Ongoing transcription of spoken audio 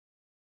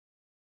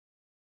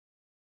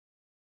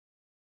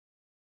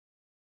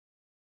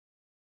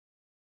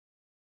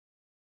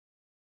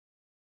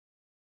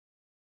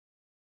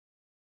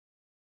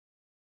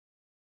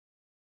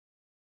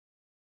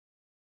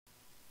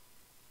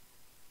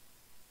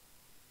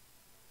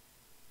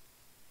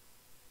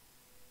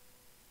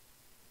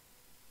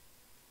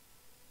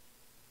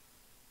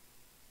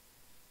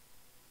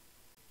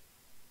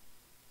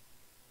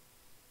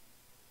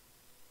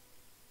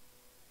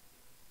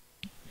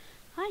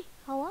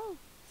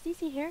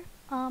Cece here.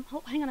 Oh,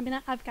 hang on a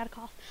minute. I've got a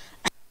cough.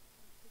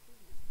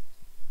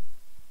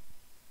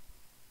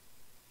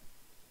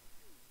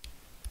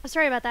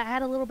 Sorry about that. I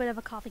had a little bit of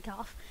a coffee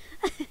cough.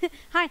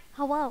 Hi.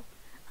 Hello.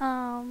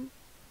 Um,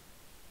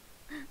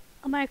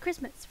 Merry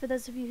Christmas for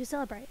those of you who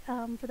celebrate.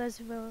 For those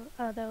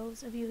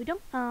of you who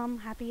don't,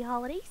 happy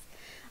holidays.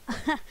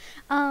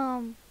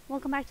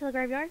 Welcome back to the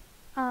graveyard.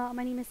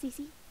 My name is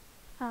Cece.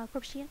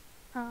 Corpshian.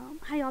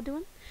 How y'all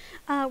doing?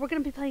 We're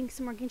gonna be playing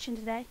some more Genshin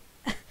today.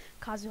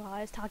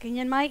 Kazuha is talking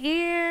in my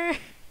ear.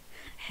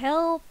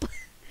 Help.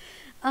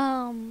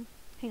 Hang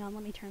on,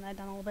 let me turn that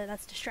down a little bit.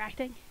 That's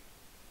distracting.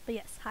 But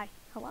yes, hi,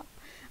 hello.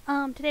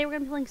 Today we're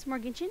gonna be playing some more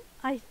Genshin.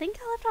 I think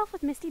I left off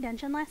with Misty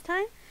Dungeon last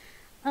time.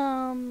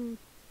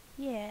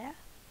 Yeah.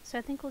 So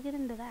I think we'll get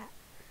into that.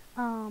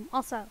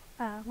 Also,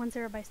 once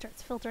everybody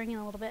starts filtering in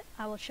a little bit,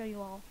 I will show you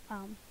all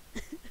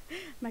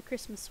my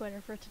Christmas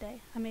sweater for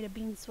today. I made a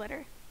bean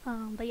sweater.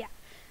 But yeah.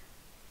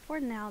 For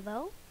now,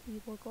 though,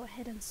 we will go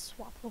ahead and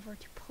swap over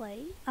to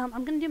play. I'm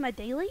going to do my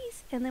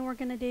dailies, and then we're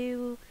going to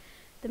do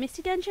the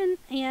Misty Dungeon,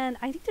 and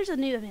I think there's a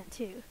new event,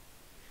 too.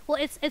 Well,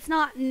 it's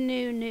not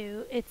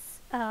new. It's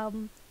a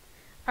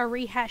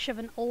rehash of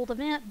an old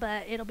event,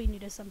 but it'll be new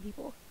to some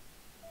people.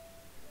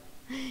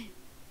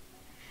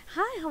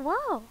 Hi,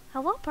 hello.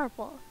 Hello,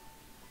 Purple.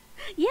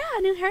 Yeah,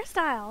 new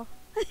hairstyle.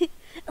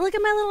 Look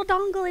at my little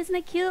dongle, isn't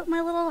it cute?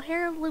 My little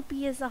hair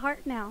loopy is a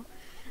heart now.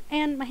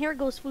 And my hair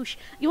goes swoosh.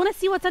 You want to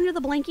see what's under the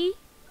blankie?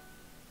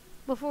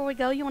 Before we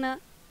go, you want to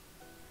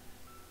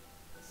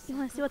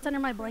see what's under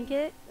my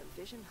blanket? The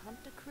vision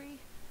hunt decree?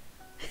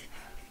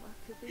 What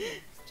could be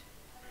next?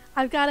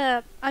 I've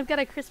got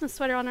a Christmas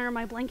sweater under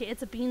my blanket.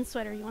 It's a bean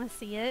sweater. You want to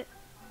see it?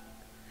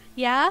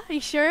 Yeah? Are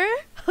you sure?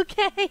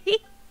 Okay.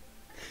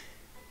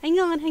 Hang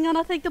on.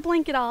 I'll take the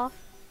blanket off.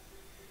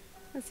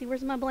 Let's see.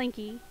 Where's my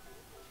blankie?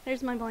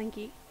 There's my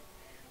blankie.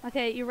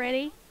 Okay, you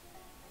ready?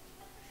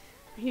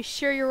 Are you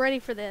sure you're ready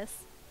for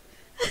this?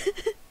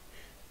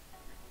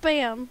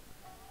 Bam.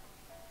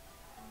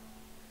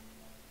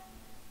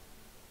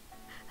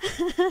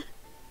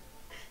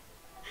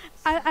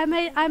 I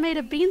made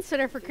a bean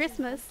sweater for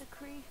Christmas.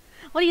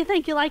 What do you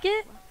think? You like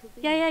it?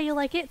 Yeah, you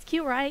like it? It's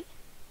cute, right?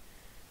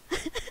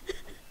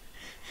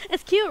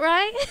 It's cute,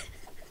 right?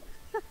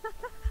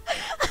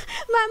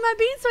 my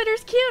bean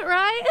sweater's cute,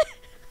 right?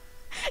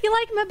 You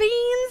like my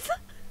beans?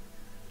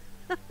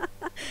 The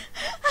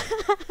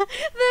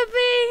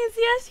beans!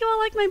 Yes, you all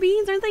like my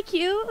beans. Aren't they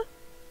cute?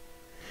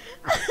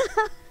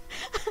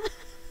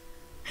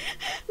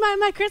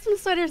 my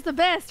Christmas sweater's the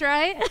best,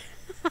 right?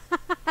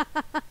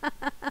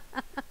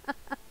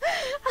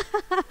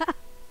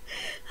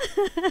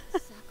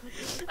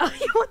 Oh,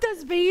 you want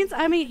those beans?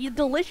 I mean,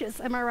 delicious.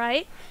 Am I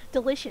right?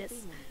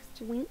 Delicious.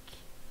 Wink.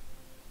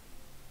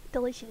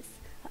 Delicious.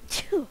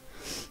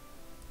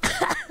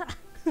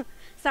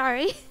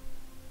 Sorry.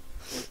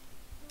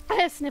 I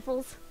have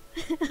sniffles.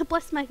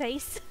 Bless my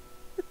face.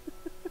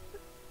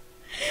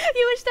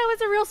 You wish that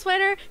was a real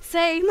sweater?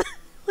 Same.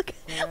 Look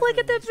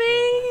at the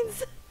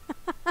beans.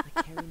 I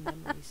carry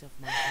memories of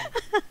my home.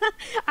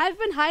 I've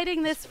been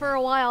hiding this for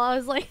a while. I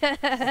was like,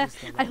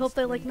 I hope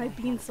they like my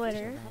bean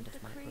sweater.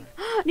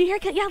 New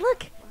haircut. Yeah,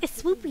 look.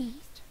 It's swoopy.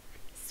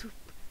 Swoop,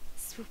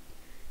 swoop,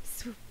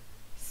 swoop,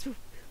 swoop.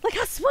 Look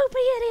how swoopy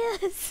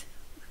it is.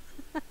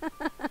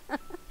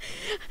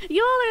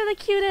 You all are the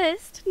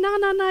cutest. No,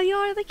 you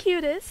are the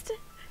cutest.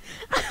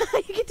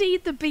 You get to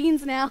eat the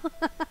beans now.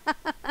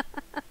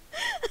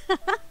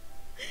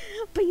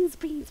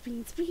 Beans.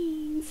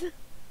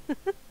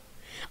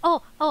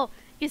 Oh,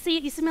 you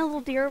see my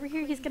little deer over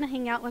here? He's gonna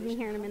hang out with me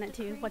here in a minute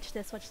too. Watch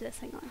this,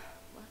 hang on.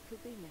 What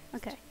could be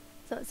next? Okay.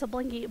 So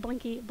Blinky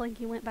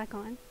went back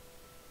on.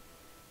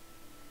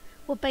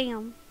 Well,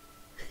 bam.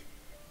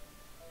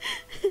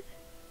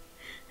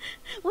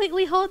 Wait,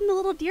 we holding the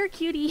little deer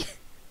cutie.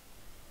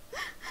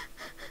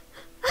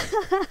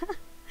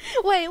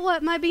 Wait,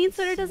 what? My bean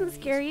sweater doesn't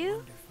scare you?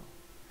 Wonderful.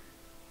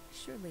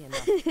 Surely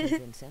enough to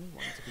convince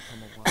anyone to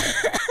become a warrior.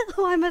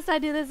 Why must I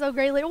do this so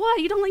greatly? Why?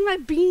 You don't like my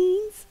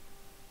beans?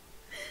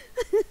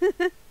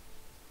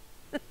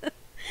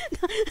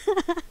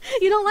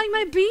 You don't like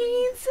my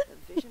beans?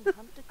 The vision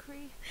hunt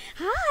decree?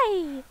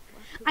 Hi!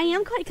 I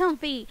am quite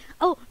comfy.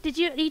 Oh, did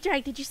you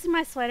see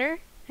my sweater?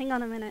 Hang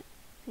on a minute.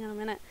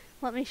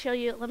 Let me show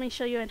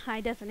you in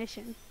high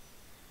definition.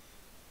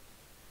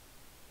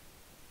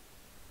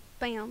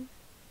 Bam.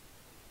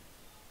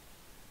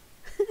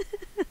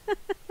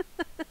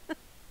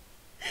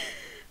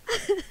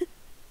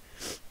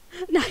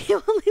 Now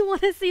you only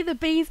want to see the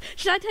beans.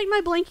 Should I take my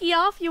blankie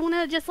off? You want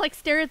to just like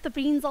stare at the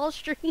beans all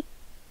stream?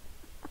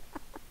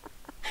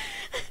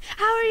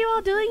 How are you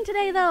all doing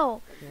today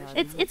though?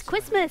 It's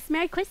Christmas.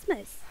 Merry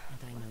Christmas.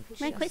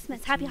 Merry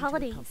Christmas. Happy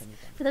holidays.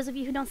 For those of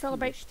you who don't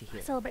celebrate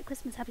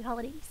Christmas, happy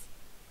holidays.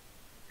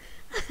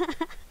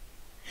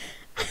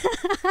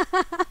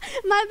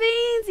 My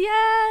beans,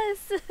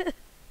 yes.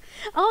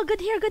 Oh,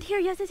 good here.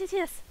 Yes.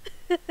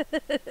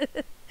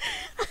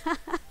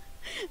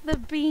 The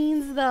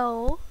beans,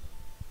 though.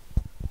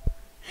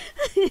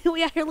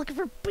 We out here looking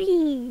for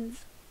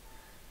beans.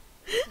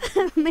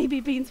 Maybe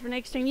beans for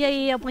next stream. Yeah,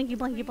 yeah, yeah. Blinky,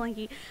 blinky,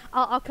 blinky.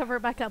 I'll cover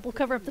it back up. We'll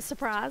cover up the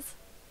surprise.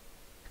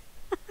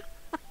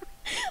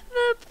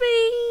 The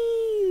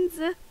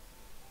beans.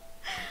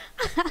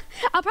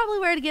 I'll probably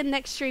wear it again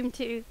next stream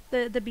too.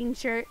 The bean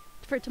shirt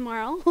for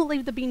tomorrow. We'll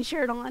leave the bean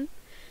shirt on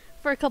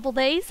for a couple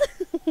days.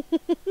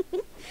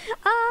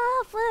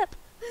 Ah, flip.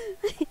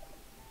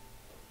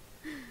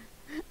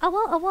 Oh,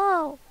 whoa,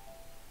 oh,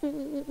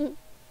 whoa.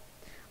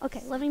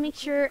 Okay, let me make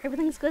sure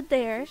everything's good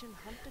there.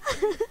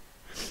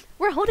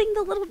 We're holding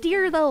the little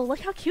deer though. Look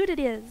how cute it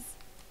is.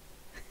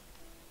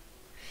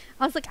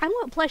 I was like, I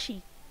want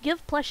plushie.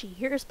 Give plushie.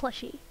 Here's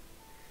plushie.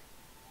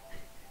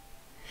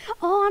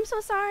 Oh, I'm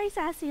so sorry,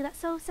 Sassy. That's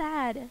so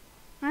sad.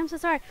 I'm so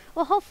sorry.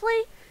 Well,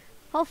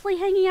 hopefully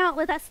hanging out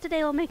with us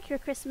today will make your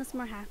Christmas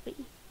more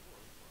happy.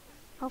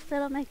 Hopefully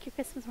it'll make your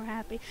Christmas more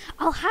happy.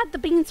 I'll hide the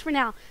beans for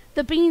now.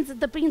 The beans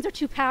are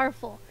too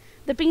powerful.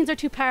 The beans are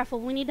too powerful.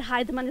 We need to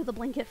hide them under the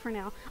blanket for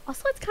now.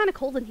 Also, it's kind of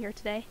cold in here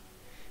today.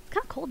 It's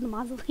kind of cold in the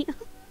mausoleum.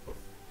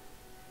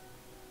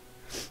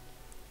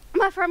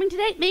 Am I farming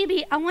today?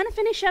 Maybe. I want to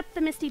finish up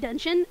the Misty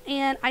Dungeon,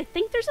 and I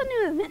think there's a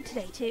new event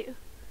today, too.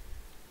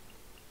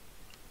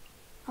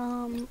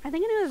 I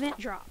think a new event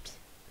dropped.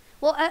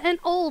 Well, an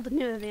old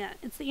new event.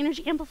 It's the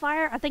Energy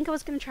Amplifier. I think I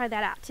was going to try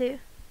that out, too.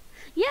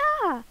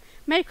 Yeah!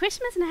 Merry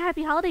Christmas and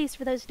Happy Holidays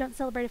for those who don't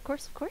celebrate, of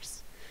course, of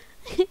course.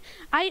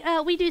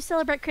 We do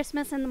celebrate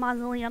Christmas in the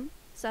mausoleum,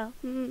 so.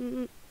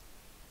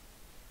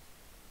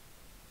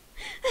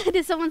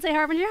 Did someone say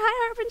Harbinger?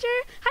 Hi,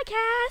 Harbinger! Hi,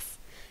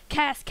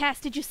 Cass,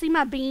 did you see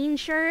my bean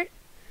shirt?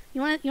 You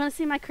wanna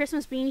see my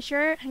Christmas bean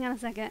shirt? Hang on a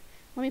second.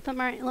 Let me put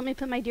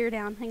my deer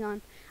down. Hang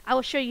on. I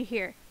will show you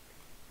here.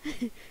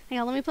 Hang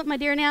on, let me put my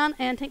deer down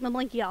and take my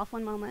blinky off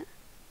one moment.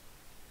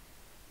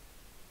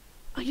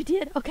 Oh, you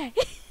did? Okay.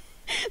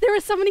 There were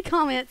so many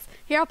comments.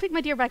 Here, I'll pick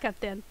my deer back up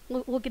then.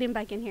 We'll get him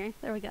back in here.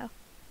 There we go.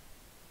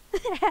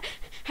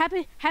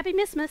 Happy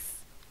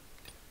Missmas.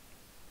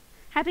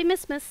 Happy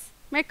Missmas.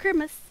 Merry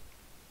Christmas.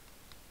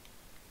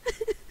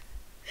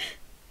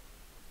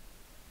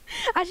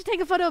 I should take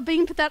a photo of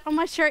Bean, put that on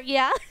my shirt.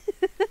 Yeah.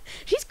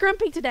 She's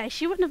grumpy today.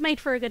 She wouldn't have made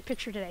for a good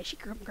picture today. She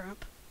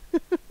grump.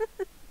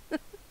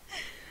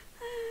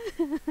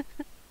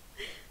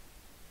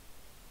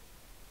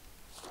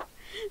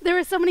 There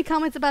were so many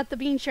comments about the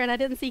bean shirt. I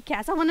didn't see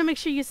Cass. I want to make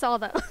sure you saw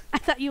though. I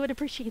thought you would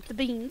appreciate the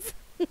beans.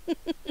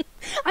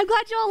 I'm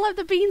glad you all love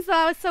the beans though.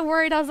 I was so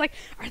worried. I was like,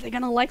 are they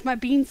gonna like my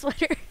bean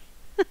sweater?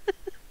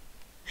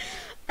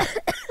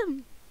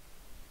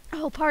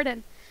 Oh,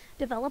 pardon.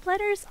 Develop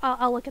letters?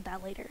 I'll look at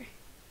that later.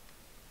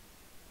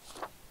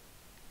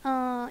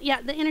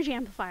 Yeah, the energy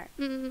amplifier.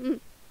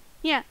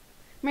 Yeah.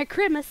 Merry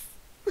Christmas.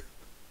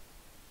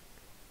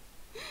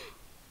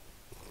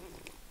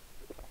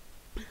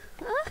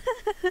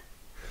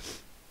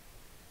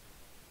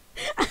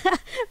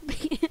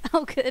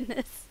 Oh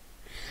goodness.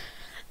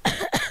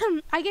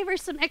 I gave her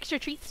some extra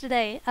treats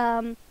today.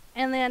 And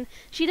then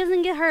she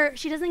doesn't get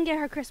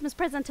her Christmas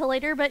present till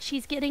later, but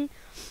she's getting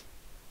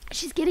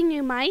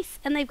new mice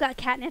and they've got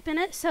catnip in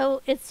it,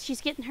 so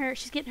she's getting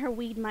her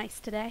weed mice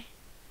today.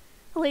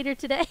 Later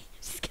today.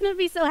 She's gonna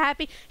be so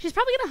happy. She's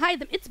probably gonna hide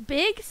them. It's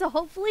big, so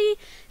hopefully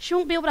she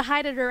won't be able to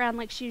hide it around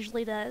like she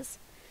usually does.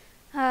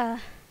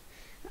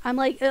 I'm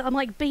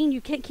like, Bean,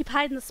 you can't keep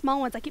hiding the small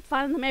ones. I keep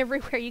finding them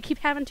everywhere. You keep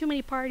having too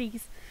many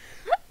parties.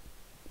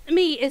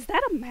 Me, is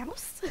that a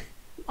mouse?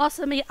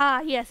 Also me,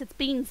 yes, it's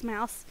Bean's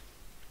mouse.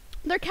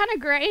 They're kind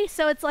of gray,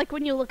 so it's like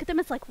when you look at them,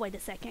 it's like, wait a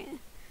second.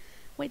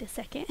 What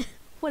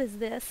is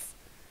this?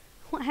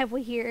 What have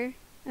we here?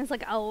 And it's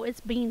like, oh,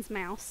 it's Bean's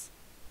mouse.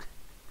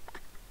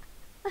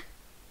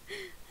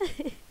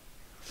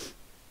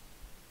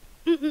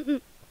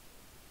 You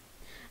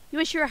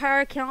wish you were a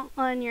higher account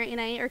on your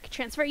NA or could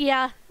transfer?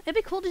 Yeah, it'd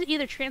be cool to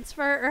either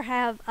transfer or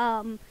have,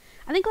 I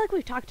think like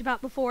we've talked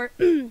about before,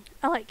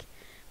 like,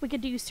 we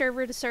could do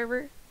server to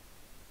server.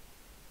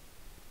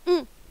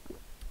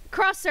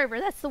 Cross server,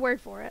 that's the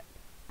word for it.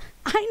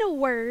 I know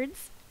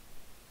words.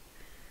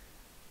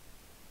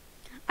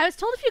 I was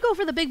told if you go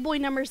for the big boy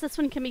numbers, this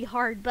one can be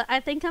hard, but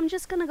I think I'm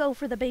just gonna go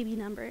for the baby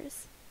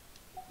numbers.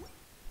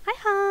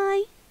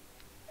 Hi.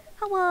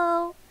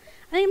 Hello.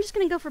 I think I'm just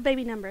gonna go for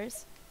baby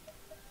numbers.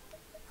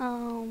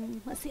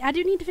 Let's see. I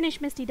do need to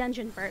finish Misty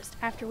Dungeon first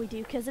after we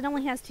do, because it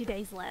only has 2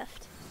 days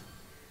left.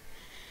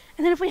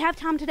 And then if we have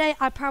time today,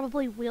 I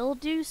probably will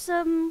do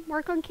some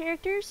work on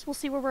characters. We'll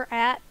see where we're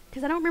at,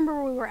 because I don't remember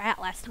where we were at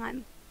last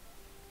time.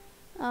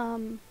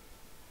 I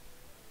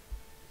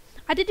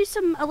did do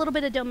a little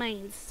bit of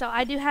domains, so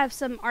I do have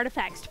some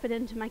artifacts to put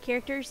into my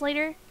characters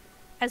later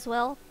as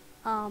well.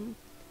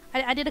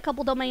 I did a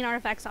couple domain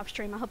artifacts off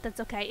stream. I hope that's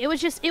okay. It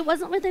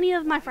wasn't with any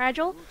of my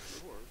fragile.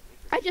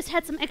 I just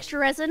had some extra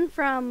resin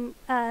from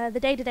the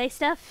day-to-day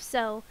stuff,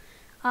 so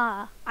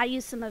I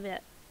used some of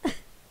it.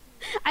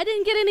 I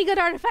didn't get any good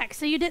artifacts,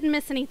 so you didn't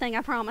miss anything,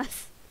 I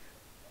promise.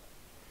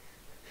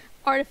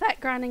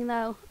 Artifact grinding,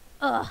 though.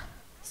 Ugh.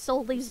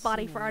 Soul leaves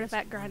body for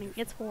artifact grinding.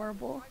 It's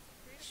horrible.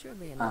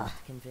 Surely enough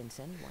to convince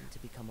anyone to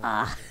become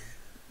a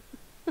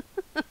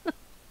warrior.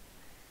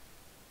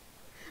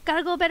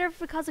 Gotta go better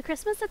because of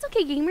Christmas? That's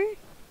okay, gamer.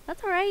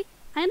 That's alright.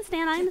 I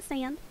understand, I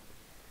understand.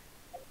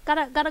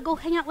 Gotta go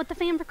hang out with the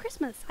fam for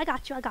Christmas. I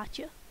got you, I got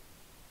you.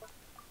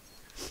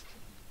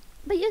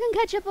 But you can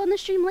catch up on the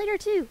stream later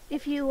too.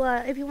 If you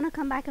want to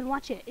come back and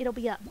watch it, it'll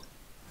be up.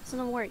 So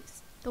no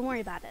worries. Don't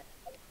worry about it.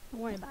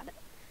 Don't worry about it.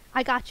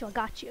 I got you, I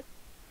got you.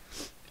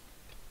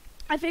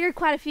 I figured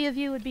quite a few of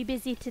you would be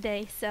busy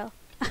today, so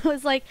I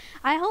was like,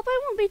 I hope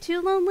I won't be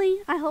too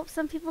lonely. I hope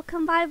some people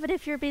come by, but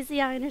if you're busy,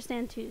 I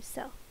understand too,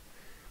 so.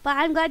 But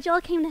I'm glad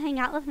y'all came to hang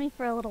out with me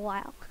for a little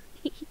while.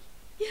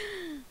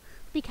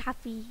 Be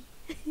happy.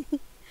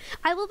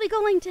 I will be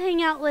going to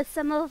hang out with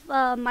some of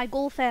my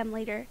Ghoul fam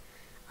later.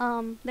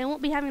 They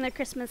won't be having their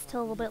Christmas till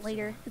a little bit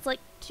later. It's like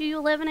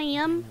 2:11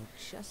 a.m.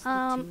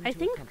 I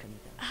think.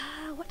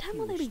 What time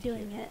will they be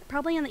doing it?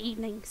 Probably in the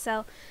evening.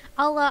 So,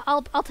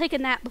 I'll take a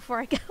nap before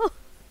I go.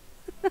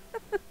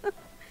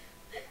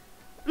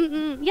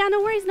 Yeah,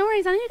 no worries, no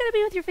worries. I know you're gonna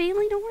be with your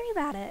family. Don't worry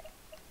about it.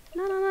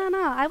 No.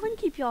 I wouldn't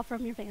keep you all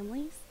from your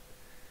families.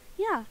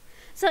 Yeah.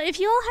 So if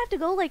you all have to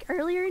go like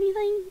early or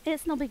anything,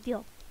 it's no big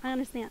deal. I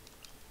understand.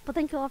 But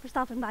thank you all for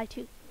stopping by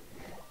too.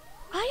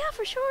 Oh yeah,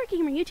 for sure,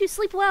 gamer. You too.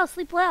 Sleep well.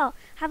 Sleep well.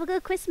 Have a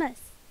good Christmas.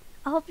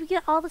 I hope you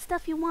get all the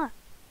stuff you want.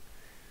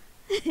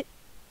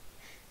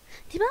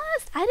 To be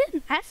honest, I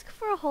didn't ask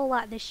for a whole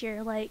lot this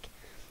year. Like,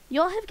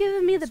 y'all have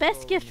given me the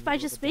best gift by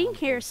just being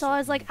here. So I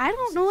was like, I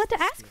don't know what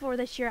to ask for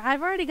this year.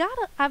 I've already been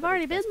like, I've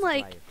already been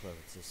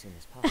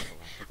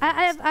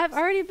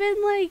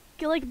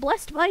like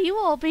blessed by you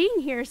all being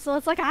here. So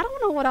it's like, I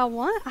don't know what I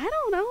want. I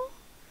don't know.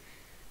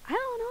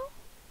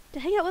 To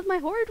hang out with my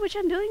horde, which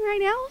I'm doing right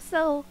now.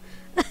 So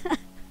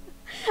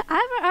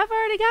I've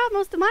already got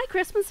most of my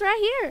Christmas right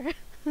here.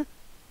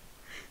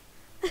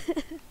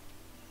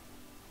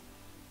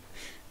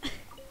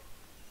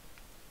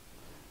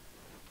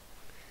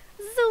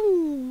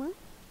 Zoom.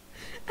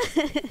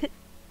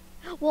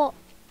 What?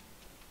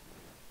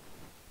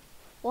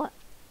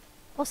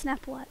 Oh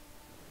snap! What?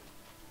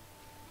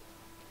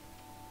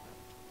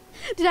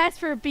 Did I ask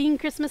for a bean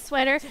Christmas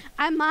sweater?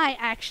 I might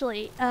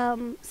actually.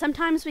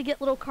 Sometimes we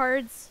get little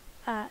cards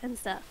and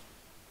stuff.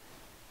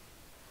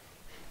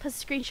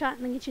 Post a screenshot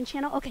in the kitchen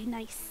channel. Okay,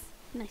 nice.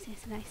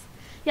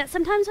 Yeah,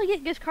 sometimes we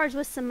get gift cards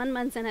with some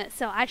mun-muns in it,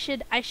 so I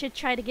should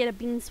try to get a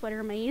bean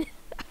sweater made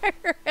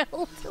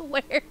IRL to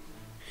wear.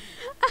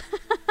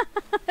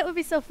 That would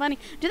be so funny.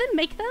 Do they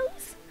make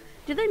those?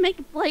 Do they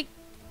make like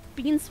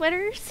bean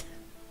sweaters?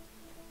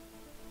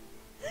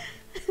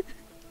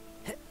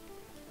 I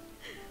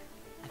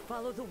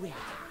follow the wind.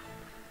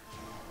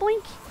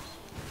 Boink.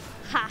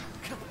 Ha.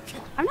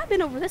 I've not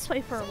been over this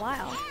way for a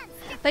while.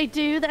 They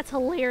do. That's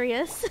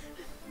hilarious.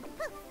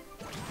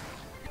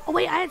 Oh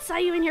wait, I saw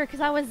you in here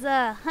because I was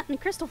hunting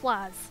crystal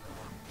flies.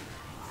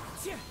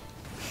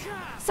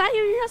 Sayu,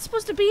 you're not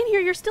supposed to be in here.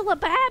 You're still a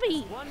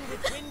babby. One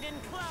with wind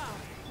and cloud.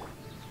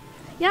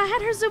 Yeah, I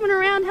had her zooming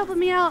around helping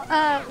me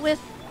out with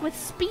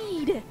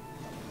speed.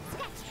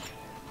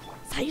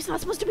 Sayu's not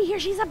supposed to be here.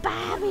 She's a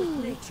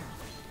babby.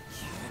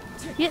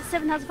 You get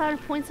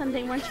 7,500 points on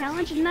day 1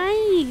 challenge.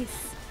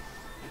 Nice.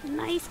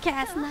 Nice,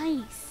 Cass.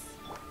 Nice.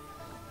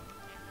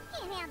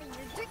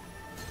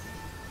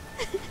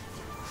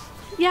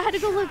 Yeah, I had to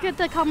go look at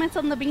the comments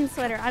on the bean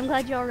sweater. I'm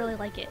glad y'all really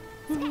like it.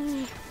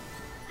 Hi,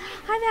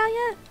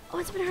 Valiant. Oh,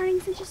 it's been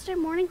hurting since yesterday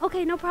morning.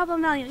 Okay, no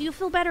problem, Valiant. You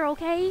feel better,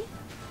 okay?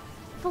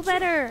 Feel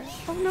better.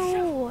 Oh,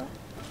 no.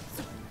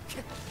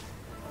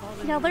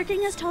 Yeah,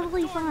 lurking is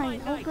totally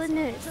fine. Oh,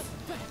 goodness.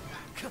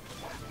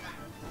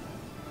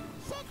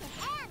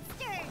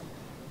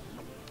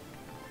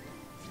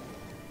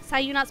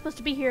 Sayu not supposed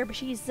to be here, but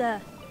she's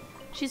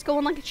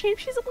going like a champ.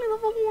 She's only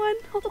level 1.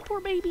 Oh, the poor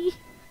baby.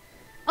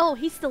 Oh,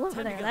 he's still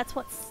over there. That's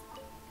what's...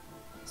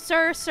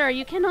 Sir,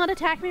 you cannot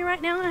attack me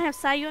right now. I have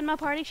Sayu in my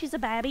party. She's a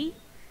babby.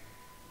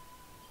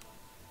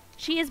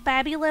 She is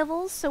babby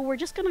levels, so we're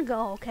just gonna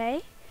go,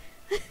 okay?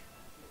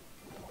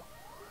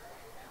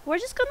 We're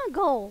just gonna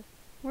go.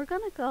 We're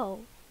gonna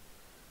go.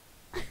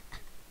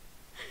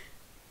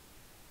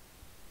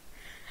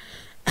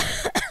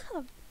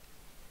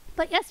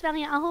 But yes,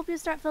 Valiant, I hope you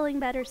start feeling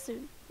better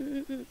soon.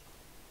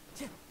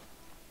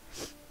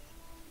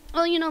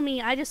 Well, you know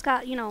me. I just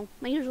got, you know,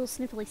 my usual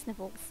sniffly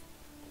sniffles.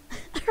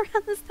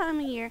 Around this time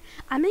of year.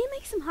 I may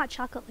make some hot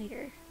chocolate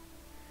later.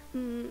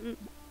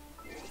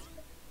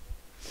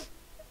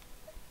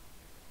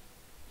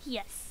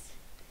 Yes.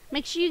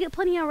 Make sure you get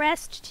plenty of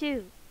rest,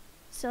 too.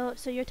 So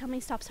your tummy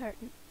stops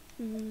hurting.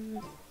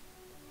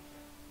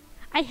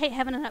 I hate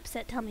having an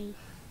upset tummy.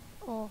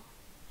 Oh.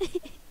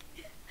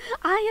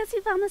 Ah, yes,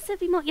 you found the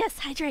sippy mo. Yes,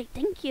 hydrate.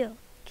 Thank you.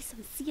 Get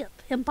some sip.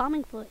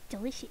 Embalming fluid.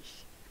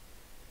 Delicious.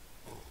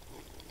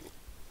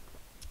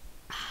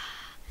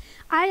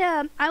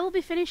 I will be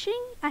finishing.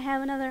 I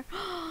have another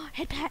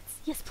head pats.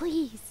 Yes,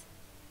 please.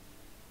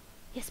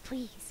 Yes,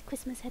 please.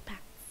 Christmas head pats.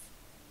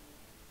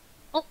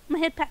 Oh, my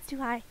head pat's too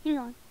high. Hang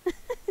on.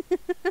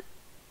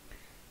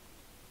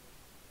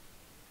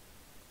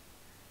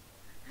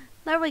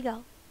 There we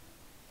go.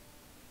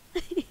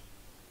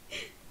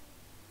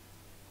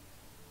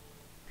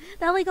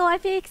 There we go. I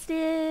fixed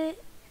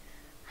it.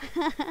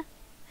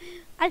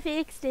 I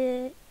fixed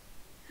it.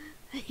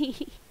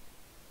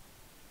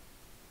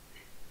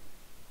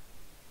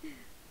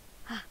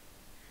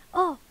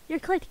 Oh, you're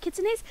collecting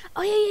kitsunes?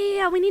 Oh,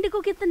 yeah. We need to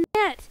go get the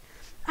net.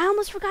 I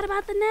almost forgot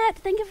about the net.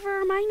 Thank you for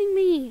reminding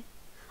me.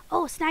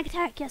 Oh, snack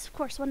attack. Yes, of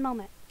course. One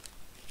moment.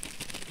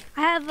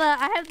 I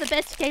have the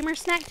best gamer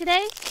snack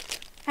today.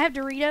 I have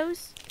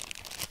Doritos.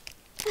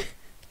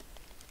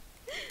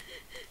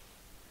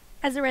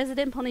 As a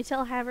resident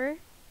ponytail haver.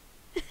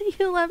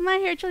 You love my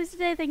hair choice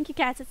today. Thank you,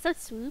 cats. It's so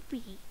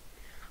swoopy.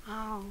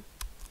 Oh.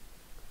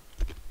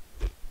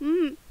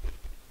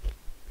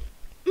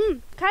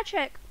 Cat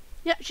check.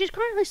 Yeah, she's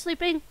currently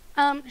sleeping.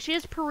 She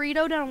is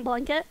burritoed on a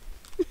blanket.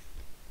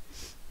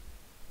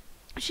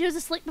 She was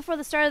asleep before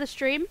the start of the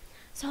stream,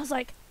 so I was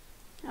like,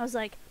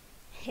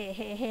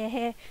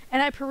 hey,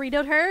 and I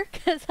burritoed her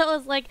because I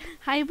was like,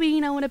 hi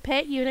Bean, I want to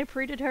pet you, and I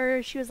burritoed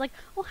her. She was like,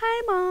 oh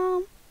hi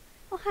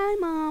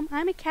mom,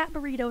 I'm a cat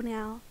burrito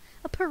now,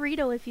 a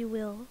burrito if you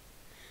will.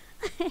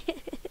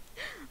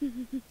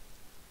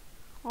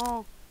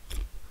 Oh,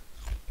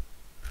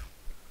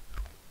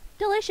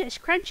 delicious,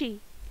 crunchy.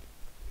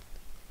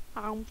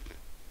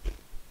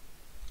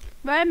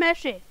 Very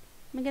messy.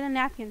 Let me get a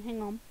napkin.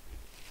 Hang on.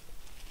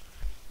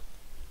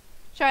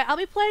 Sorry, I'll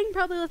be playing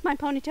probably with my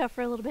ponytail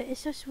for a little bit.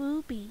 It's so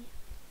swoopy.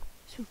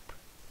 Swoop.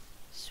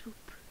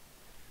 Swoop.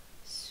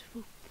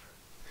 Swoop.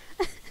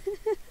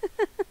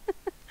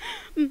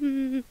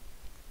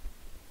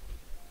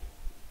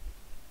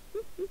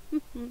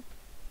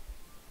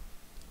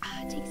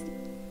 Ah, tasty.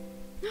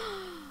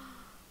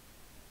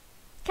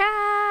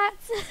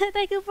 Cats!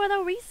 Thank you for the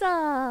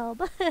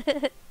resub.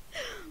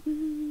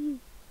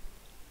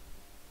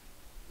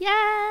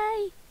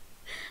 Yay!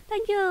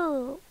 Thank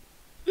you.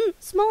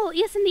 Small,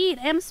 yes indeed.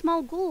 I am a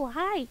small ghoul.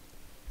 Hi.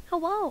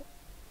 Hello.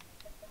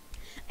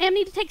 I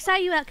need to take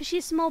Sayu out because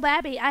she's a small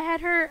babby. I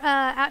had her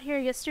out here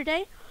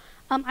yesterday.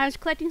 I was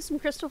collecting some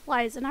crystal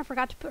flies and I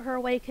forgot to put her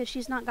away because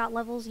she's not got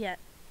levels yet.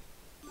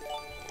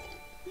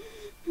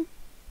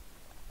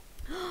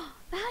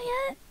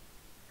 Valiant!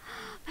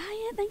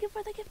 Valiant, thank you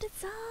for the gifted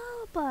sub.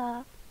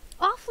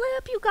 Oh,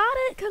 Flip, you got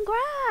it.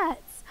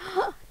 Congrats.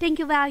 Thank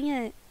you,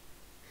 Valiant.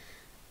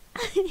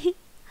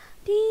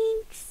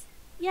 Thanks.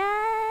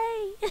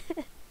 Yay.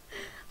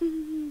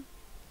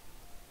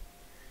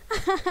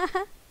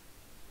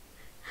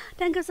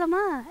 Thank you so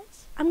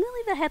much. I'm gonna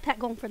leave the head pack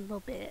going for a little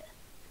bit.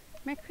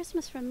 Merry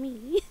Christmas from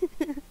me.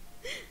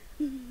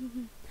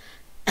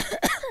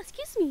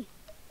 Excuse me.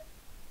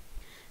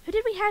 Who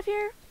did we have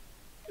here?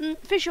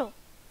 Fischl.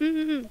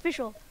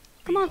 Fischl.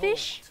 Come on,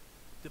 Fish.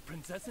 The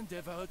Prinzessin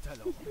der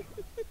Verurteilung.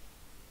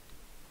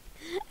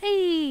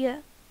 Hey.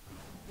 The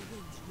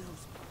wind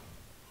knows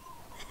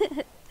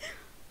me.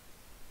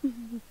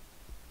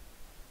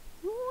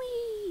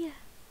 Wee.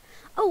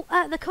 Oh,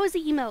 the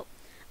cozy emote.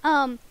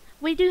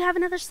 We do have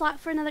another slot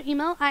for another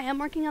emote. I am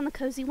working on the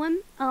cozy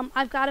one.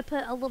 I've got to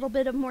put a little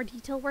bit of more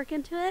detail work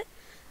into it.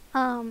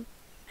 And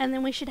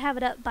then we should have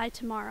it up by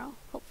tomorrow,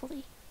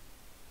 hopefully.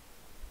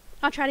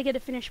 I'll try to get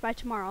it finished by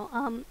tomorrow.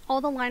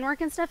 All the line work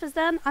and stuff is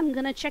done. I'm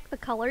gonna check the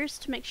colors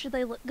to make sure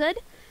they look good.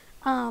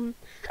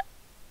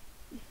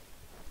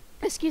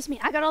 Excuse me.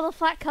 I got all the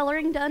flat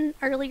coloring done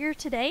earlier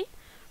today.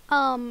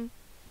 And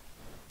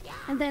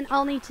then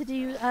I'll need to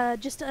do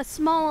just a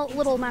small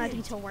little amount of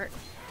detail work.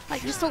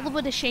 Like just a little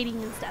bit of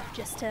shading and stuff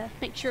just to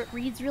make sure it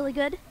reads really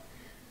good.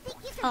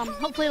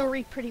 Hopefully it'll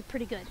read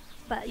pretty good.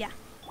 But yeah.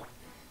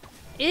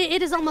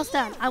 It is almost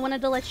done. I wanted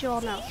to let you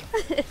all know.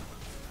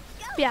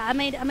 Yeah, I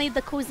made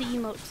the cozy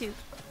emote too.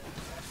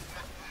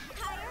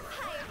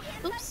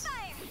 Oops.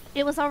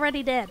 It was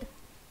already dead.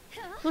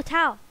 Hu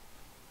Tao.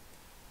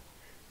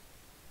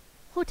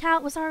 Hu Tao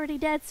was already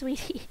dead,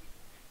 sweetie.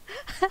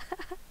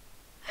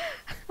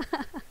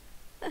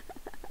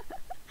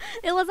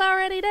 It was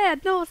already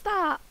dead. No,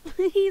 stop.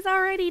 He's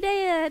already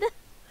dead.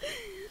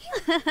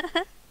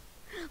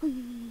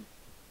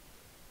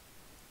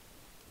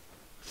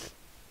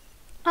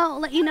 I'll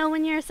let you know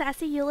when your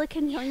sassy Eula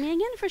can join me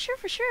again. For sure,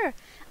 for sure.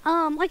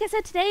 Like I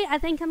said today, I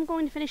think I'm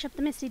going to finish up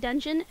the Misty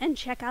Dungeon and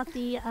check out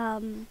the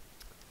event.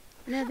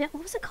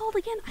 What was it called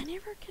again? I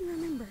never can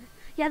remember.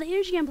 Yeah, the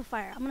energy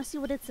amplifier. I'm going to see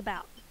what it's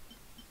about.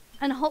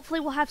 And hopefully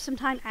we'll have some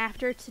time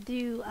after to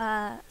do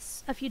a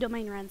few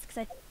domain runs.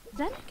 Because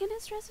did I make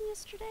condensed resin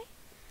yesterday?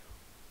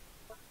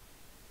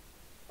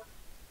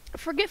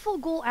 Forgetful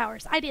Ghoul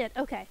Hours. I did.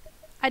 Okay.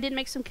 I did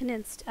make some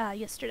condensed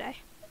yesterday.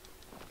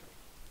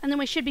 And then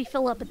we should be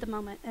fill up at the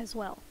moment as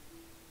well.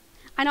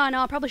 I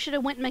know. I probably should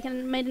have went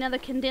and made another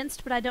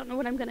condensed, but I don't know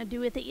what I'm going to do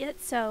with it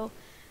yet. So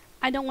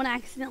I don't want to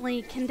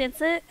accidentally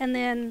condense it and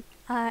then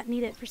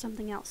need it for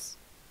something else.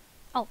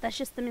 Oh, that's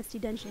just the Misty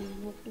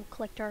Dungeon. We'll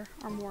collect our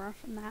Mora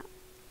from that.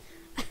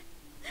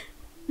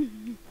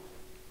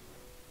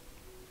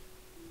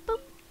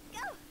 Boop.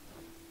 Go.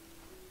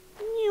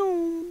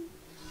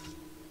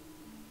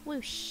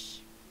 Whoosh.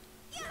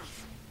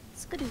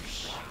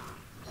 Skadoosh.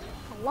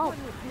 Hello.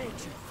 One with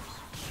nature.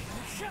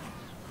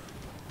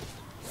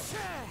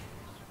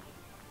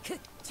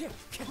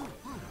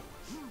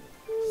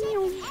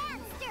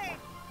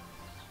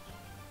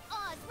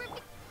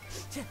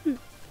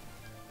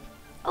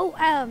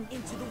 Oh,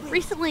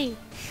 recently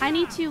I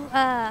need to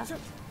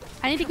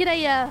get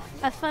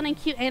a fun and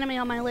cute anime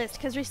on my list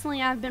because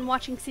recently I've been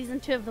watching season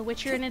 2 of The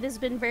Witcher and it has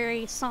been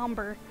very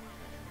somber.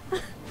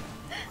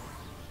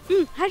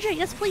 Hydrate,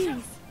 yes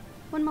please.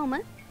 One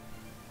moment.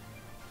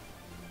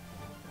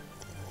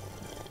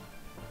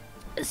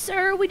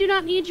 Sir, we do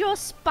not need your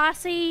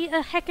spicy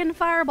heckin'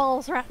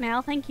 fireballs right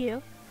now, thank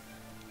you.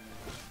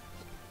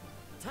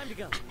 Time to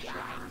go.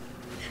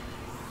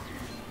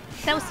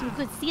 That was some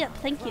good sip,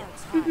 thank you.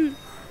 The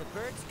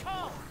birds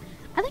call.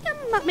 I think I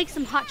might make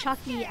some hot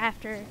chocolate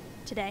after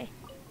today.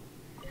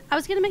 I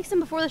was gonna make some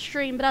before the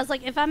stream, but I was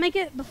like, if I make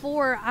it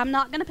before, I'm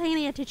not gonna pay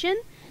any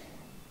attention.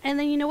 And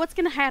then you know what's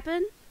gonna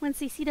happen when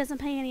Cece doesn't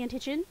pay any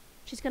attention?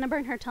 She's gonna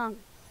burn her tongue.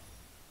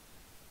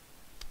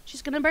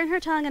 She's gonna burn her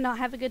tongue and not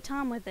have a good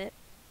time with it.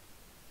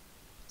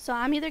 So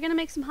I'm either gonna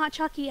make some hot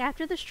chocolate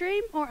after the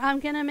stream, or I'm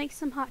gonna make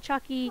some hot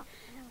chocolate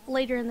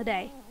later in the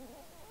day.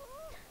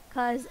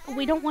 Cause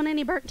we don't want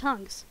any burnt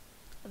tongues.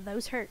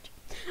 Those hurt.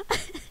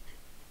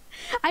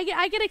 I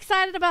get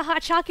excited about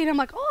hot chocolate and I'm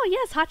like, oh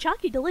yes, hot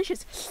chocolate,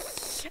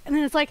 delicious. And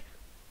then it's like,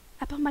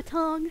 up on my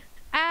tongue.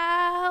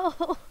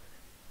 Ow.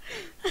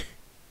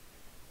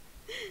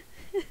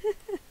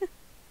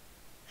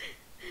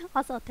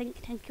 Also,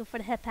 thank you for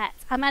the head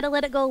pats. I might have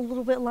let it go a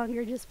little bit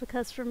longer just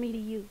because from me to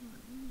you.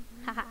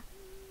 Haha.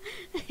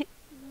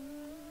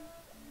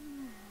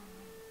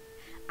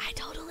 I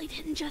totally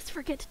didn't just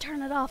forget to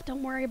turn it off.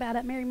 Don't worry about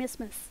it. Merry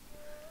Missmas.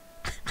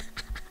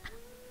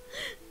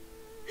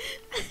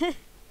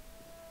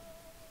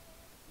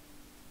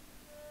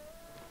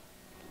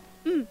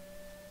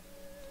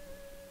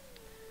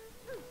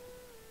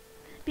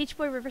 Beach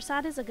Boy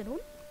Riverside is a good one.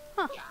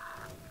 Huh.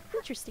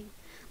 Interesting.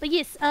 But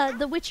yes,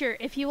 The Witcher.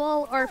 If you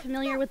all are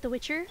familiar with The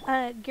Witcher,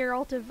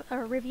 Geralt of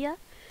Rivia,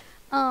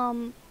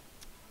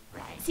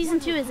 Season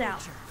 2 is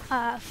out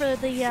for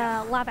the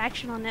live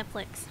action on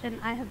Netflix, and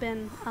I have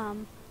been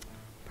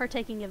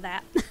partaking of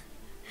that.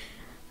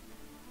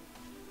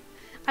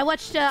 I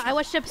watched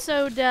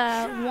episode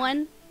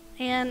 1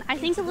 and I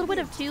think a little bit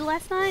of 2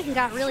 last night and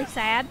got really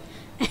sad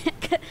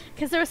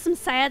because there was some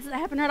sads that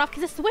happened right off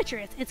because it's The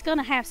Witcher. It's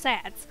gonna have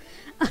sads,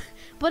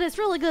 but it's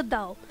really good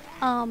though.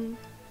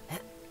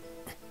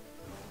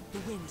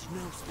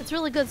 It's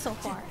really good so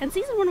far, and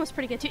season 1 was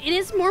pretty good too. It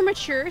is more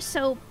mature,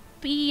 so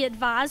be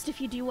advised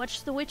if you do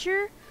watch The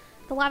Witcher,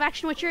 the live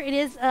action Witcher. It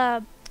is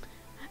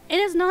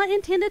not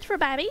intended for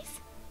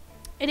babies.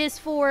 It is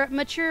for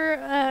mature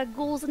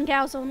ghouls and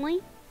gals only,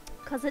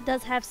 because it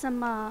does have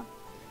some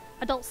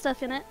adult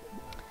stuff in it.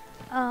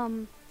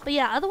 But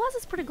yeah, otherwise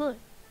it's pretty good.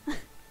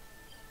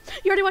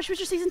 You already watched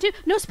Witcher season 2?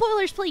 No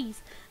spoilers,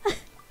 please.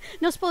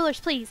 No spoilers,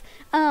 please.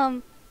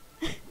 I've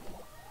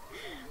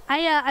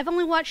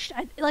only watched,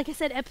 like I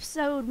said,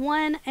 episode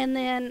 1 and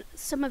then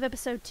some of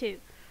episode 2.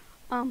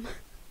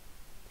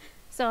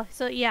 So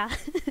yeah.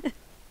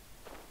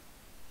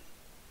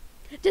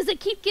 Does it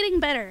keep getting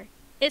better?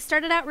 It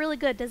started out really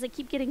good. Does it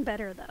keep getting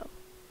better though?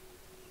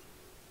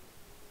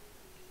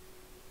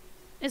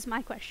 Is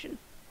my question.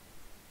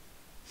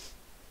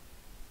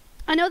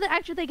 I know the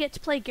actor they get to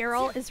play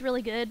Geralt is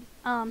really good.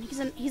 He's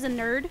a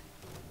nerd.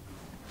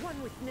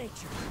 One with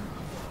nature.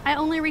 I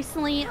only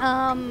recently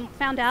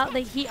found out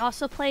that he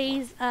also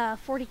plays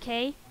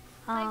 40K.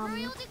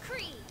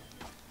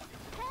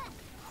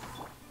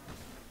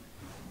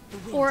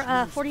 Or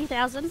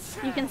 40,000.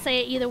 You can say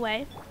it either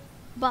way.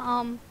 But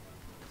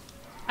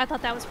I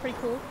thought that was pretty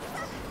cool.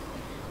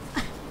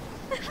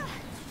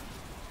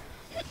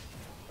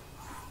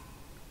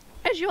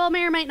 As you all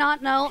may or may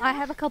not know, I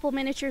have a couple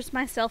miniatures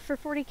myself for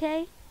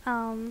 40K.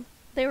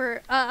 They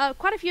were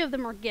quite a few of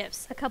them were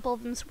gifts. A couple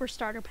of them were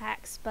starter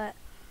packs, but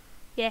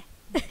yeah.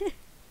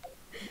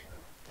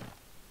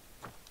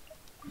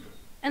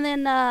 And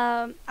then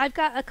I've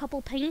got a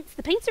couple paints.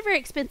 The paints are very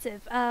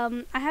expensive.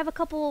 I have a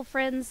couple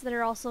friends that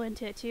are also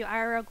into it too.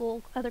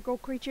 IRL other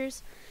gold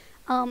creatures.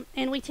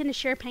 And we tend to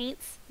share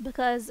paints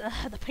because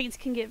the paints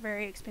can get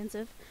very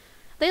expensive.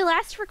 They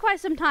last for quite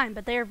some time,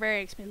 but they are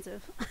very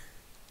expensive.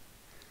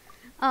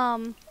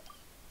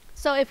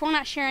 So if we're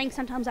not sharing,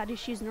 sometimes I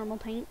just use normal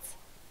paints.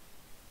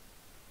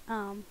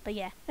 But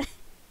yeah.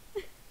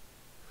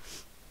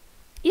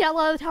 Yeah, a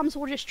lot of the times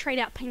we'll just trade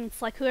out paints,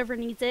 like whoever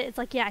needs it. It's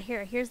like, yeah,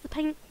 here's the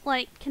paint,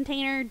 like,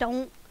 container.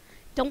 Don't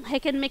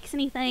heckin' mix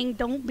anything.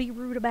 Don't be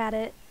rude about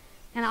it.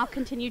 And I'll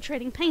continue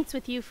trading paints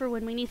with you for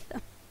when we need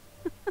them.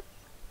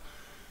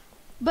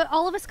 But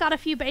all of us got a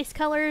few base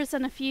colors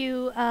and a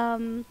few,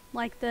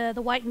 like the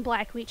white and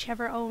black. We each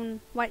have our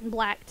own white and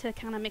black to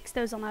kind of mix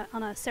those on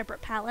a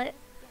separate palette.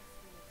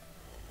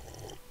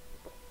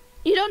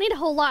 You don't need a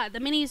whole lot. The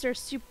minis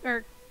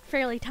are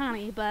fairly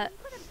tiny, but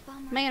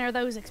man, are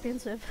those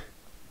expensive.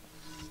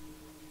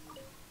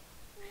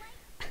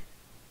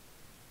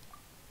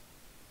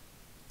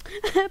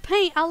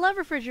 Paint. I love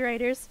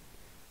refrigerators.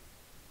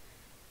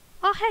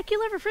 Oh heck,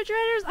 you love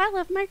refrigerators? I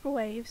love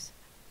microwaves.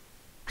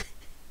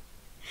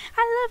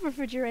 I love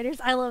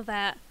refrigerators. I love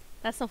that.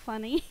 That's so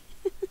funny.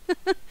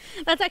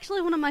 That's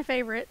actually one of my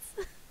favorites.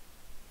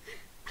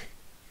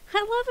 I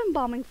love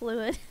embalming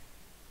fluid.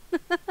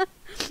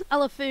 I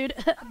love food.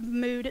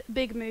 Mood.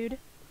 Big mood.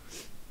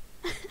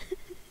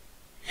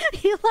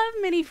 You love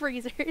mini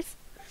freezers.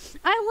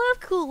 I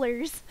love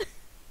coolers.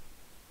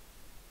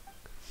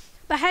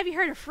 But have you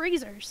heard of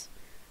freezers?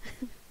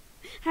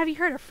 Have you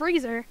heard of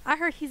Freezer? I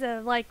heard he's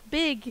a, like,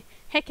 big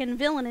heckin'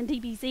 villain in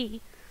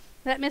DBZ.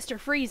 That Mr.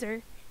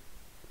 Freezer.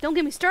 Don't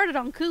get me started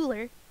on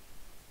Cooler.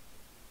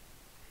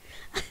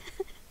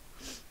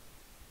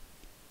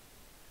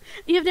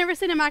 You've never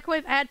seen a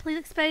microwave ad? Please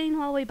explain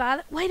while we buy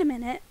it. Wait a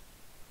minute.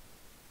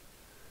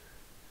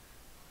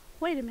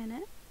 Wait a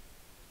minute.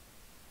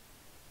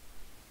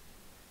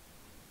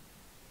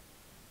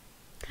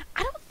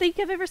 I don't think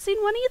I've ever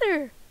seen one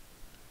either.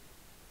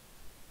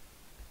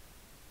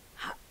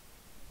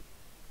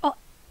 Oh.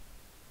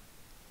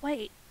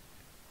 Wait.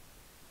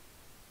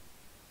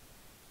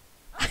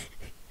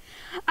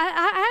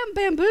 I am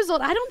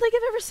bamboozled. I don't think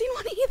I've ever seen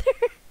one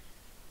either.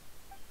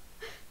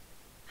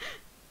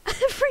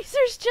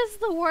 Freezer's just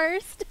the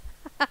worst.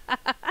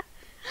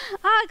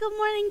 Good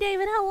morning,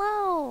 David.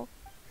 Hello.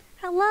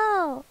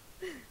 Hello.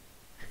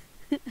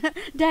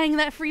 Dang,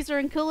 that freezer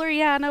and cooler.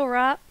 Yeah, I know,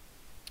 right?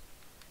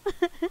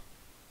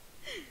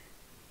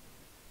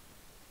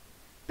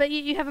 But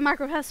you have a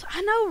microwave house.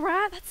 I know,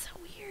 right? That's so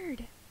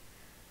weird.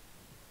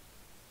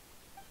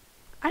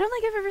 I don't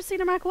think I've ever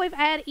seen a microwave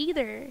ad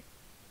either.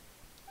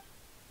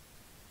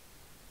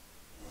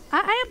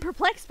 I am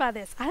perplexed by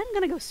this. I'm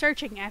gonna go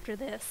searching after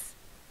this.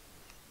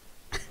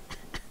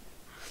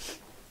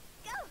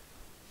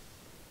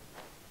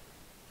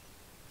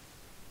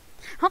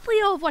 Hopefully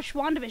y'all have watched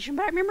WandaVision,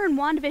 but I remember in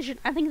WandaVision,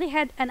 I think they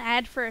had an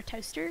ad for a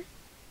toaster.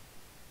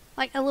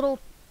 Like a little,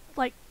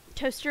 like,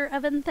 toaster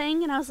oven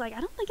thing, and I was like,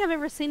 I don't think I've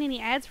ever seen any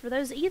ads for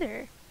those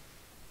either.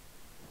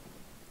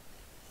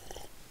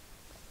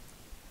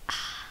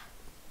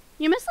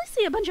 You mostly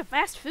see a bunch of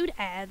fast food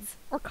ads,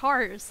 or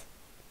cars.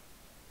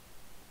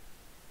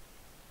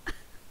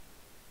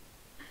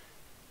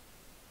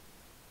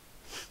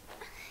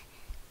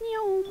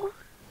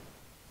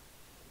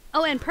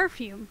 Oh, and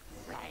perfume.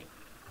 Right.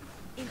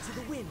 Into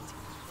the wind.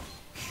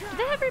 Do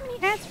they have very many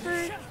ads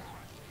for...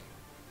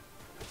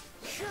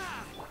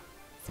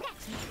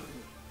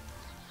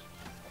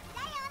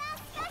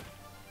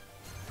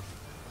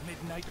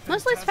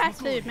 Mostly it's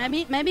fast food.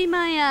 Maybe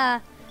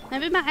my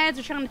ads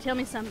are trying to tell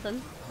me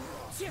something.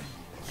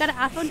 Got an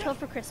iPhone 12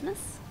 for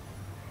Christmas.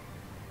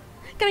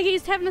 Gonna get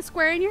used to having a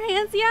square in your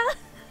hands, yeah?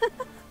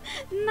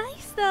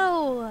 Nice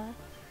though.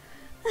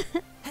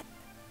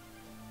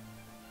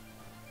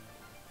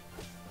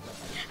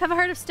 Have I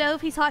heard of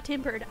Stove? He's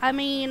hot-tempered. I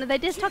mean, they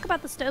did talk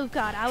about the Stove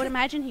God. I would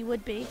imagine he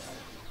would be.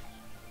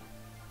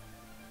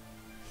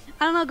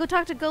 I don't know, go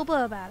talk to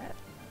Goba about it.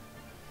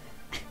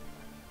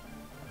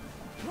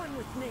 One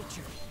with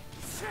nature.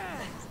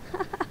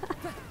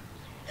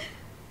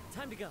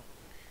 Time to go.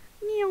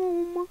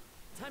 Meow.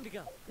 Time to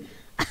go.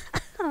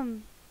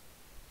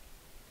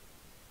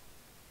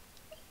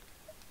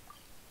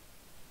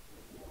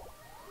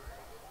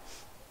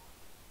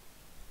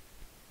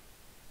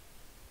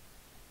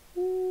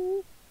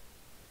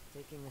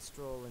 Taking a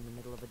stroll in the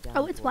middle of a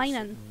downpour it's raining.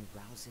 certainly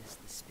rouses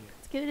the spirit.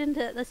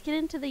 Let's get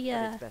into the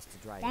But it's best to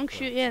dry your Wangshu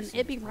clothes Inn. as soon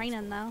It be as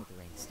raining possible though. after the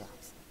rain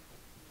stops.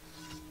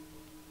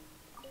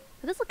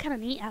 But this look kind of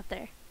neat out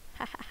there.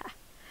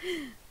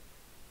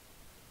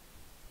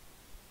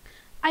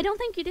 I don't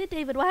think you did,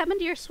 David. What happened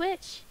to your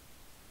Switch?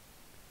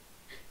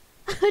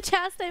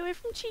 Child, stay away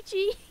from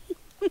Chi-Chi.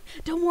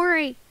 Don't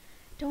worry.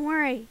 Don't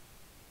worry.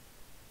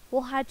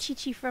 We'll hide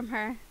Chi-Chi from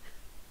her.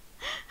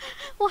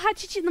 We'll hide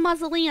Chi-Chi in the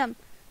mausoleum.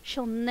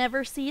 She'll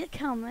never see it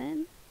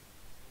coming.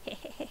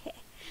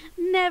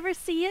 Never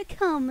see it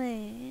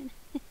coming.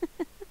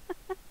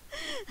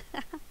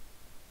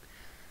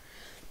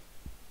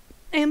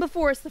 And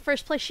before it's the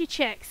first place she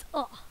checks.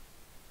 Oh.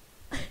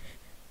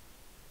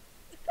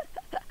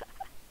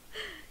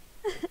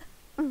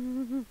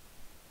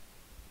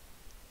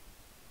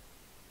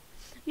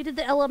 You did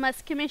the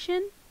LMS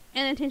commission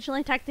and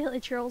intentionally attacked the Hilly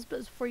Churls, but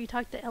before you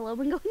talk to Ella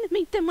when going to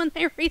meet them when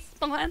they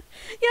respawn.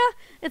 Yeah,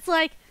 it's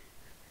like,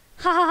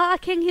 ha ha ha,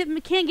 can't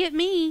get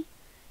me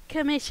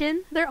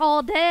commission. They're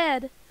all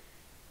dead.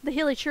 The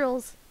Hilly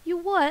Churls. You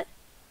what?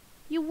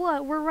 You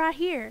what? We're right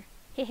here.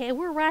 Hey,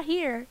 we're right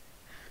here.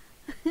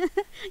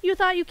 You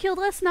thought you killed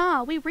us?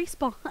 Nah, we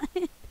respawn.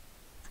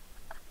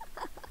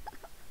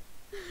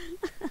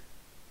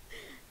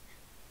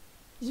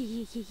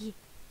 Yeah.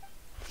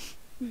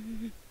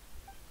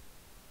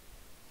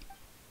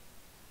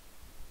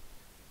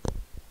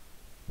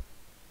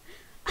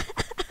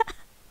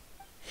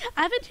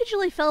 I've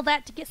intentionally filled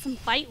that to get some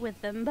fight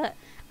with them, but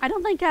I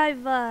don't think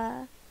I've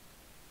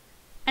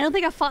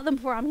fought them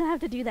before. I'm gonna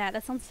have to do that.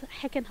 That sounds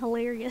heckin'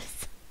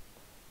 hilarious.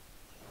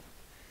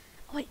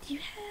 Oh, wait, do you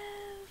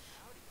have...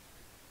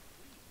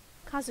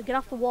 Kazu, get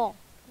off the wall.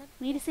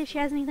 We need to see if she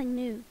has anything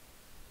new.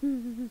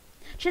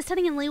 Just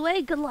heading in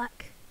leeway? Good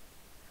luck.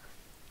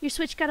 Your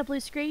Switch got a blue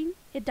screen.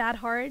 It died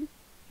hard.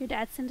 Your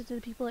dad sent it to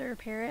the people that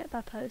repair it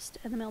by post,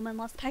 and the mailman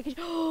lost the package.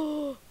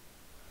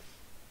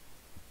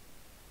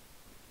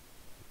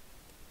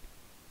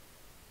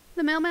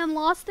 The mailman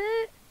lost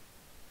it?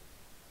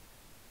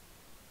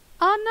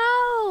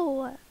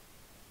 Oh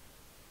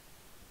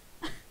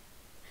no!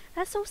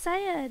 That's so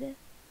sad.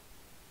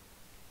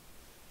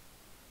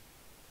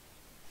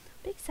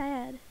 Big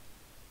sad.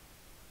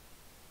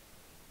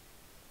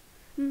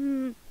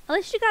 At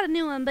least you got a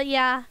new one, but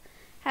yeah,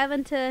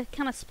 having to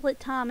kind of split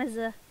time is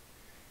a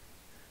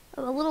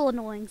little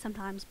annoying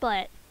sometimes,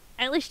 but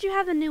at least you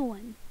have a new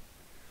one.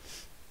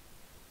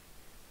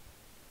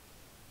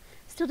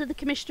 Still did the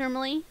commission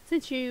normally,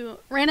 since you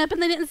ran up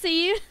and they didn't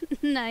see you.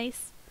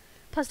 Nice.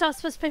 Post office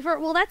supposed to pay for it?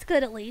 Well, that's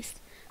good at least.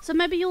 So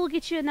maybe you'll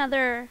get you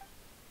another,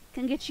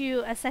 can get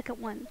you a second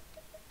one.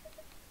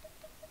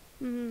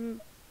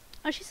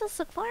 Oh, she sells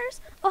silk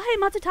flowers? Oh, hey,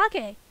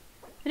 Matsutake.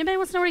 If anybody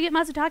wants to know where to get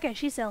Matsutake,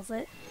 she sells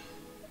it.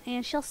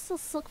 And she'll sell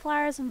silk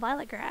flowers and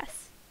violet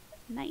grass.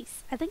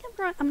 Nice. I think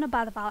I'm gonna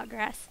buy the violet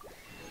grass.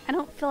 I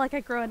don't feel like I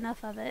grow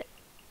enough of it.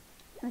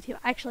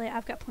 Actually,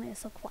 I've got plenty of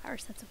silk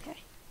flowers. That's okay.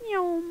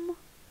 Yum.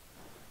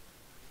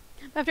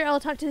 After Ella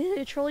talked to the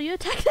hilly troll, you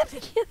attack them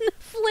again.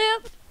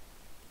 Flip.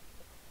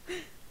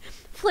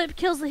 Flip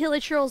kills the hilly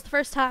trolls the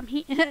first time.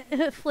 He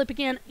Flip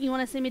again. You want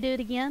to see me do it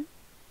again?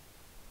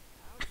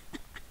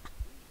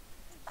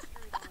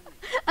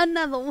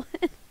 Another one.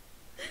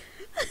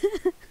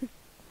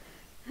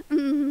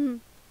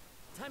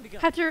 Time to go.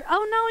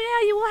 Oh no,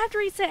 yeah, you will have to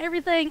reset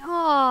everything.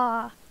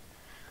 Aww.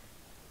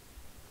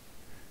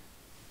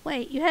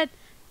 Wait, you had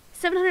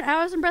 700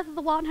 hours in Breath of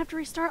the Wild and have to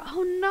restart?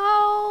 Oh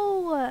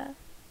no!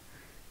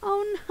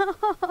 Oh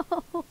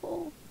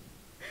no!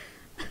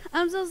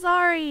 I'm so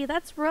sorry.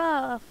 That's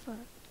rough.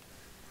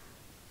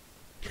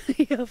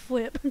 Yeah,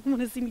 Flip. You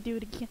want to see me do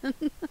it again?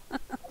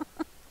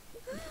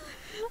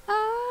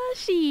 Ah,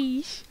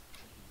 sheesh.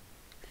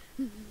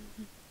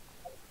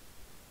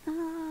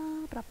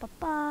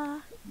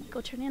 Go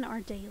turn in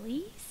our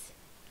dailies.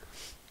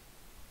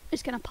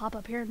 Just gonna pop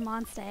up here in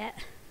Mondstadt.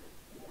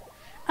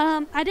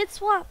 I did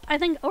swap, I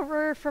think,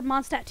 over from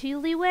Mondstadt to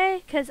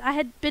Leeway, because I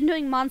had been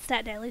doing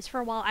Mondstadt dailies for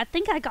a while. I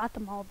think I got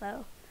them all,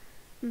 though.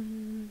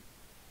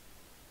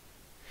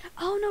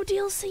 Oh, no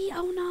DLC!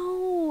 Oh,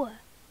 no!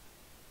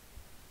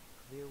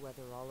 Clear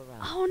weather all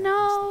around. Oh,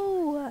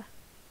 no!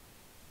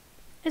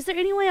 Is there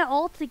any way at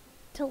all to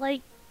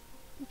like,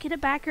 get it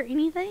back or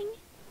anything?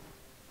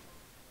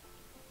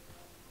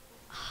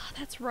 Oh,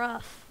 that's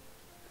rough.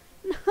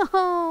 No!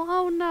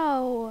 Oh,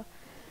 no!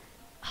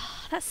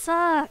 Oh, that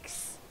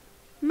sucks.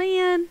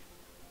 Man,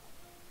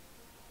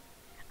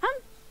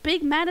 I'm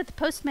big mad at the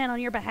postman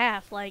on your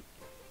behalf. Like,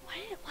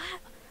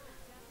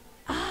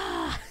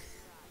 what?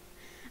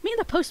 Me and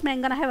the postman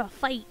gonna have a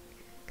fight.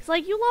 Cause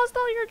like, you lost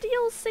all your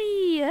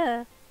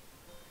DLC.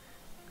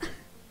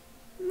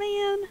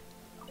 Man.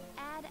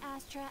 Ad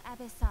Astra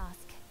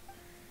Abyssosk.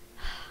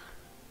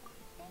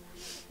 Thank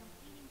you for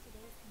completing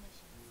today's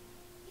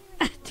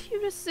commissions.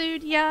 Tutor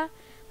sued, yeah.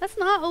 That's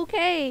not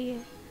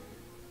okay.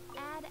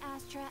 Ad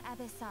Astra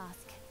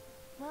Abyssosk.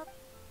 Well,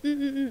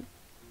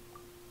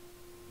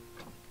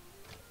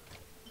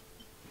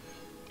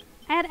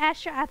 Add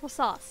Astra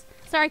applesauce.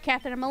 Sorry,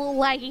 Catherine, I'm a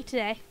little laggy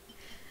today.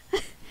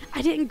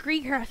 I didn't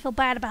greet her. I feel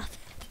bad about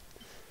that.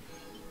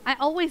 I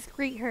always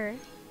greet her.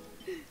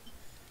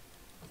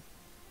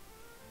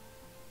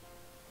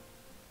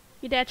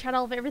 Your dad tried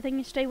all of everything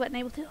yesterday, wasn't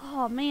able to.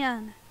 Oh,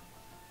 man.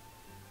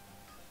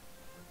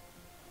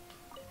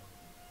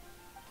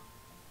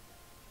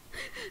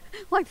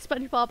 Like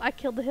SpongeBob, I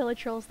killed the hilly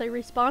trolls. They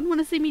respawn. Want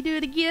to see me do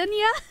it again?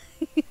 Yeah?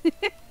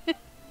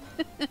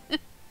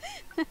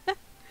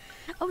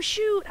 Oh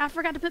shoot, I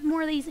forgot to put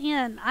more of these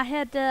in. I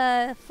had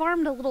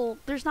farmed a little.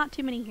 There's not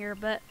too many here,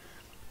 but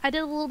I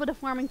did a little bit of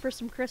farming for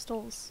some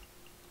crystals.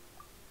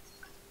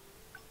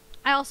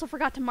 I also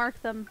forgot to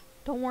mark them.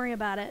 Don't worry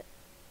about it.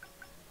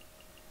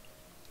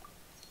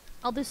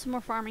 I'll do some more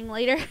farming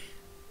later.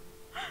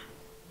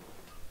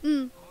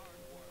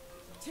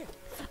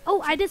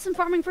 Oh, I did some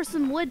farming for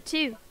some wood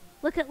too.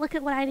 Look at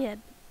what I did.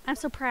 I'm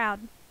so proud.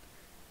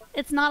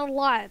 It's not a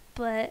lot,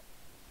 but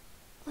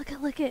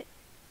look at.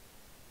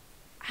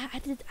 I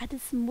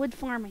did some wood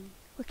farming.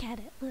 Look at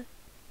it. Look,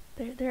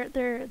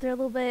 they're a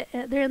little bit.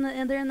 They're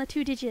in the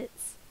 2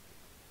 digits.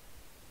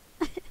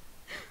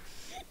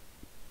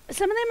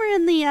 Some of them are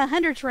in the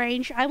hundreds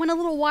range. I went a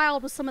little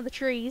wild with some of the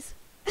trees.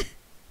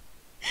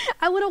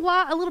 I went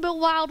a little bit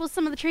wild with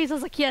some of the trees. I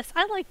was like, yes,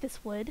 I like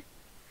this wood.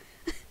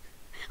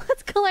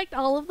 Let's collect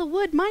all of the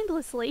wood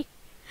mindlessly.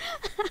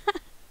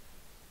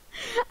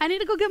 I need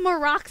to go get more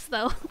rocks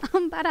though.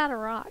 I'm about out of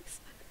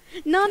rocks.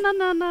 No.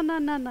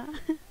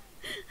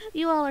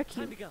 You all are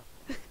cute. Time to go.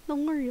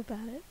 Don't worry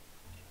about it.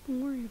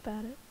 Don't worry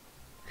about it.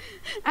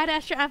 I'd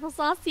ask your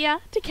applesauce, yeah,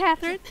 to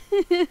Catherine.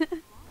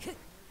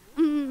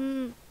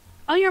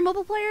 Oh, you're a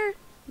mobile player?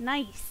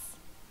 Nice.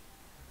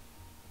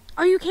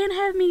 Oh, you can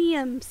have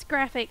mediums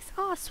graphics.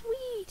 Oh,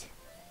 sweet.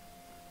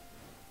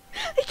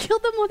 I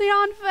killed them with the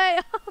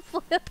Enfei. Oh,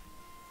 flip.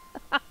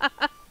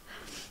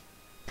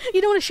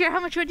 You don't want to share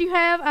how much wood you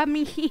have? I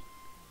mean,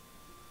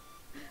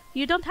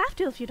 you don't have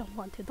to if you don't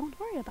want to. Don't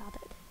worry about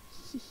it.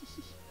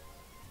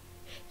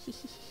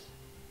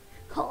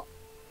 Oh.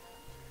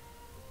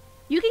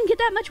 You You can get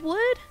that much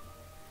wood?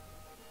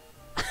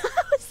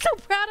 I was so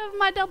proud of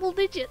my double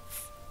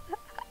digits.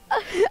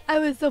 I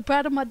was so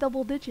proud of my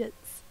double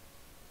digits.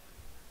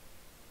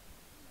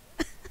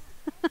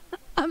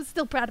 I'm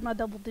still proud of my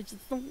double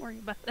digits. Don't worry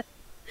about it.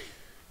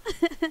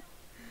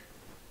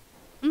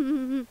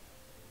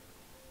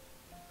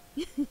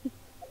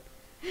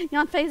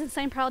 Yanfei is the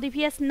same pro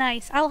DPS.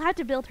 Nice. I'll have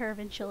to build her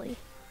eventually.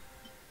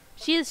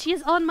 She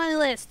is on my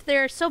list.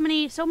 There are so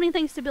many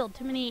things to build.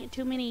 Too many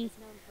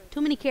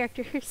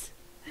characters.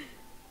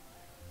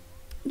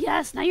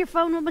 Yes, now your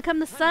phone will become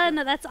the sun.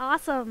 That's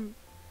awesome.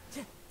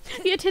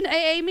 You attend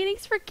AA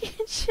meetings for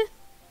Genshin.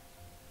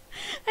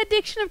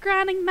 Addiction of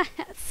grinding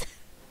mats.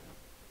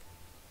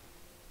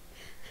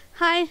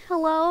 Hi,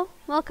 hello.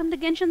 Welcome to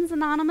Genshin's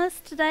Anonymous.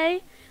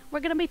 Today, we're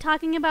going to be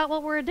talking about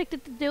what we're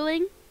addicted to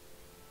doing.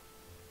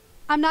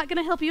 I'm not going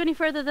to help you any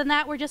further than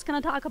that. We're just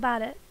going to talk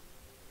about it.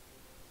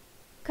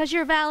 Because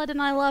you're valid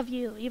and I love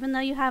you, even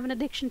though you have an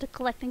addiction to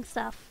collecting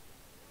stuff.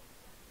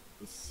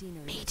 This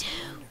scenery Me is too.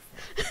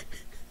 wonderful.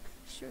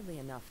 Surely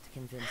enough to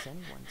convince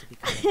anyone to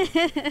become a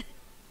warrior.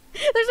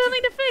 There's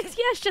nothing to fix.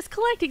 Yes, just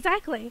collect.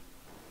 Exactly.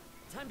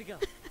 Time to go.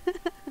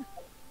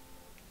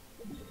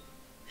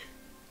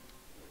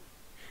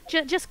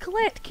 Just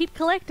collect. Keep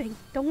collecting.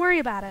 Don't worry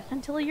about it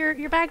until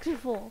your bags are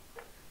full.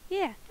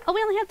 Yeah. Oh,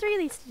 we only have 3 of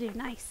these to do.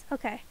 Nice.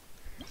 Okay.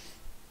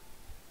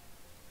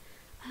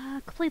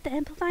 Complete the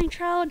amplifying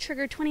trial and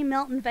trigger 20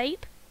 melt and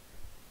vape.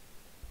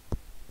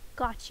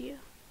 Got you.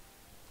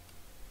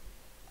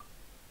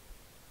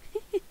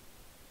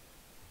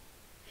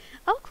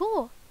 Oh,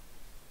 cool.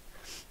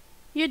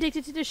 You're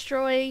addicted to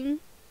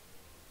destroying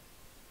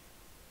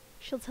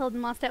shields held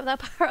in Mondstadt without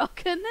power. Oh,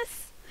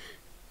 goodness.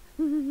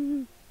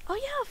 Oh,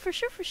 yeah, for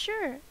sure, for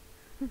sure.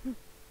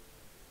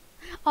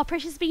 All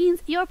precious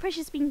beans. You're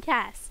precious bean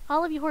Cass.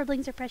 All of you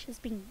hordlings are precious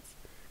beans.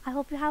 I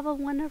hope you have a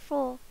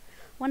wonderful,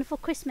 wonderful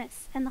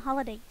Christmas and the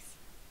holidays.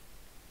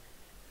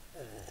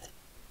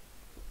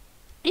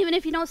 Even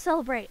if you don't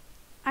celebrate,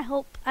 I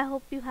hope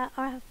you have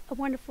a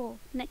wonderful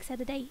next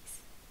set of days.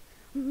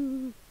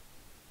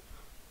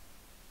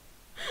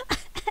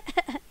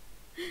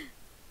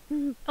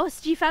 Oh,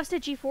 it's G5 to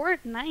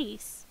G4?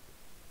 Nice.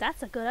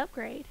 That's a good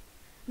upgrade.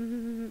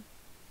 I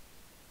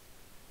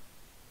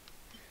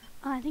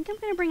think I'm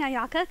going to bring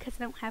Ayaka because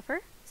I don't have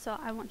her. So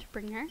I want to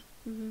bring her.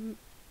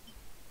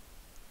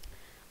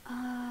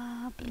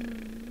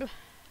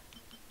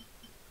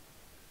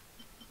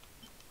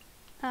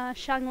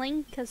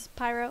 Xiangling because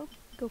Pyro.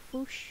 Go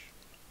Foosh.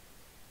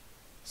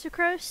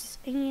 Sucrose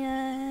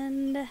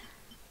and...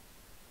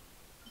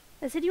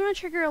 I said you want to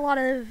trigger a lot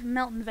of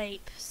melt and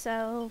vape,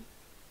 so...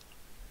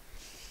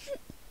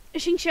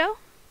 Xingqiu?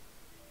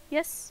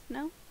 Yes?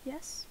 No?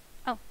 Yes?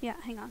 Oh, yeah,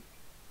 hang on.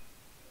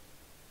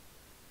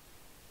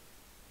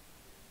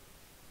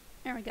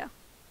 There we go.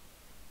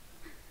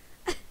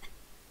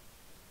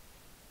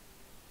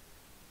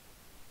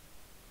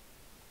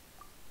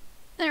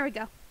 There we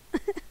go.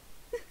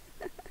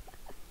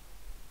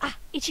 Ah,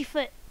 itchy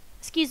foot.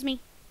 Excuse me.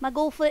 My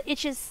gold foot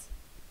itches.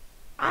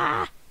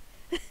 Ah!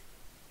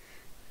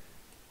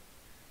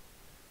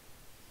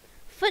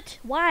 Foot,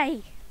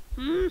 why?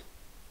 I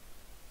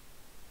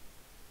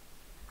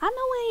know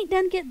I ain't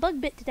done get bug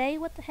bit today.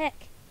 What the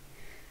heck?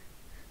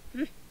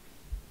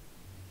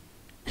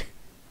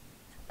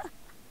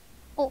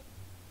 Oh.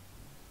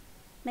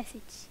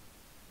 Message.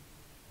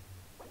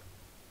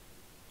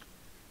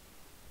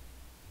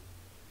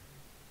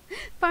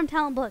 Farm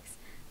talent books.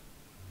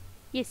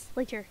 Yes,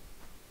 later.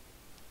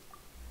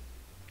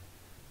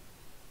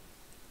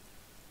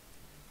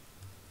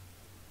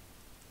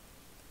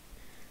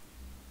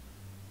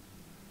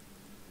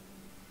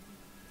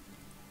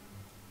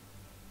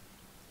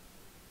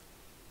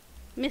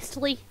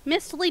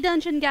 Misty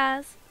Dungeon,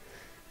 guys.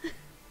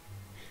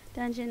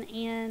 Dungeon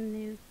and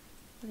new.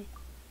 Okay.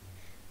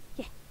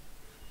 Yeah.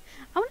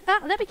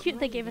 That'd be cute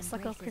if they gave us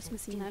like a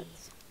Christmassy note.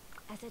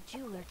 As a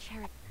jeweler,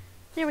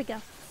 There we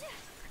go.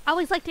 I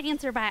always like to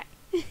answer back.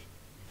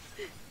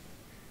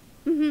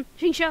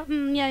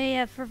 Xingqiu?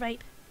 Yeah, for vape.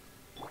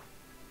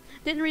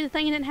 Didn't read the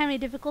thing and didn't have any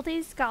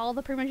difficulties. Got all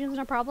the permissions,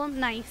 no problem.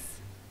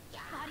 Nice.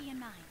 Body and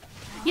mind.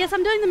 Yes,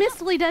 I'm doing the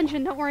Misty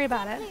Dungeon. Don't worry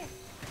about it.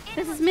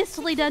 This is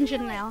Misty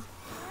Dungeon now.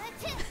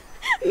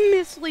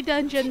 Misty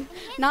Dungeon.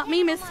 Not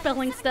me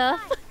misspelling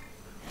stuff.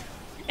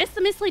 It's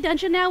the Misty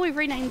Dungeon now. We've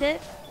renamed it.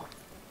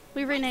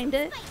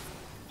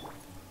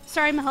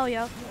 Sorry,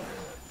 Mihoyo.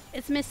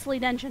 It's Misty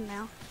Dungeon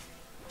now.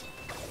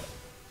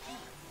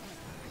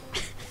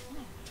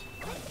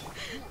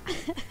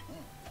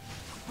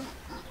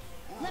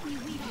 Let me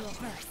read you a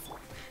verse.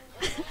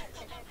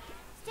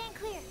 Stand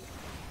clear.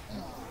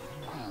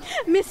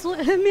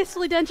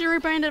 Misty Dungeon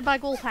rebranded by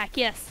Goldpack.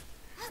 Yes.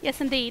 Yes,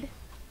 indeed.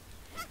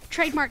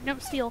 Trademark,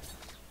 don't steal.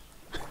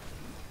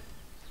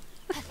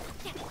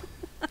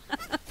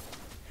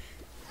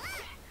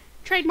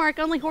 Trademark,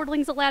 only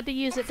Hordlings allowed to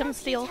use it, don't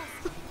steal.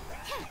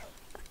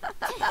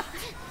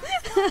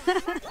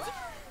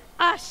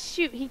 Ah,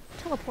 shoot, he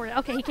teleported.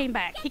 Okay, he came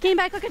back. He came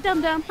back like a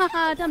dum-dum.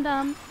 Haha,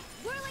 dum-dum.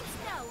 Whirling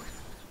snow.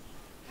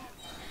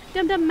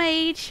 Dum-dum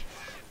mage.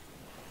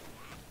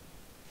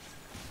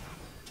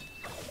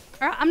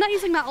 Alright, I'm not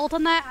using my ult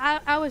on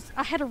that.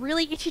 I had a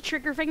really itchy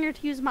trigger finger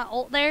to use my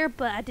ult there,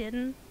 but I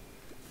didn't.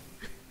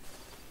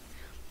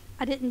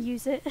 I didn't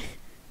use it.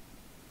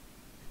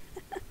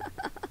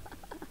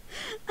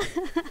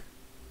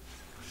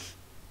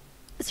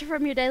 So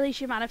from your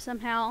dailies you might have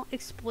somehow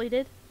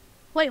exploited.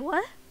 Wait,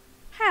 what?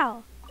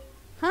 How?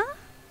 Huh?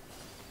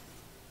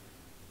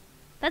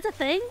 That's a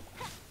thing?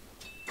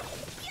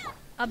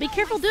 I'll be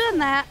careful doing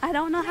that. I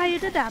don't know how you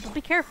did that, but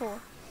be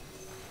careful.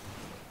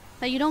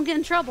 That you don't get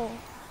in trouble.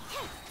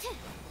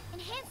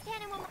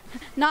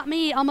 Not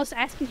me almost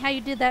asking how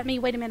you did that. Me,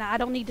 wait a minute, I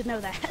don't need to know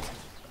that.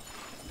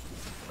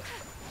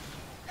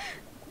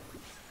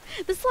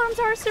 The slimes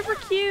are super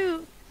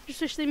cute.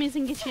 Just wish the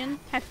amazing kitchen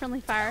had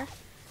friendly fire.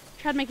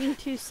 Tried making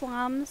 2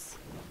 slimes.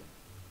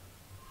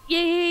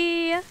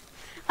 Yeah.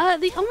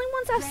 The only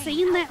ones I've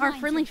seen that are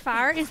friendly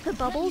fire is the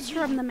bubbles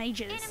from the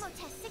mages.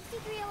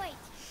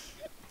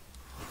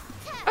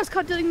 I was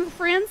caught doing with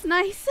friends.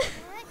 Nice.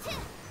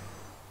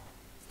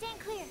 Stand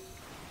clear.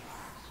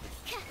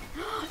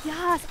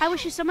 Yes, I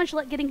wish you so much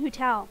luck getting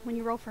Hutao when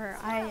you roll for her.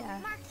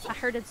 I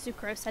hurted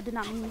Sucrose. I did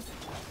not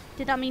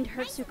mean to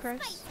hurt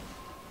Sucrose.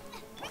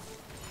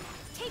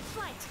 Take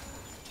flight.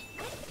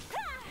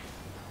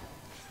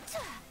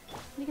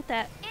 Let me get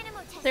that.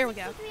 There we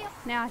go.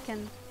 Now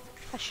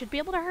I should be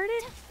able to hurt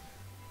it?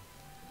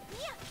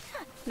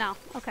 No,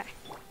 okay.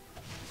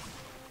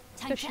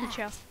 Go shoot a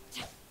show.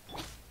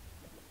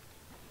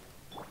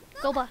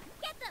 Golba.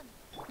 Get them.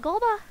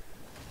 Golba.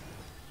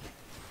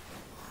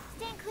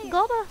 Stand clear.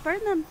 Golba,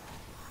 burn them.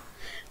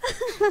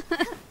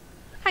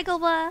 Hi,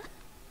 Golba.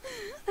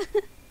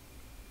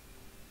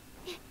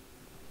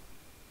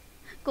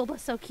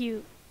 Golba's so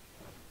cute.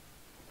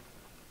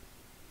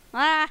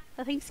 Ah,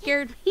 that thing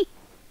scared me.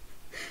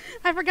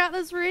 I forgot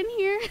those were in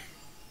here.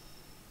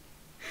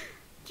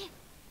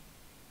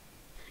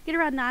 Get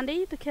around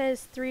 90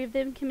 because 3 of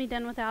them can be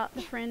done without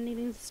the friend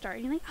needing to start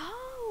healing.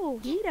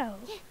 Oh, neato.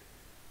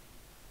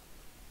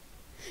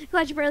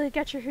 Glad you barely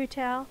got your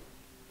Hutao.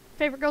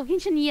 Favorite girl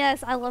Genshin?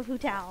 Yes, I love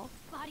Hutao.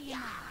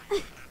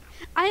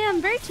 I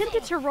am very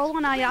tempted to roll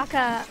on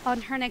Ayaka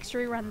on her next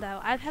rerun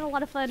though. I've had a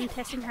lot of fun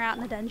testing her out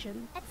in the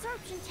dungeon.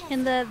 Absorption test.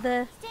 In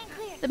the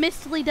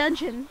Misty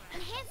Dungeon.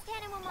 Enhanced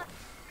animal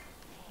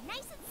nice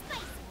and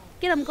spicy.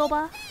 Get him,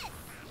 Golba.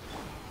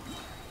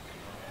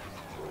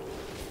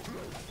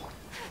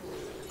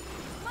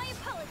 My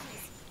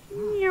apologies.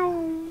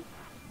 Meow.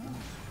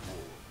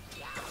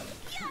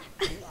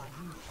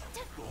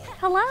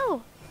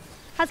 Hello.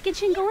 How's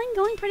Genshin going?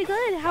 Going pretty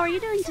good. How are you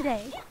doing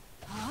today?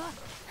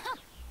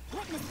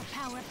 Witness the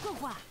power of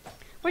Gugwa.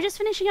 We're just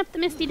finishing up the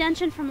Misty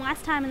Dungeon from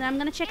last time, and then I'm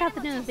gonna check out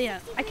the new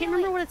event. I can't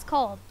remember what it's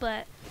called,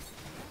 but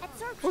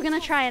we're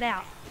gonna try it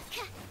out.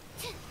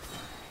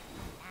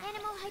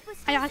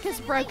 Ayaka's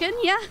broken,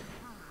 yeah.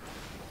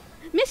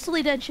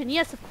 Misty Dungeon,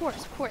 yes, of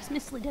course,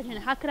 Misty Dungeon.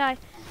 How could I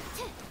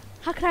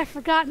have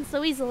forgotten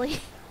so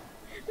easily?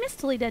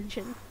 Misty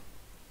Dungeon.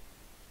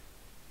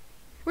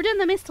 We're doing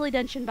the Misty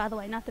Dungeon, by the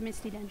way, not the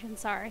Misty Dungeon.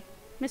 Sorry,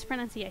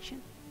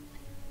 mispronunciation.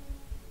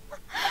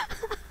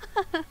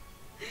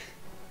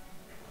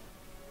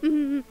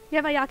 You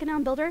have Ayaka now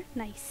in Builder?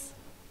 Nice.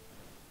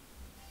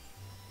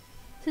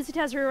 Since it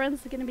has reruns,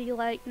 it's going to be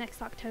like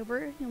next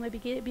October. You'll maybe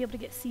be able to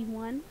get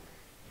C1.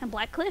 And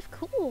Blackcliff?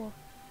 Cool.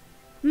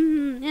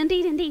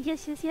 Indeed.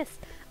 Yes.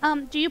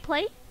 Do you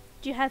play?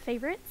 Do you have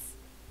favorites?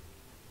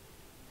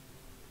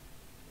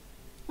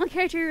 One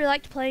character you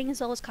liked playing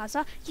as well as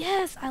Kazuha?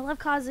 Yes, I love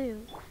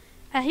Kazu.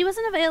 He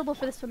wasn't available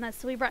for this one, though,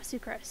 so we brought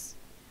Sucrose.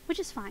 Which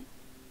is fine.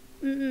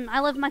 I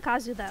love my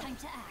Kazu, though. Time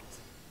to act.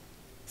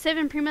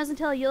 Saving Primos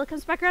until Ayula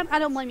comes back around? I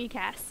don't blame you,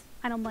 Cass.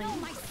 I don't blame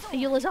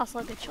you. Ayula's also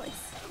a good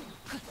choice.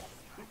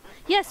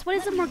 Yes, what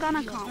is the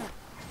Morgana comp?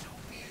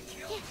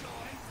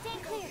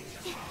 Stand clear.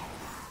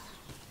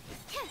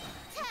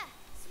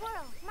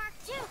 Swirl. Mark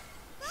 2.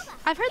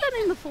 I've heard that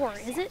name before.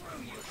 Is it?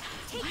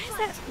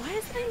 Why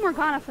is the name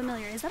Morgana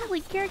familiar? Is that a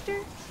League character?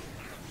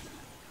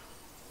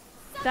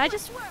 Did I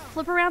just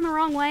flip around the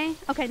wrong way?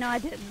 Okay, no, I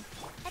didn't.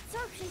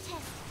 Absorption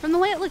test. From the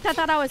way it looked, I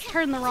thought I was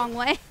turned the wrong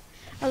way.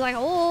 I was like,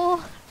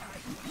 oh,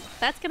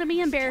 that's gonna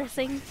be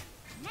embarrassing.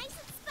 Nice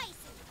and spicy.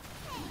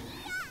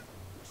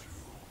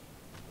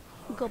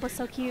 Golba's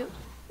so cute.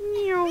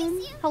 Meow.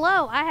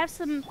 Hello, I have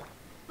some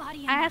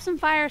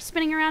fire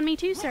spinning around me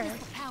too, sir.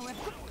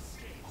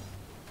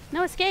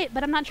 No escape,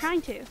 but I'm not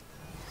trying to.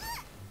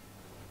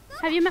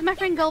 Have you met my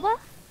friend Golba?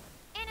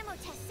 Animal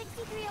test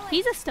 6308.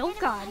 He's a stove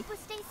god.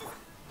 Hypostasis.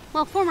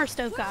 Well, former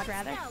stove god,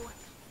 rather.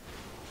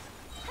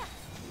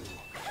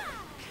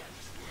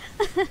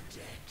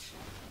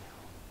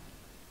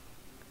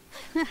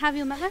 Have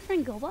you met my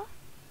friend Golba?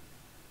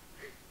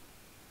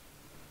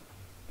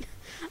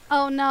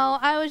 Oh no,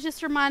 I was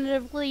just reminded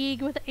of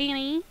League with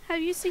Annie.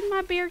 Have you seen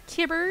my bear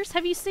Tibbers?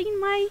 Have you seen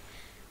my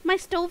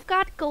stove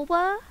god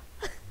Golba?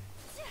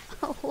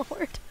 Oh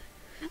lord.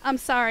 I'm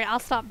sorry, I'll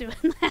stop doing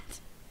that.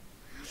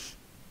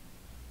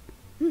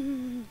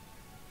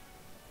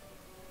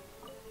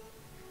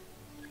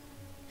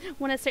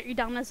 Want to start your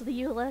dominance with a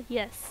Eula?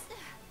 Yes.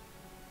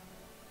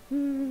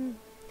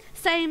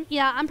 Same,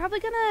 yeah. I'm probably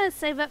gonna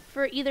save up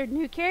for either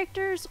new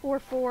characters or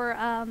for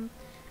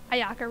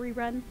Ayaka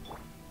rerun.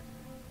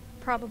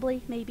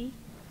 Probably, maybe.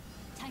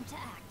 Time to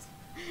act.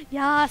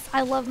 Yes,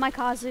 I love my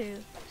Kazu.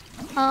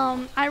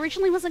 I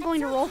originally wasn't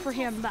going to roll for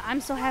him, but I'm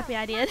so happy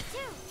I did.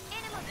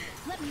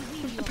 Let me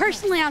weave you a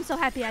Personally, I'm so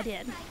happy I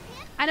did.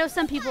 I know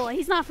some people,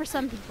 he's not for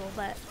some people,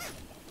 but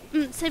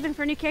saving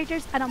for new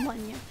characters, I don't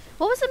blame you.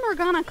 What was the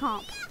Morgana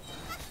comp?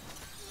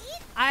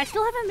 I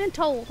still haven't been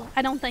told,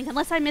 I don't think,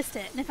 unless I missed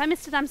it. And if I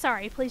missed it, I'm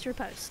sorry. Please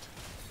repost.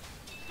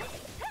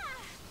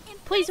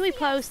 Please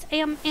repost.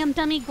 Am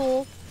dummy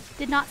ghoul.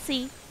 Did not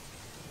see.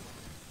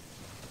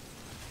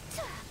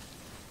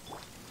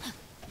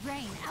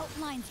 Rain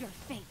outlines your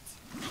fate.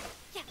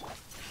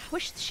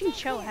 Wish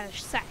Shincho had a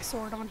sack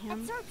sword on him.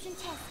 Absorption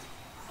test.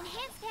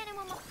 Enhanced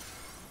animal.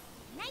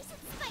 Nice and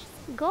spicy.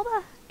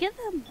 Golba, get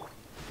them.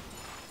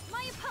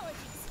 My apologies.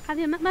 Have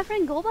you met my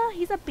friend Golba?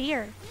 He's a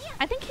bear.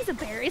 I think he's a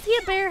bear. Is he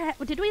a bear?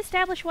 Did we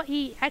establish what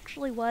he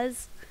actually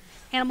was?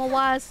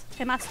 Animal-wise?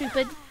 Am I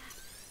stupid?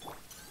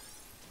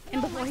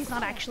 And before he's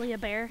not actually a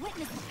bear.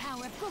 Witness the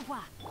power of Gugwa.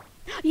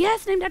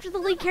 Yes, named after the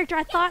League character.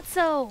 I thought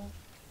so.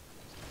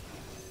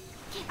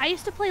 I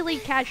used to play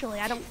League casually.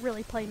 I don't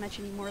really play much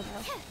anymore,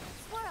 though.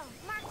 Swirl,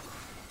 mark.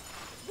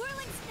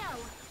 Whirling snow.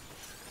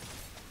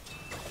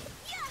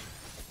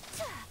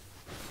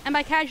 And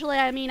by casually,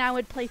 I mean I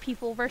would play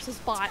people versus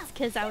bots,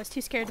 because I was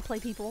too scared to play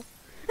people.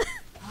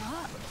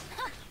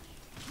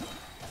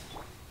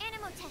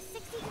 Animal test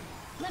 60.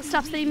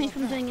 Stops the enemy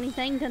from doing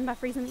anything, done by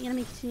freezing the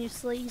enemy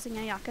continuously using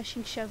Ayaka,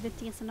 Shinsho,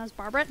 Venti, and sometimes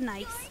Barbara.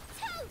 Nice.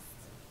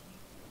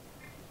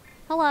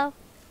 Hello.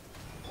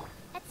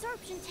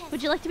 Absorption test.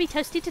 Would you like to be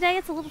toasty today?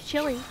 It's a little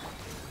chilly.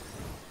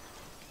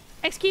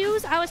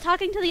 Excuse, I was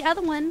talking to the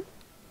other one.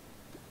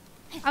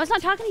 I was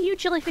not talking to you,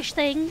 jellyfish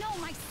thing. Know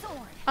my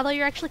sword. Although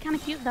you're actually kind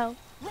of cute, though.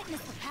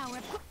 Witness the power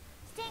of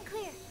Stand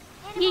clear.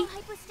 Ye- Animal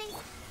hypostasis.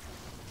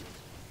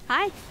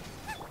 Hi.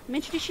 Let me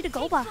introduce you to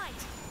Golba.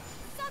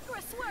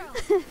 Sakura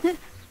swirl.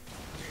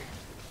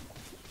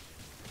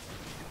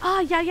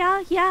 Ah,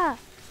 yeah.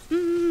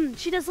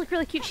 She does look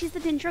really cute. She's the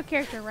Dendro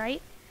character,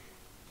 right?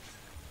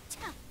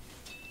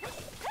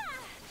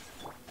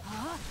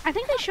 I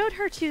think they showed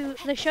her to.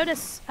 They showed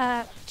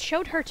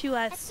her to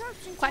us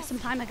quite some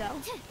time ago.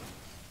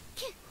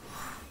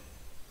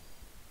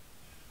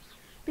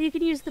 But you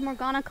can use the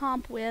Morgana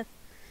comp with.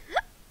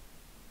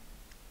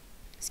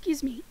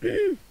 Excuse me.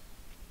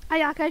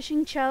 Ayaka,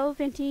 Xingqiu,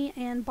 Venti,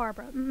 and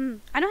Barbara.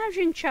 I don't have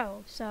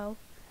Xingqiu, so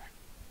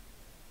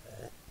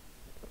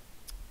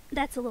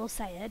that's a little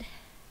sad.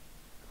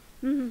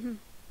 I'm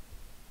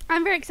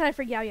very excited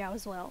for Yao Yao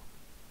as well.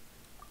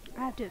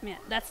 I have to admit,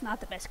 that's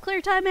not the best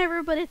clear time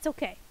ever, but it's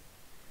okay.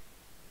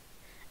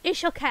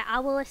 It's okay. I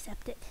will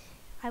accept it.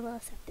 I will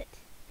accept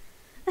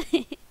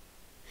it.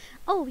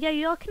 Oh, yeah,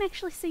 y'all can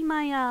actually see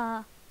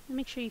my,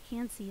 make sure you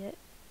can see it.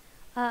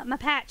 My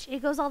patch.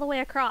 It goes all the way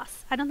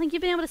across. I don't think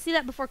you've been able to see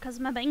that before because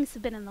my bangs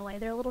have been in the way.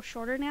 They're a little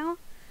shorter now.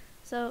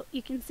 So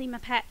you can see my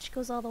patch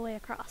goes all the way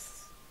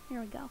across. Here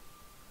we go.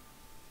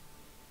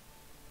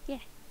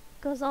 Yeah.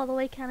 Goes all the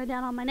way kind of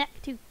down on my neck,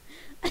 too.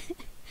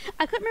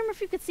 I couldn't remember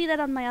if you could see that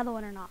on my other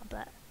one or not,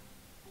 but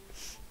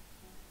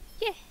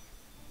yeah.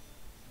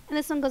 And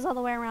this one goes all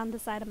the way around the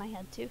side of my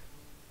head too.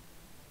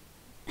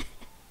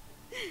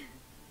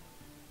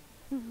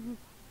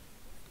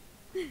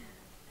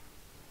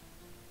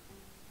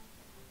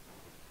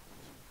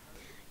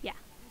 Yeah.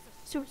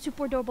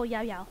 Super adorable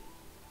Yao Yao.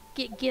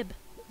 Get Gib.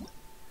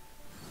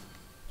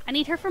 I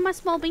need her for my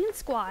small bean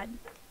squad.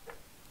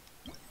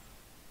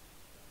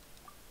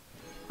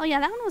 Oh yeah,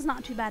 that one was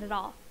not too bad at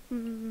all.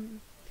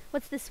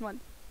 What's this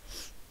one?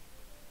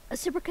 A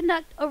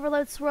superconduct,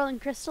 overload, swirl,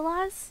 and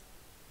crystallize?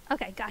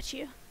 Okay, got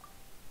you.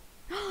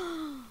 We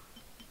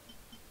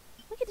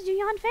get to do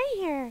Yanfei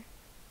here.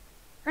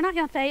 Or not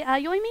Yanfei,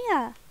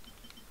 Yoimiya.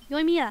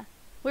 Yoimiya.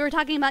 We were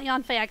talking about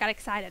Yanfei, I got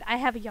excited. I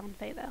have a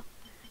Yanfei though.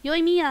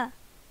 Yoimiya.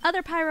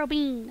 Other Pyro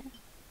Bean.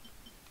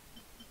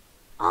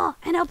 Oh,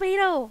 and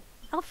Albedo.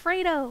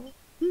 Alfredo.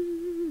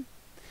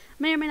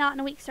 May or may not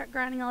in a week start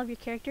grinding all of your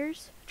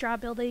characters. Draw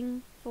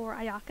building for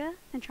Ayaka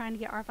and trying to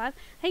get R5.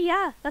 Hey,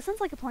 yeah, that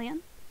sounds like a plan.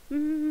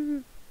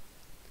 I'm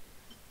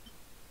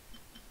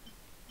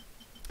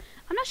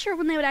not sure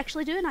when they would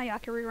actually do an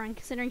Ayaka rerun,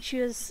 considering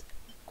she was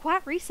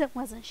quite recent,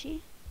 wasn't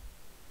she?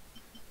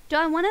 Do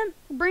I want to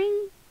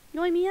bring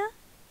Yoimiya?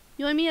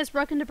 Yoimiya's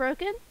broken to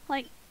broken?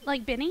 Like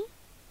Benny?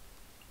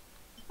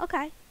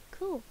 Okay,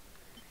 cool.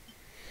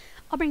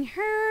 I'll bring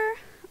her.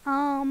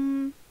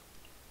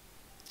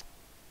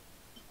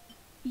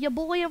 Your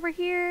boy over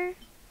here.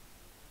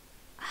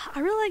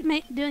 I really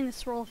like doing the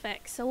swirl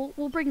effects, so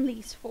we'll bring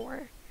these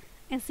four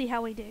and see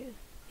how we do.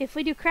 If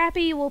we do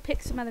crappy, we'll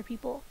pick some other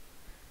people.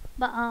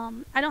 But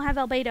I don't have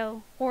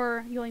Albedo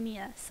or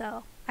Yoimiya,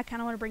 so I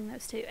kind of want to bring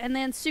those two. And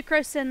then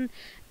Sucrose and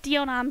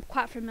Diona I'm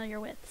quite familiar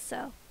with,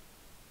 so.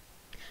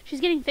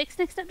 She's getting fixed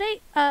next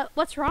update?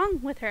 What's wrong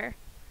with her?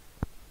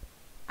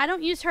 I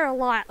don't use her a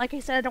lot. Like I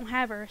said, I don't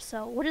have her,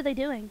 so what are they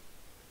doing?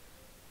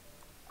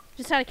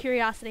 Just out of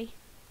curiosity.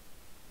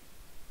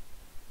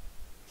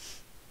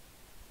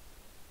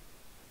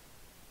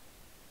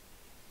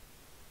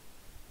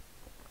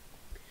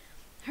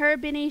 Bar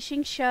Benny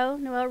Xing Show.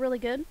 Noelle, really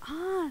good.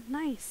 Ah,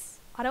 nice.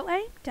 Auto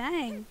aim?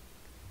 Dang.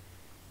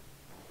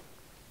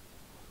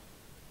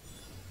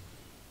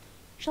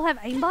 She'll have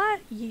aimbot?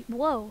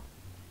 Whoa.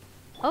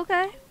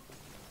 Okay.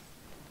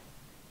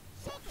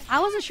 I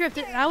wasn't sure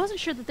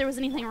that there was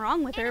anything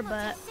wrong with her,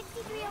 but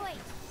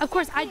of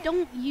course I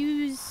don't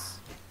use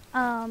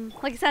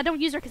like I said, I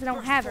don't use her because I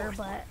don't have her,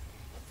 but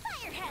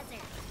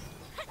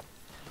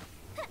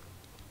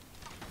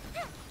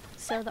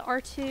so the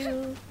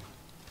R2,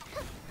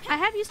 I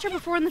have used her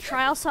before in the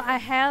trial, so I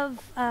have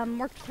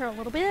worked with her a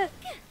little bit,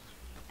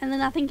 and then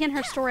I think in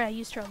her story I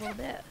used her a little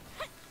bit.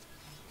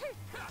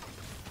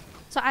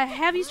 So I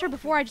have used her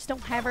before, I just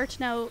don't have her to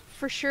know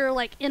for sure,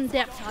 like, in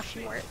depth how she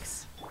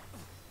works.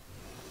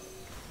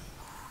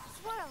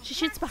 She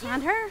shoots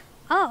behind her?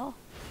 Oh,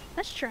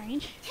 that's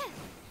strange.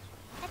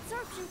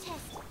 Absorption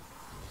test.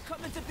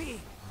 Coming to be.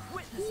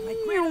 Witness my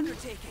great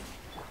undertaking.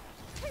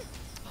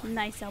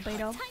 Nice,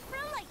 Albedo. Time for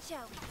a light show.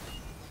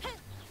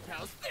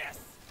 How's this?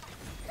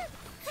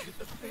 To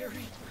the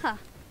fairy. Huh.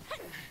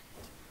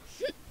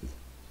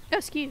 Oh,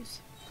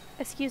 excuse.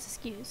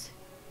 Excuse.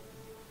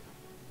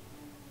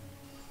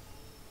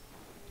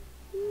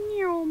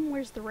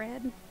 Where's the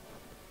red?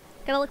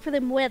 Gotta look for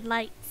them red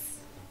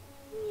lights.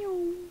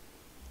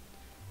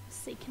 Let's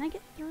see, can I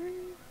get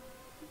through?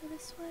 Over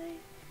this way?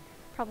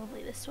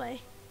 Probably this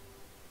way.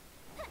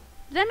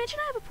 Did I mention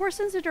I have a poor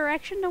sense of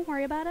direction? Don't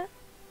worry about it.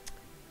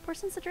 Poor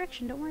sense of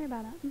direction, don't worry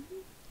about it.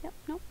 Yep,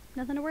 nope,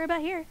 nothing to worry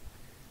about here.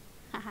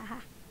 Ha ha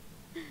ha.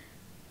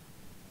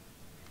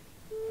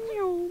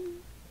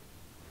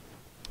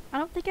 I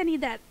don't think I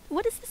need that.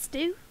 What does this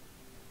do?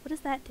 What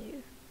does that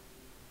do?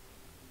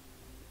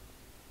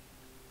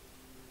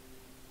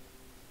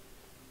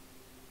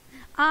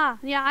 Ah,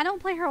 yeah, I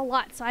don't play her a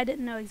lot, so I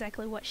didn't know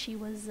exactly what she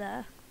was,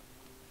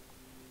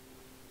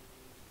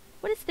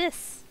 What is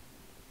this?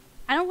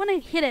 I don't want to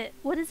hit it.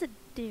 What does it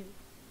do?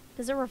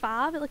 Does it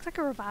revive? It looks like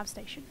a revive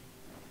station.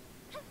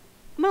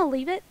 I'm gonna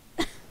leave it.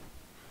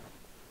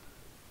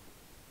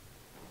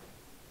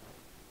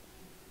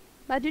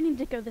 But I do need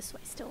to go this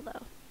way still,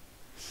 though.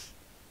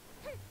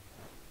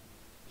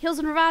 Heals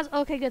and revives.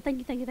 Okay, good.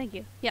 Thank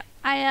you. Yep.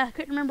 I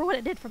couldn't remember what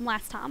it did from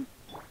last time.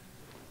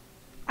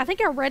 I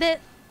think I read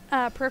it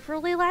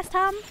peripherally last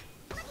time.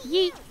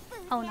 Yeet.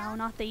 Oh no,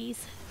 not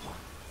these.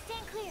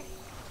 Stand clear.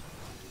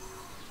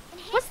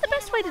 What's the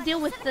best way to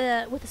deal with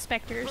the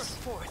specters?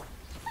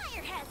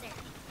 Fire hazard.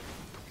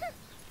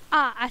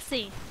 Ah, I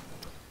see.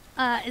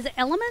 Is it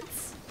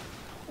elements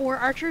or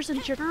archers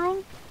in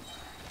general?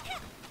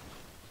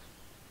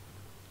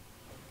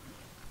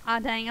 Ah,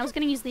 dang! I was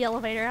gonna use the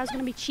elevator. I was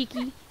gonna be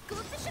cheeky. Go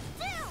Bishop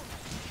down.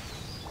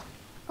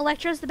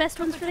 Electro's the best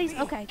ones for these.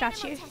 Okay,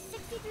 got you. Animal test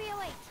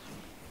 6308.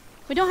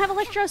 We don't have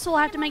Electro, so we'll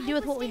have to make do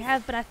with what we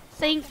have. But I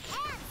think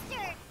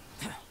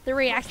the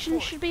reaction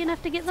should be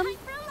enough to get them. Time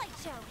for a light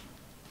show.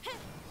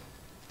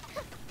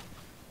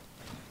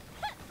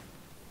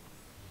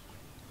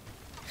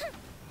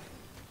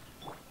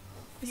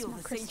 Feel More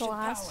this ancient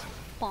crystallized.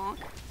 power. Bonk.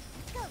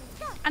 Go,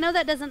 go. I know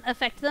that doesn't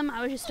affect them.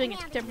 I was just doing it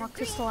to get more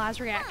crystallized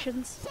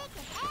reactions. Shake it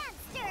and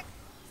stir.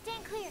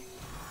 Stand clear.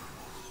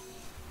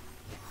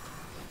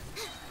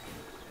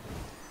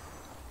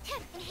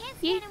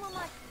 Enhance Yeet. animal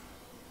mod.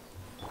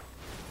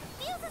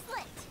 Fuse is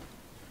lit.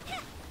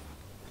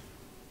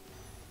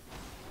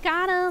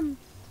 Got him!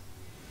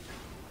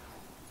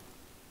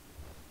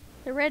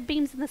 The red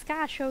beams in the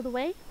sky show the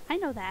way. I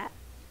know that.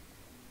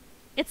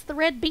 It's the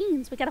red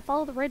beans. We gotta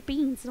follow the red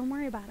beans. Don't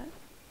worry about it.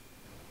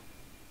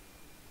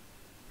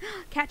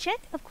 Cat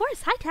check? Of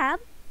course. Hi, Tab.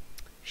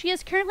 She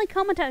is currently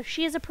comatose.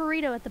 She is a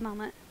burrito at the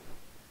moment.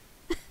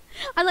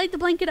 I laid the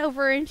blanket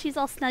over her and she's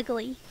all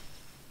snuggly.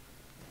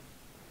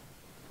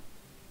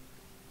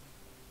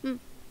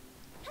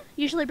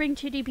 Usually bring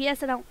 2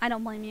 DPS. I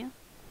don't blame you.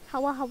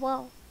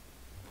 Hello.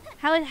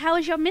 How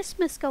is your miss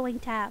going,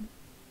 Tab?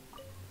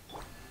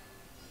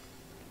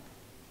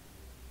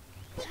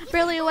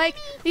 Barely awake.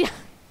 Yeah.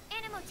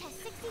 Animal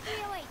test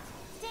 6308.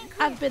 Stand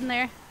clear. I've been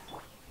there.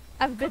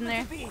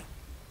 Coming to be.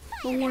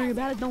 Don't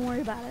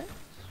worry about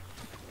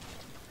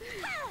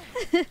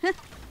it.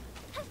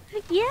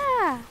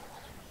 Yeah.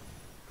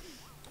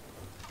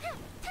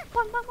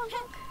 Bonk.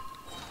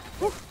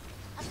 Woo. A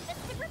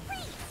festive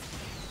reprise.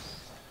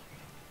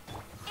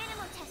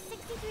 Animal test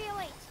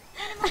 6308.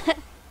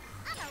 Animal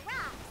I'm a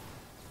rock.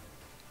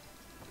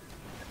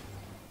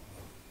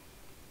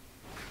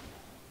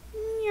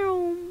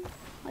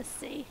 Let's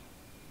see.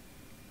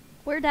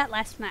 Where'd that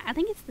last one at? I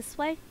think it's this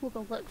way. We'll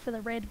go look for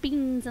the red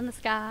beans in the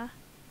sky.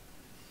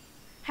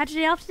 How'd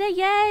you day off today?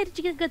 Yay! Did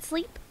you get good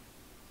sleep?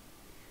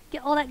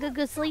 Get all that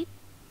good sleep?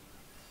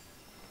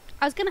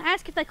 I was gonna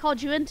ask if they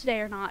called you in today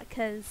or not,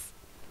 cause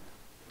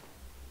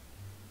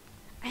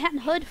I hadn't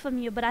heard from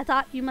you, but I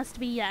thought you must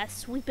be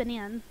sweeping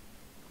in.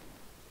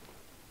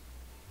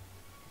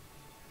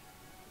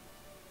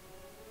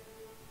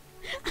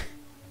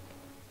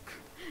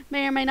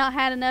 May or may not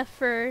had enough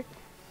for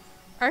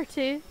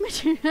R2.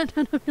 I don't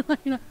know if you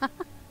let me know.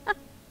 Did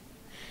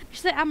you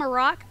say I'm a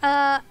rock?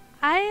 I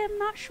am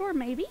not sure,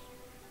 maybe?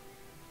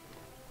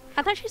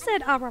 I thought she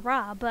said ah rah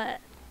rah,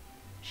 but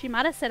she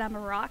might have said I'm a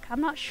rock.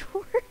 I'm not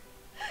sure.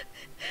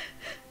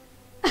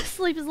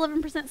 Sleep is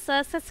 11%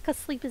 sus. That's because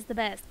sleep is the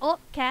best. Oh,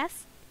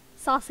 Cass.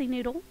 Saucy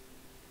noodle.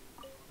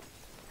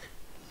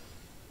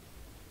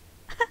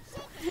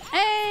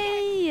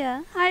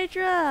 Hey!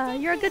 Hydra!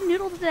 You're a good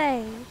noodle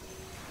today.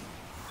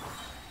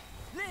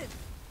 Live!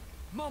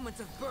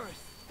 Moments of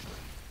birth.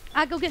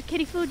 I go get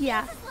kitty food,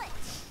 yeah.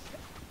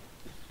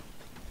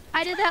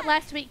 I did that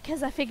last week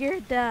because I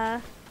figured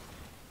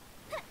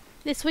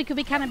this week would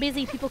be kind of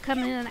busy. People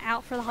coming in and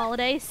out for the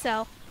holidays,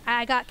 so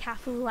I got cat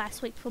food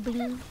last week for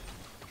Bean.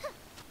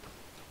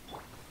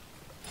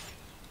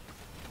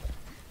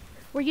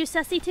 Were you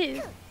sussy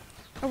too?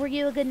 Or were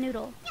you a good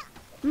noodle?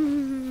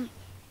 Mm.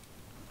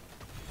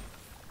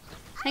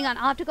 Hang on,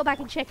 I'll have to go back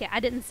and check it. I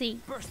didn't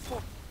see.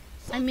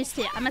 I missed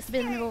it. I must have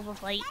been in the middle of a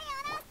fight.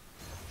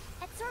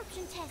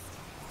 Absorption test.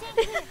 Stand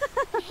clear.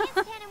 Enhanced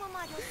animal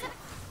module.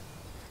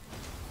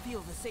 Feel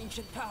this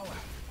ancient power.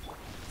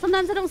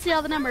 Sometimes I don't see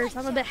all the numbers.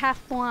 I'm a bit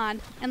half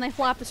blind, and they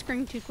fly off the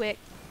screen too quick.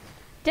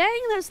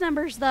 Dang those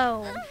numbers,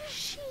 though.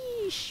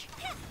 Sheesh.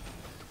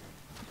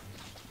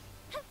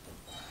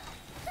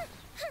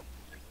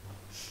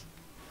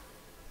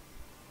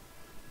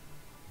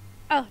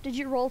 Oh, did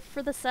you roll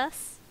for the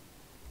sus?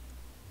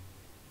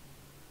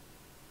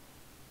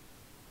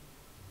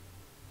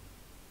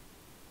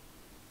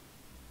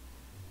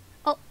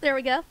 Oh, there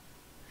we go.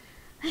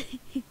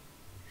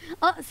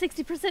 Oh,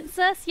 60%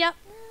 sus, yep.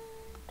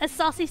 A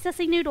saucy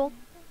sussy noodle.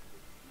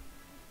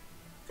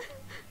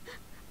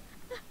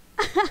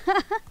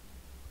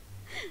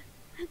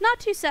 Not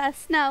too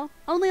sus, no.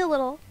 Only a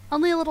little.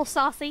 Only a little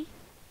saucy.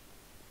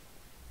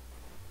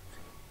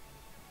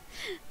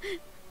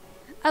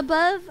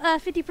 Above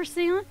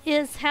 50%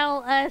 is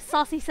how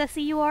saucy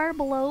sussy you are.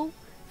 Below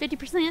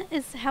 50%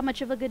 is how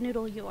much of a good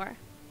noodle you are.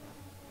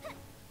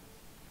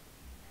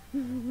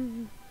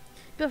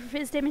 Go for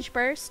fizz damage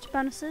burst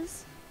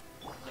bonuses.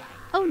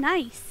 Oh,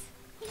 nice.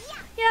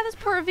 Yeah, those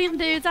poor event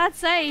dudes, I'd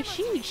say.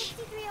 Sheesh.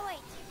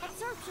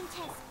 Absorption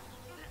test.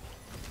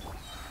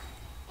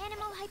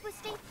 Animal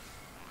hypostate.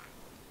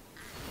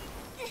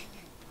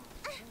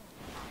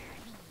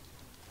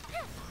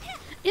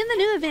 In the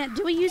new event,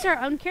 do we use our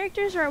own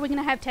characters, or are we going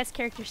to have test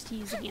characters to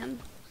use again?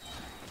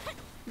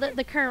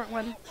 The current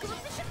one.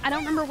 I don't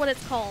remember what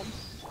it's called.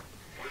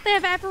 They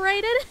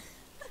evaporated?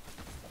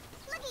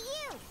 Look at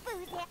you.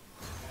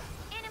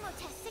 Animal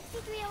test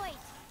 6308.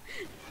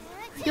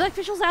 You like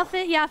Official's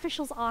outfit? Yeah,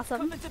 Official's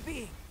awesome. Come into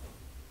being.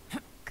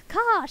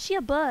 Caw, she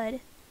a bud.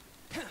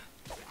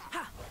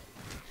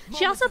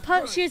 She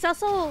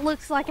also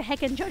looks like a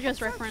heckin'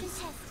 JoJo's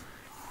reference.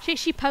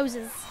 She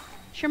poses.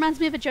 She reminds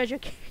me of a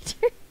JoJo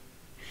character.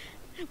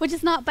 Which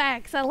is not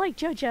bad, because I like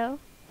JoJo.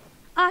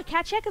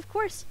 Cat check, of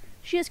course.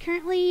 She is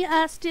currently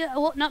still...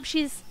 Well, nope,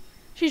 she's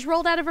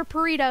rolled out of her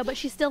burrito, but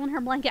she's still in her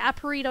blanket. I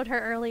burritoed her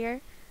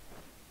earlier.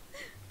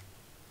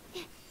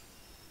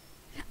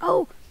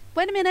 Oh,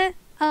 wait a minute.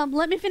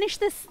 Let me finish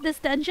this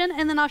dungeon,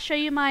 and then I'll show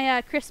you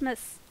my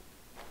Christmas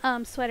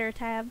sweater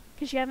tab,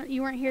 because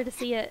you weren't here to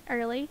see it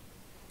early.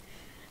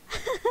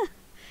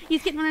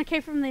 He's getting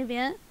 100k from the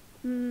event.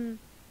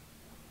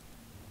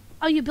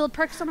 Oh, you build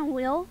perks on a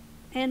wheel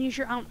and use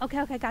your own.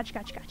 Okay,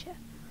 gotcha.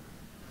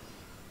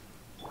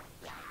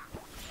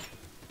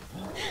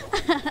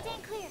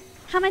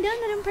 How am I doing?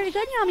 I'm doing pretty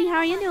good, Yami. How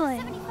are you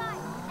doing?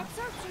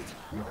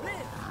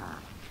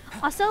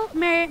 Also,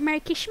 Merry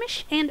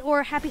Kishmish and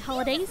or Happy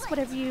Holidays,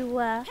 whatever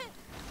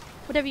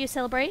you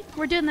celebrate.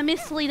 We're doing the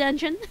Misty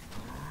Dungeon.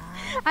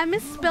 I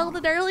misspelled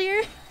it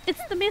earlier.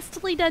 It's the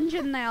Misty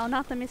Dungeon now,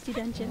 not the Misty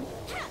Dungeon.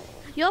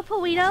 Yo,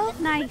 Poito,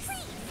 nice.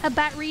 A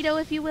Batrito,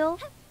 if you will.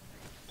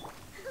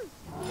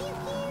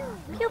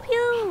 Pew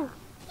pew.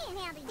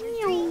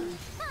 Meow.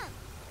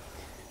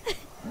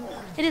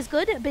 It is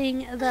good at being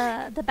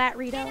the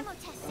Batrito.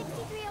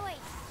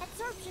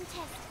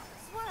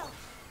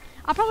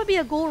 I'll probably be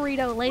a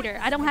Ghoulrito later.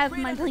 I don't have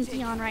my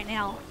Blinky on right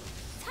now.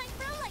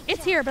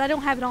 It's here, but I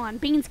don't have it on.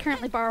 Bean's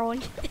currently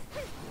borrowing it.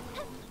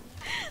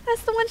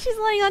 That's the one she's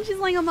laying on. She's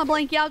laying on my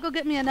blanket. I'll go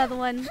get me another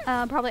one,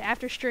 probably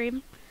after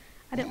stream.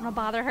 I didn't want to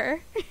bother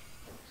her.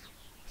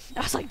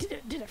 I was like,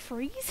 did it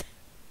freeze?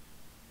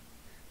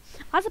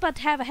 I was about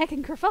to have a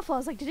heckin' kerfuffle. I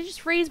was like, did it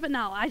just freeze? But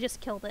no, I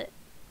just killed it.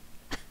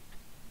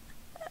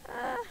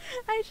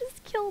 I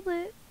just killed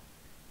it.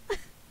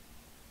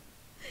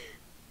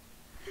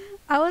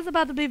 I was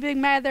about to be big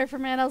mad there for a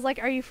minute. I was like,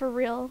 are you for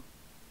real?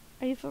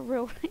 Are you for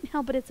real right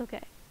now? But it's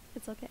okay.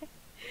 It's okay.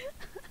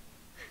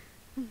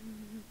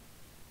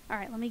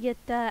 Alright, let me get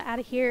out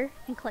of here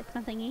and collect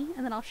my thingy.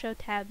 And then I'll show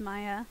Tab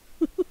my,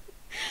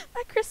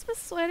 my Christmas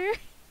sweater.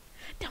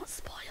 Don't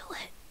spoil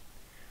it.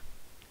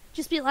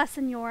 Just beat La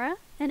Senora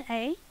and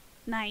A.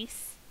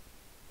 Nice.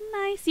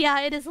 Nice.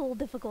 Yeah, it is a little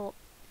difficult.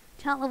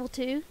 Talent level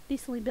 2.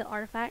 Decently built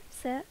artifact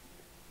set.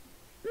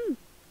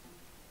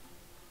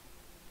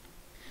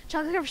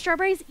 Chocolate covered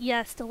strawberries?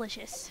 Yes,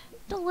 delicious.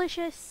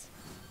 Delicious.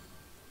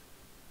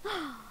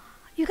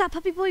 You got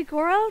Puppy Boy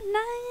Goro?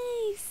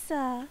 Nice.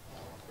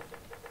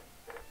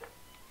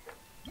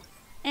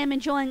 am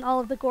enjoying all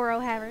of the Goro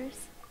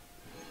havers.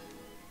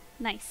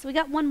 Nice. We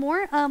got one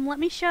more. Let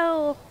me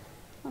show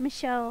my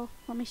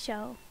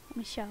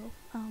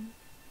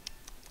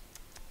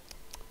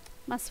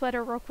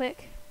sweater real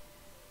quick.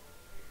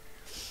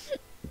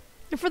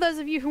 For those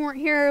of you who weren't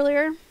here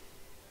earlier,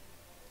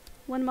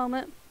 one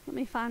moment. Let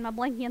me find my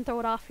blankie and throw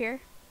it off here.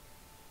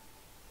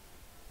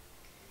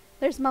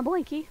 There's my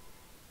blankie.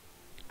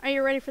 Are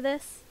you ready for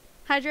this?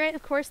 Hydrate,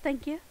 of course,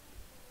 thank you.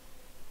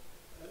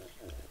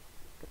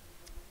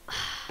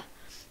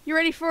 You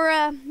ready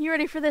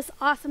for this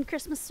awesome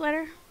Christmas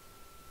sweater?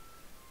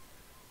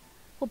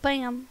 Well,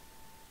 bam.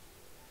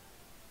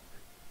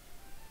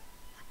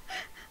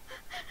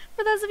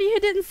 For those of you who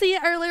didn't see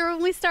it earlier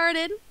when we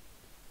started.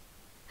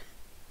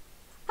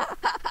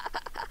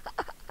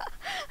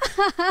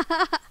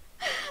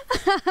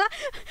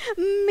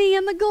 Me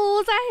and the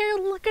ghouls out here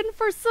looking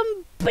for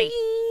some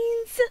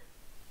beans.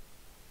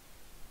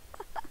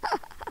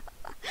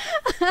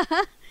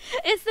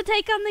 It's the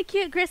take on the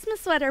cute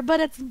Christmas sweater, but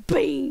it's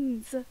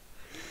beans.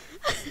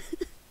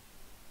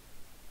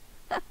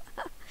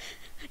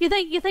 You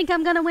think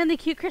I'm gonna win the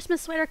cute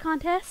Christmas sweater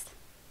contest?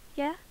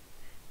 Yeah?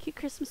 Cute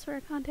Christmas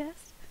sweater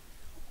contest?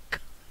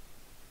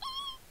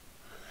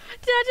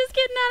 Did I just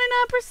get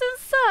 99%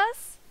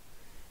 sus?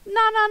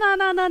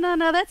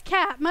 No, that's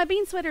cap. My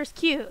bean sweater's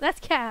cute. That's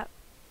cap.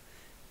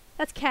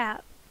 That's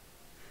cap.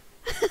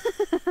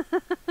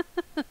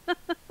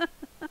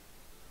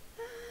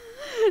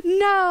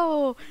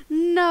 No,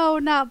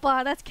 not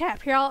bot. That's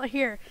cap.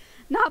 Here.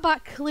 Not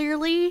bot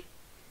clearly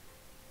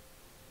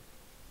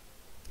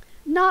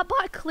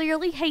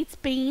hates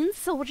beans,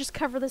 so we'll just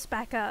cover this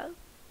back up.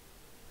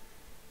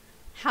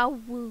 How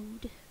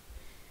wooed.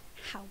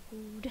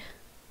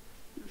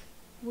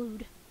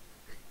 Wooed.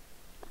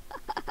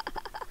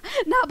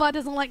 Notbot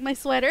doesn't like my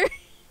sweater.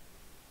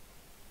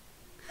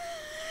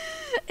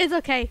 It's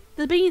okay.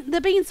 The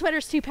bean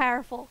sweater's too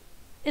powerful.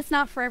 It's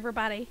not for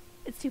everybody.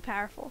 It's too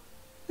powerful.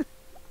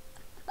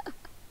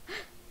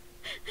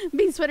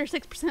 Bean sweater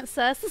 6%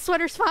 sus. The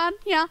sweater's fine.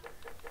 Yeah.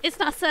 It's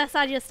not sus.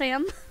 I just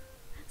am.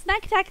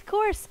 Snack attack, of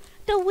course.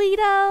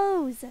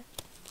 Doritos.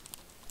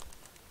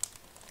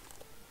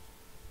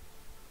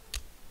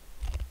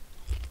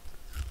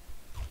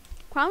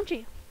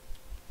 Crunchy.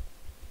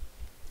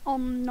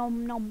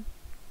 Nom.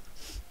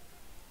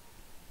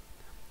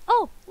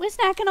 Oh, we're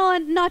snacking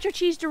on nacho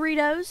cheese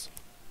Doritos.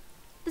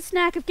 The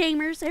snack of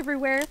gamers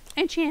everywhere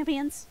and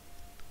champions.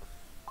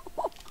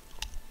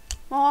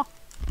 Oh,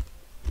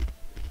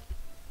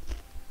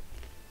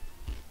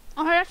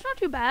 that's not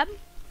too bad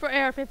for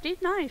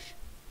AR-50. Nice.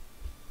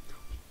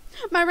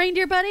 My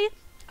reindeer buddy?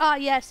 Ah,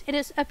 yes, it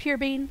is a pure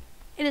bean.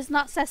 It is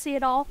not sassy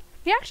at all.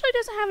 He actually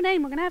doesn't have a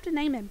name. We're gonna have to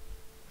name him.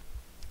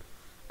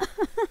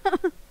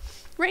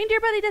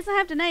 Reindeer buddy doesn't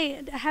have to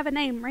have a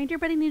name. Reindeer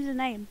buddy needs a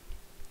name.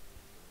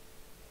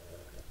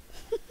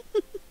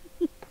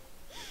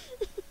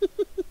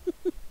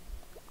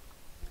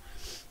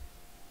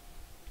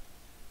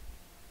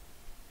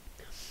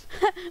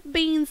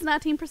 Beans,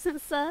 19%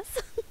 sus.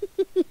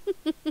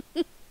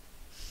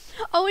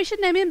 Oh, we should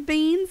name him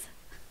Beans.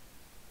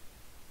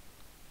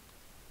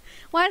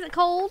 Why is it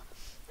cold?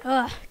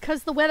 Ugh,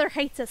 'cause the weather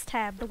hates us,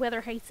 Tab. The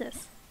weather hates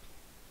us.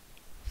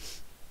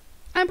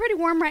 I'm pretty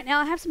warm right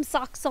now. I have some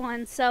socks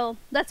on, so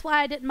that's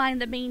why I didn't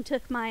mind that Bean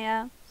took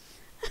my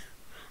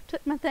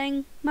my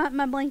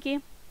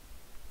blankie.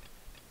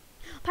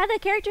 Pat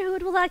that character who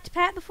would like to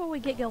pat before we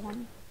get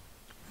going.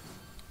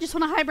 Just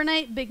want to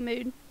hibernate? Big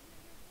mood.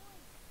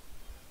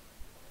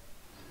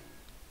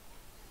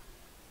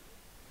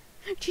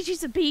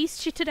 Chi-Chi's a beast.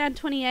 She took down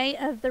 28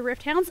 of the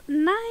Rift Hounds.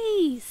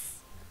 Nice!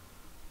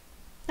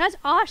 That's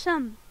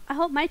awesome. I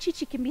hope my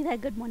Chi-Chi can be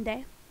that good one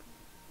day.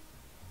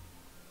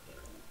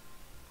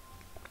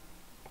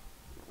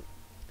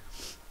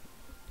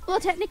 Well,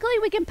 technically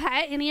we can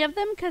pat any of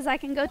them because I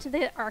can go to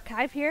the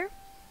archive here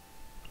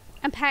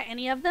and pat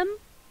any of them.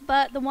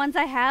 But the ones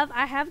I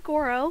have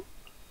Goro.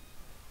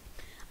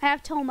 I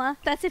have Toma.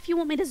 That's if you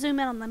want me to zoom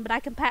in on them, but I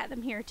can pat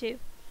them here too.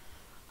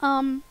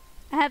 I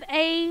have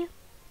A,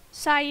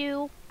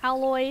 Sayu,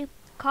 Alloy,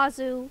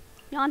 Kazu,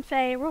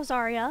 Yanfei,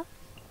 Rosaria,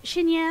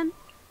 Xinyan,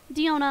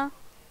 Diona,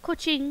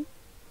 Koching,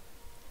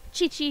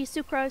 Chi-Chi,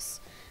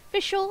 Sucrose,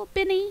 Fischl,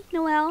 Benny,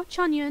 Noel,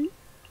 Chanyun,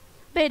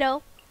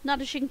 Beidou,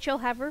 not a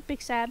Xingqiu haver,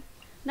 big sad.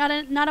 Not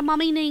a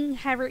Mommy Ning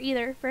haver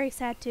either, very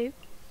sad too.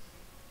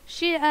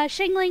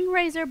 Shingling,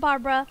 Razor,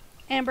 Barbara,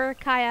 Amber,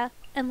 Kaya,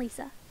 and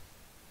Lisa.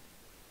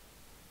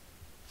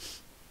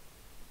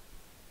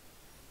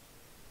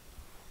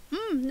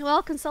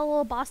 Noel can sell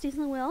little bosties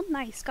in the wheel.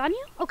 Nice. Gone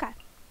you? Okay.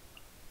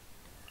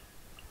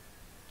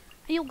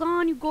 Are you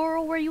gone, you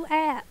girl? Where you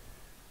at?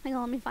 Hang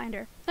on, let me find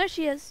her. There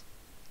she is.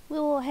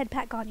 We'll head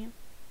pack on you.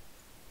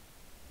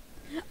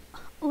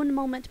 Un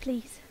moment,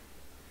 please.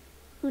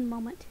 Un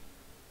moment.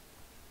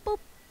 Boop.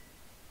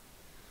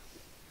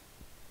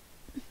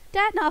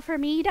 That not for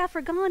me. That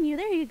for gone you.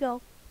 There you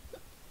go.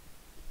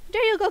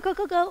 There you go,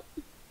 go.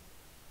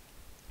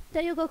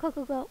 There you go,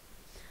 go.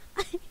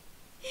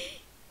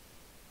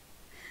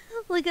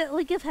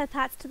 Look, give her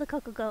pats to the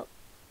Coco Goat.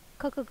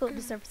 Coco Goat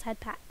deserves head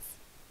pats.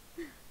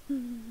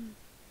 You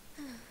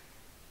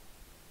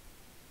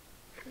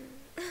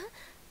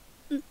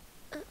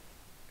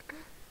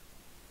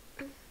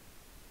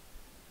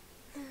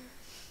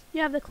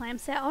have the clam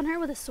set on her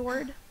with a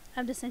sword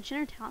of dissension.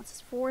 Her talents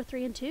is 4,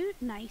 3, and 2.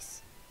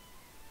 Nice.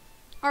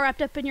 All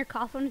wrapped up in your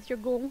coffin with your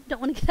ghoul.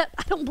 Don't want to get up.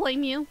 I don't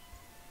blame you.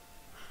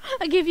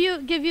 I give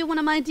you one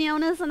of my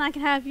Dionas, and I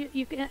can have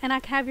you can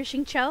have your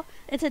Xingqiu.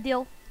 It's a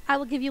deal. I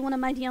will give you one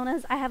of my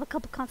Dionas. I have a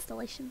couple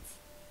constellations.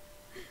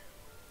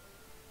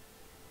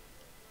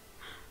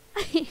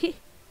 You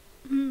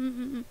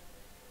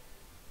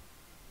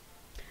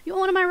want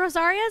one of my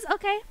Rosarias?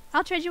 Okay,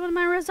 I'll trade you one of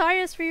my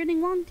Rosarias for your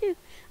Ningguang too.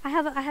 I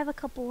have a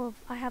couple of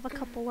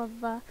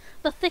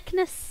the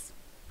thickness.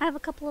 I have a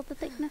couple of the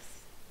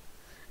thickness.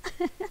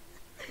 Ba,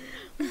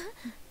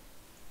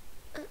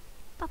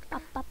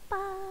 ba, ba,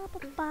 ba, ba,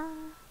 ba.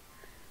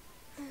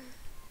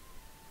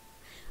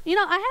 You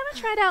know, I haven't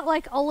tried out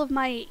like all of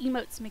my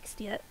emotes mixed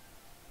yet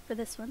for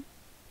this one.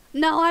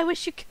 No, I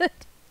wish you could.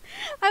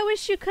 I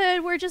wish you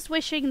could. We're just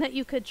wishing that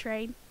you could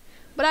trade.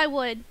 But I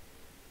would.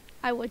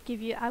 I would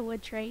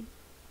trade.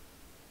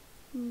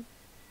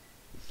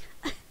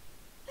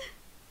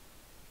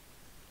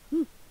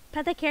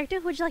 Pet that character?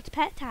 Would you like to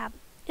pet? Tab.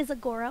 Is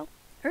it Goro?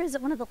 Or is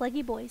it one of the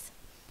leggy boys?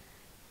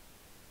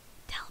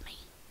 Tell me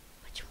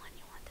which one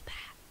you want to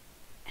pet,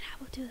 and I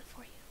will do it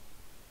for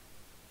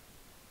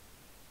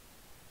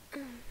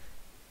you.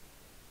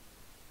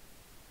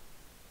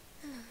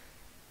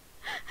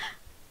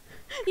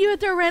 You would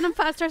throw random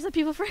 5 stars at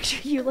people for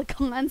extra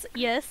Eulicons.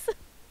 Yes.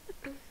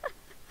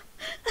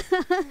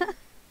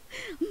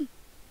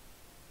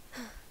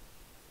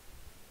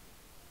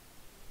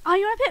 Oh,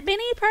 you want to pet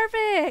Benny?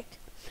 Perfect.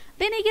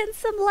 Benny getting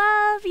some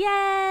love.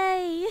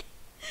 Yay.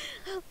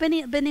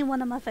 Benny,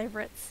 one of my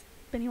favorites.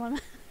 Benny, one of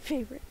my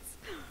favorites.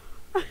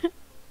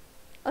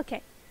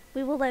 Okay.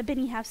 We will let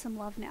Benny have some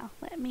love now.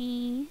 Let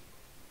me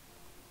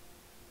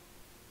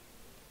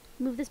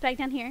move this back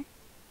down here.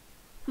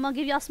 I'm going to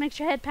give y'all some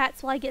extra head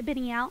pats while I get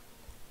Benny out.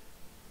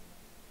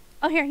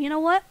 Oh, here. You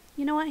know what?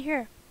 You know what?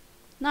 Here.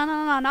 No,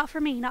 not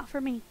for me, not for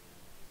me.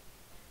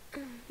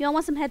 You all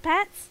want some head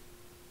pats?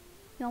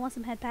 You all want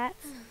some head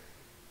pats? Here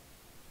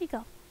you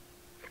go.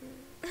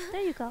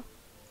 There you go.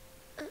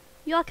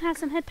 You all can have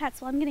some head pats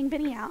while I'm getting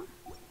Benny out.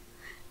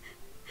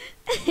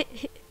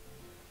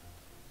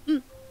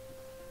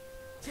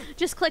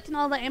 Just collecting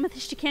all the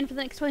amethyst you can for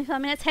the next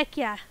 25 minutes. Heck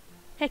yeah.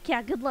 Heck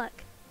yeah, good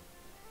luck.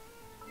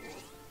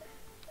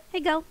 Here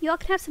you go. You all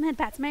can have some head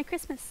pats. Merry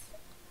Christmas.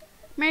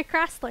 Merry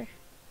Chrysler.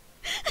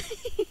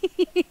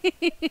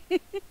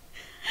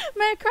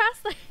 Merry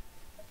Chrysler.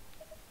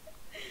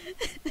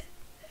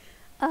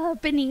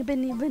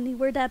 Benny,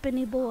 where'd that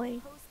Benny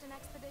boy?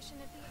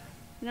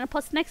 You're gonna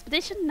post an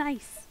expedition?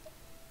 Nice.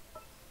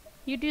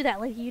 You do that,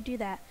 lady, you do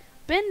that.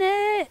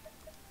 Bennett!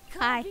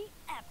 Hi.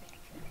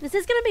 This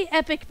is gonna be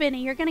epic,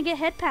 Benny. You're gonna get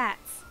head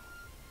pats.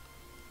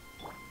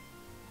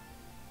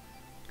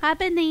 Hi,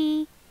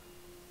 Benny.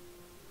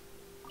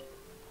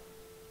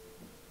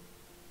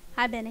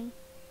 Hi, Benny.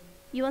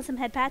 You want some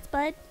head pats,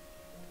 bud?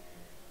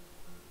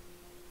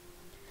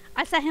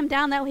 I sat him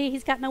down that way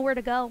he's got nowhere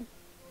to go.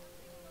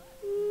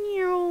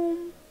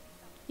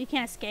 You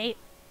can't escape.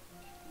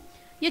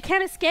 You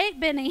can't escape,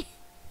 Benny.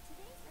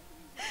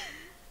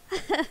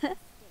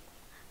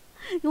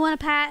 You want a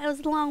pat? It was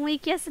a long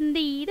week. Yes,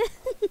 indeed.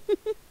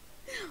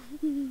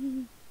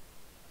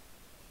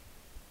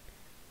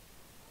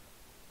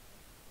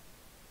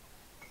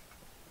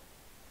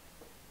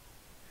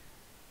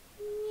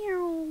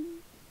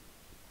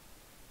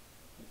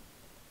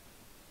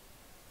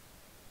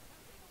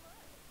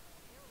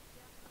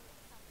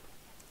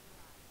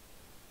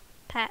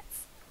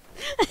 Pats.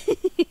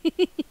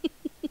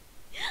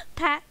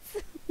 Pats.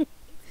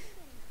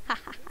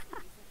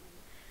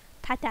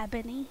 Pat that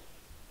Benny.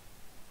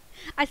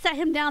 I sat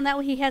him down that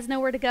way he has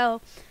nowhere to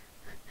go.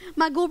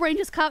 My ghoul brain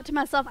just caught up to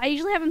myself. I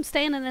usually have him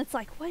standing and it's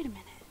like, wait a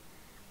minute.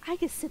 I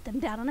can sit them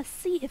down on a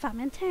seat if I'm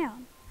in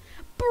town.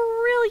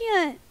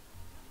 Brilliant.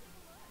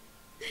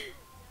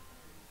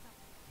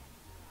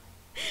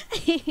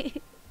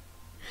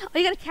 Oh,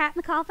 you got a cat in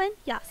the coffin?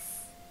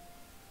 Yes.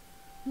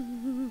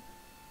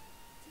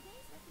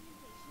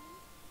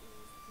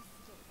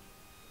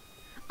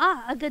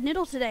 Ah, a good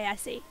noodle today, I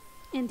see.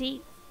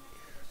 Indeed.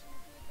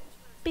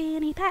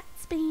 Benny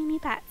Pats, Benny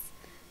Pats.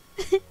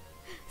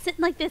 Sitting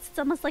like this, it's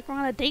almost like we're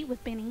on a date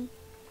with Benny.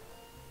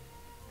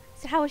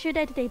 So how was your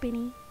day today,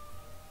 Benny?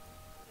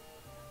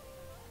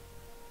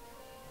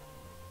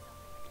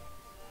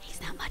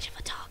 He's not much of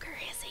a talker,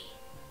 is he?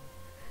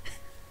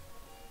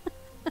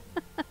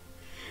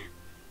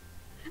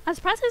 I'm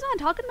surprised he's not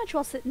talking much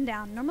while sitting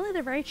down. Normally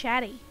they're very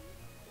chatty.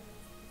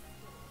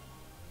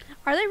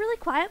 Are they really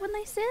quiet when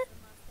they sit?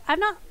 I've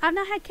not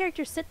had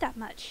characters sit that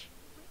much.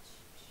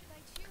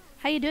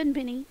 How you doing,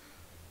 Benny?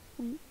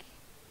 Wink,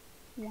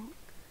 wonk,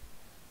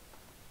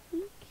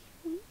 wink,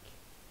 wink,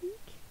 wink.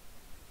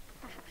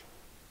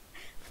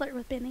 Flirt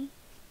with Benny.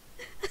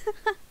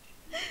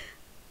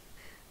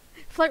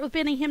 Flirt with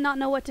Benny, him not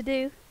know what to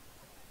do.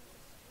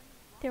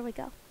 There we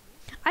go.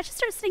 I should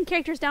start sitting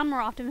characters down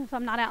more often if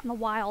I'm not out in the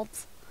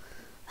wilds.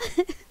 It's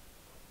been getting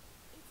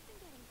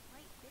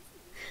quite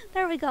busy.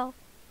 There we go.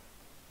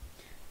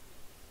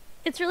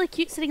 It's really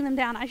cute sitting them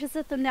down. I should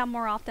sit them down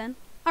more often.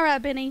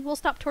 Alright, Benny, we'll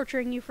stop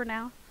torturing you for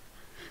now.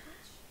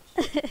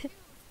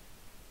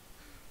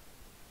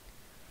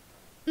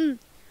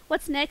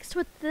 What's next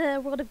with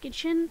the World of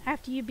Genshin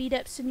after you beat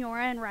up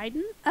Senora and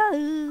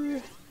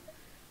Raiden?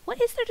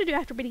 What is there to do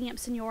after beating up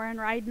Senora and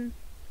Raiden?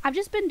 I've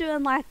just been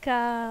doing like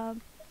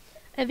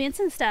events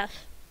and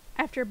stuff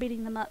after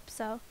beating them up,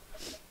 so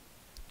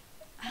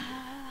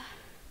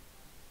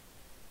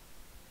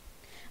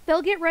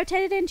they'll get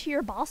rotated into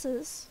your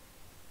bosses.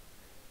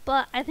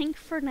 But I think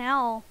for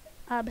now,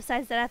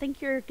 besides that, I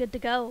think you're good to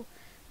go.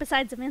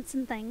 Besides events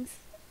and things.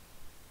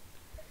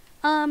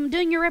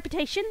 Doing your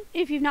reputation,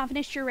 if you've not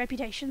finished your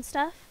reputation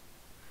stuff.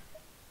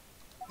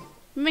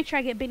 Make sure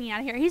I get Benny out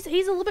of here. He's a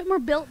little bit more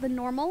built than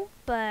normal,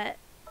 but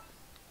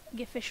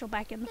get Official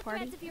back in the party.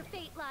 threads of your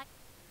fate lie.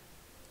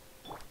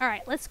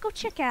 Alright, let's go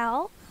check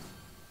out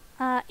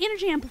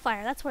Energy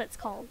Amplifier, that's what it's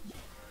called.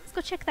 Let's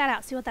go check that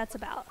out, see what that's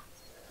about.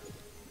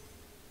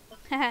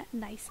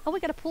 Nice. Oh, we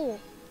got a pool.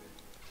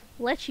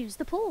 Let's use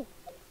the pool.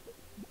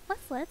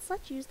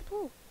 Let's use the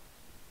pool.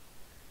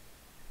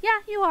 Yeah,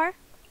 you are.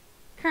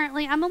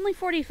 Currently, I'm only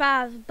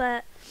 45,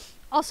 but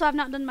also I've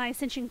not done my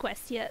Ascension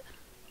quest yet.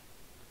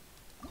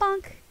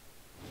 Bonk.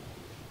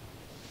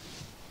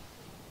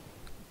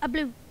 A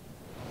blue.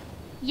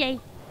 Yay.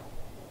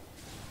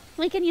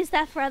 We can use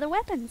that for other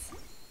weapons.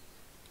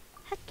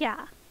 Heck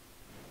yeah.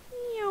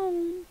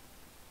 Meow.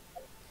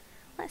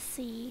 Let's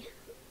see.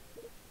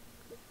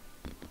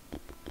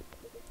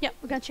 Yep,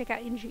 we're gonna check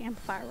out Energy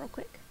Amplifier real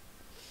quick.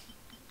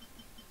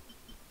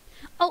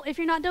 Oh, if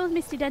you're not done with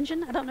Misty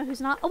Dungeon, I don't know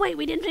who's not. Oh wait,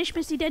 we didn't finish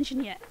Misty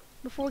Dungeon yet.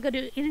 Before we go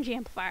do Energy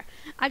Amplifier.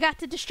 I got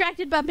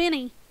distracted by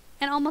Benny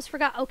and almost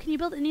forgot. Oh, can you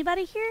build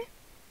anybody here?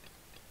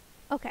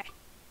 Okay.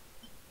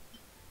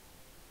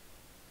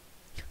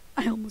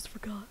 I almost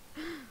forgot.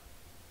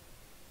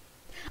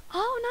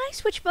 Oh,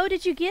 nice. Which bow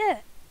did you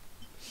get?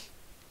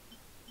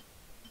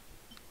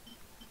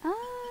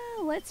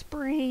 Let's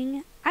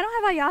bring... I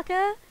don't have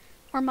Ayaka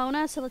or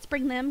Mona, so let's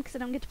bring them because I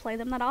don't get to play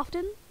them that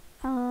often.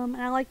 And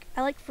I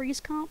like freeze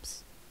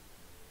comps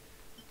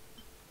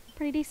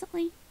pretty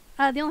decently.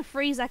 The only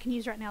freeze I can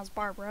use right now is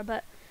Barbara,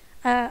 but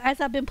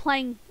as I've been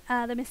playing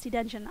the Misty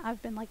Dungeon,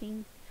 I've been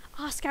liking...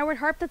 Oh, Skyward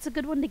Harp, that's a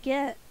good one to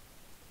get.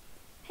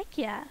 Heck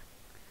yeah.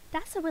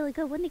 That's a really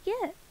good one to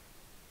get.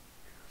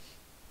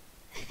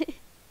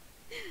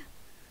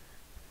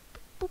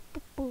 Boop,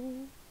 boop,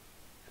 boop.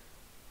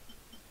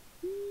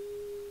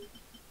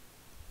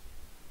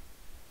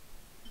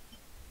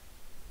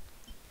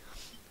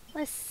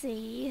 Let's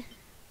see.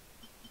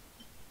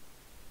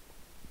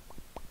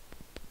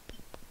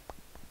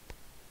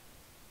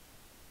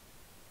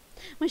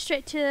 Went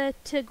straight to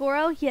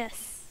Goro?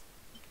 Yes.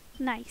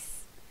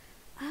 Nice.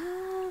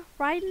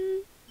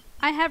 Raiden.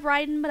 I have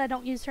Raiden, but I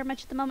don't use her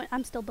much at the moment.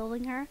 I'm still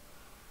building her.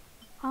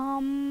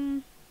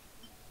 And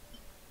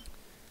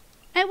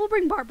we'll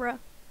bring Barbara.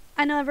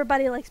 I know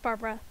everybody likes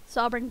Barbara,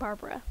 so I'll bring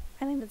Barbara.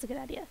 I think that's a good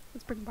idea.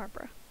 Let's bring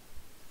Barbara.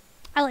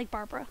 I like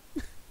Barbara.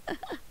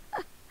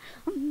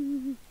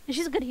 And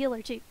she's a good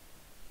healer, too.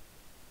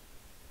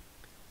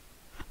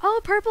 Oh,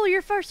 Purple,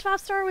 your first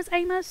 5-star was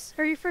Amos.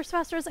 Or your first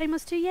 5-star was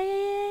Amos, too.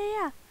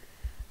 Yeah.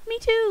 Me,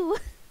 too.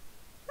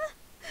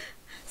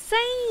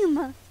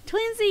 Same.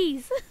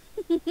 Twinsies.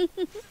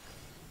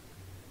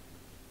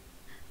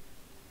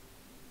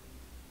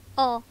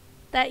 Oh,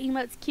 that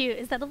emote's cute.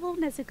 Is that a little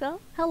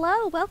Nezuko?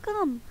 Hello,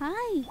 welcome.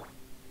 Hi.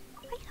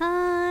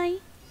 Hi.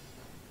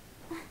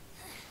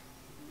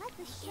 Let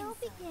the show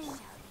begin.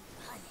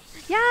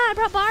 Yeah, I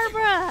brought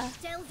Barbara.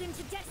 Delved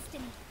into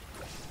destiny.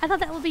 I thought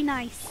that would be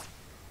nice.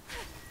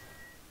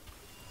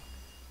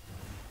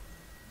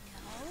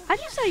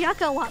 I've used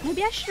Ayaka a lot.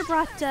 Maybe I should have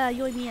brought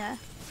Yoimiya.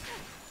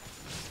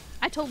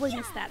 I totally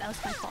missed that. That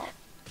was my fault.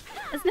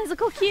 Is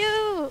Nezuko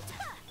cute?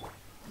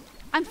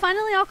 I'm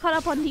finally all caught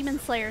up on Demon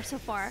Slayer so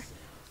far.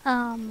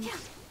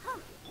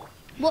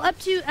 Well, up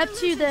to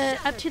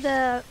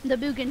the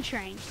Mugen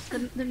Train,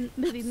 the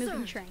movie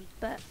Mugen Train,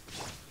 but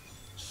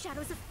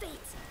Shadows of fate.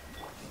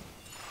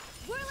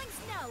 Whirling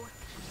snow.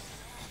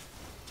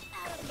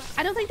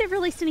 I don't think they've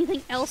released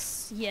anything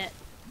else yet,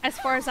 as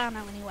far as I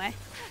know, anyway.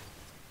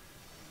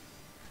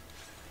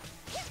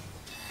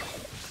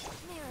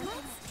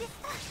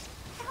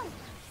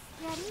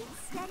 Ready,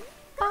 steady,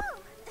 go!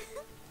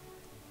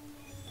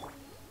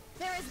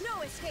 There is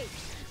no escape.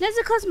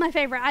 Nezuko's my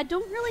favorite. I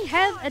don't really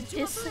have a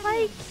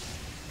dislike.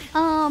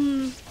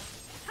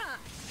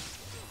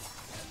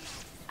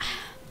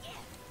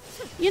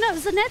 You know,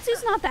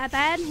 Zenitsu's not that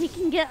bad. He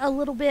can get a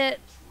little bit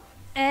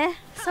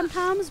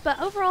sometimes, but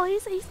overall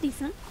he's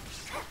decent.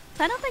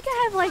 So I don't think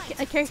I have like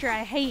a character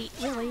I hate,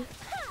 really.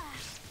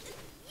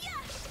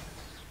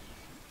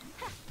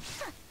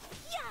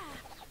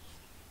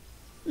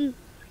 Been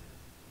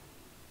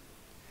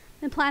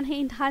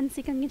planning hide and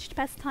seek on Genshin to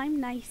pass time.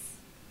 Nice.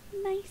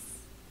 Nice.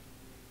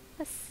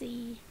 Let's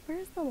see.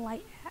 Where's the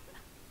light at?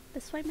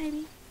 This way,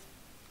 maybe?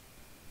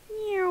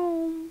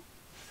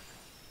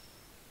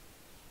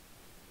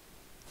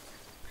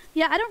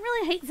 Yeah, I don't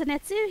really hate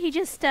Zenitsu. He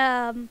just,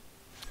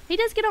 he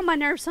does get on my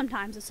nerves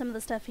sometimes with some of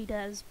the stuff he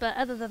does. But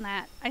other than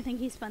that, I think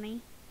he's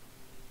funny.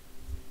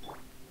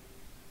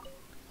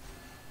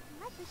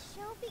 Let the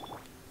show begin.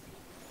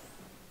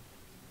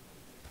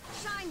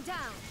 Shine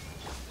down.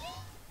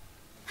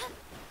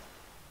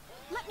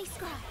 Let me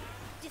scribe.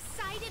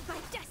 Decided by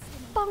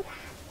destiny. Bonk.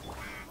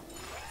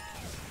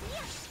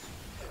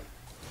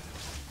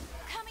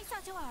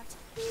 Kamisato art.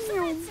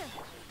 Meow. Sumetsu.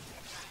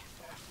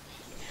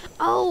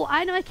 Oh,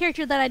 I know a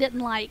character that I didn't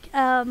like.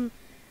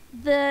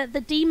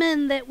 The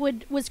demon that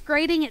was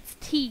grating its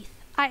teeth.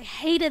 I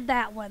hated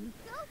that one.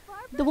 Go,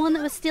 Barbara. The one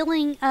that was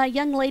stealing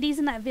young ladies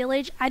in that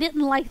village. I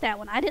didn't like that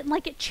one. I didn't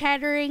like it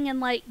chattering and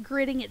like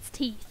gritting its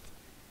teeth.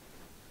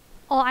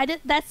 Oh,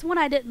 that's one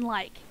I didn't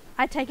like.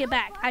 I take it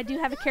back. I do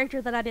have a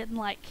character that I didn't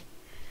like.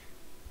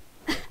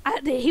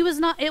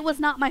 It was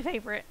not my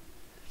favorite.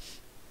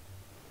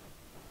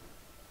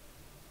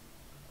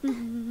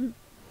 Mm-hmm.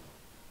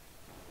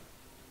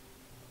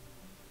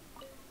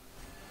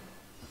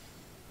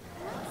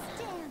 Let's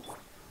dance.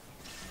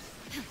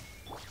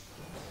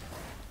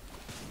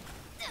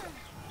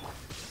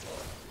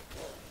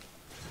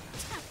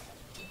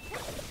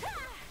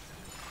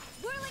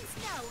 Whirling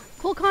snow.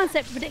 Cool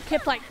concept, but it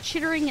kept like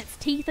chittering its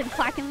teeth and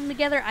clacking them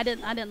together. I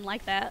didn't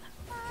like that.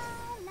 La,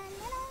 la,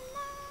 la,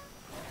 la.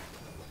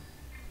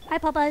 Hi,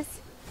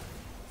 Papas.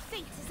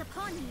 Fate is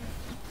upon you.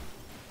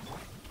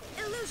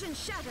 Illusion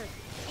shattered.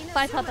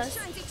 Bye, Inazuma Papas.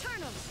 shines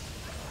eternal.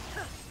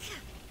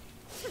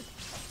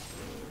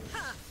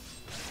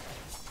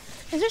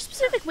 Is there a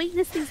specific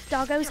weakness these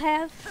doggos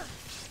have?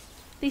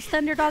 These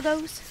thunder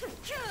doggos?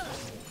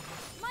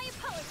 My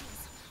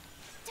apologies.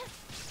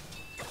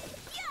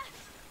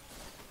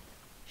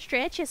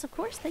 Stretch, yes, of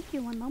course. Thank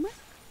you. One moment.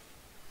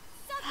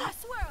 Sakura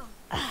swirl.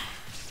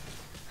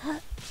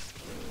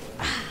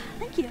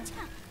 Thank you.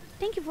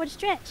 Thank you for the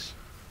stretch.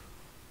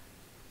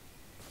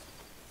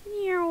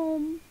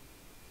 Meow.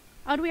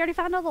 Oh, do we already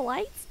find all the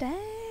lights?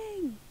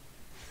 Dang.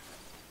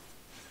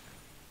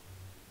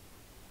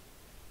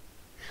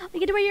 You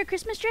get to wear your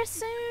Christmas dress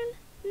soon?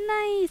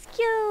 Nice,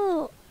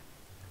 cute.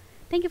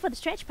 Thank you for the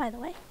stretch, by the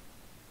way.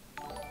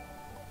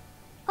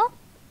 Oh.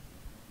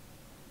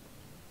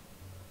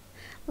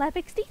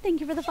 LapXD,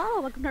 thank you for the follow.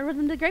 Welcome to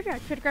Rhythm to the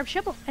Graveyard. Feel to grab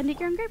shovel and dig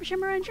your own grave,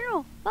 shimmer and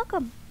journal.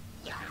 Welcome.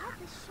 Let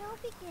the show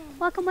begin.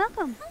 Welcome,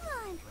 welcome. Come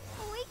on.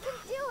 We can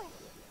do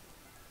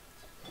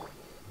it.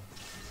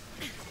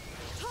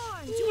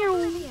 Torn to Meow.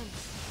 oblivion.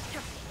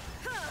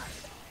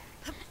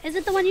 Is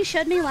it the one you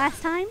showed me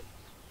last time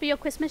for your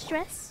Christmas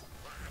dress?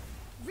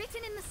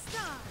 Written in the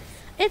stars.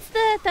 It's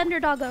the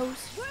Thunder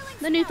Doggos. Whirling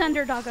The new snow.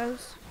 Thunder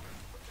Doggos.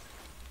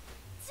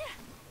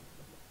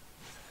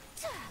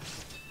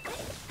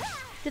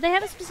 Do they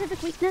have a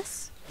specific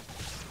weakness?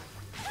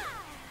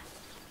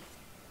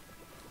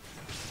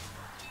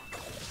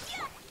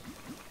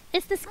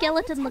 It's the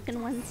skeleton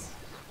looking ones.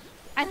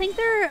 I think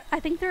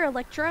they're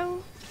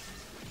electro.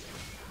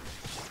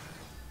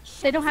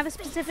 They don't have a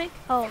specific.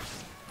 Oh.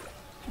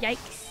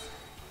 Yikes.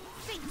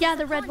 Fate Yeah, is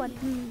the red upon one.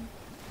 you.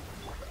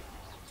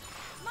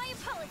 My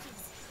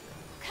apologies.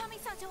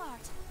 Kamisato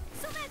art.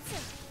 Sumetsu.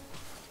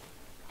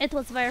 It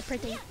was very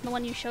pretty, the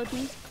one you showed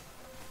me.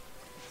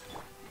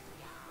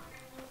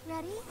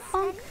 Ready?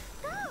 Bonk.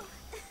 Steady,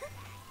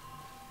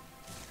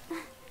 go.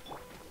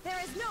 There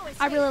is no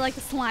escape. I really like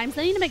the slimes.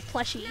 They need to make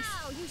plushies.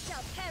 Now you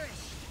shall perish.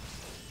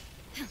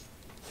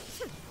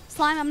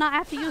 Slime, I'm not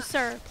after you,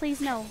 sir. Please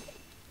no.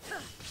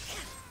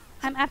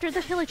 I'm after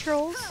the hilly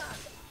trolls.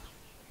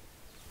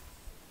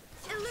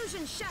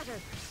 Illusion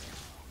shattered.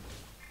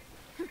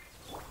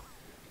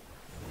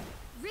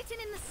 Written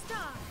in the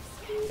stars.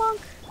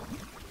 Bonk.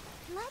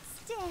 Let's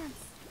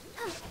dance.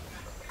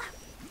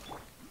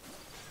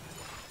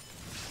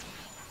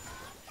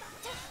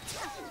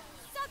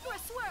 Sakura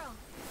swirl.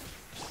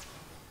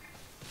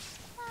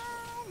 La,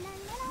 la,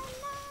 la,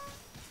 la.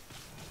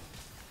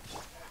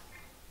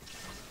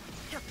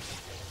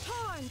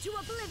 Torn to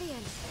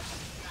oblivion.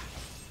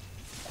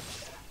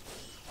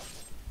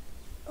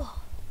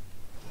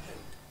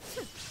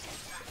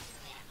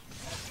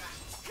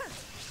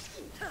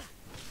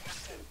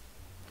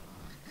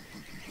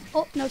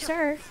 Oh, no,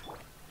 sir.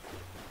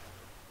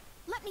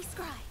 Let me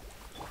scry.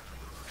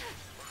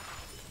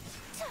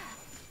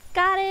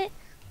 Got it.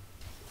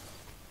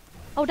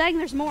 Oh, dang,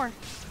 there's more.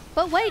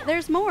 But wait,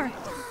 there's more.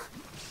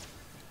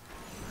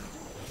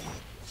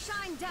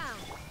 Shine down.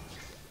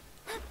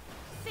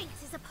 Fate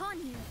is upon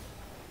you.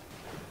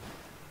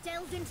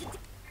 Delved into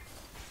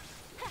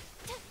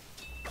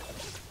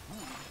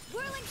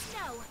whirling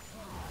snow.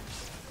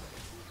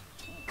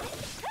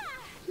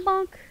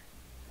 Bonk.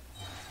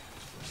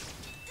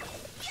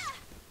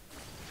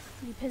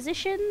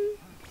 Reposition.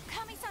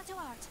 Kamisato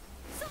art.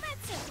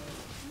 Sumetsu.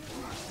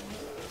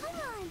 Come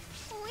on.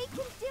 We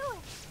can do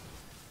it.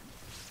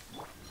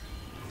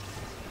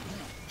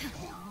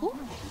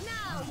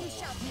 Now you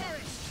shall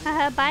perish.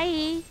 Haha,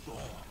 bye.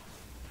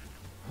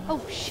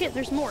 Oh shit,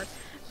 there's more.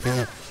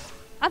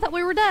 I thought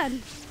we were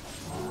done.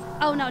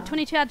 Oh no,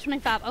 22 out of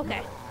 25.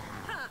 Okay.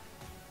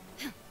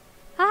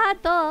 Haha,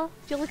 duh.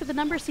 If you look at the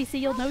number,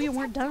 CC, you'll know you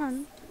weren't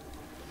done.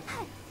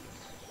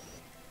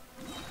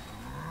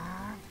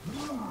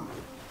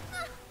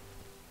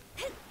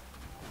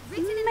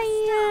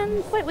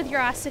 Man, quit with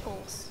your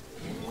icicles.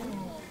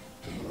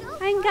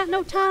 I ain't got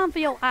no time for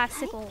your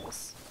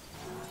icicles.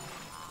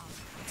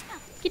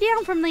 Get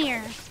down from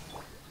there,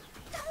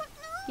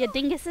 you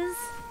dinguses.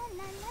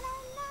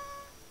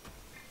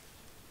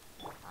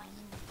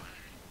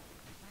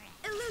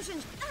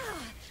 Illusion.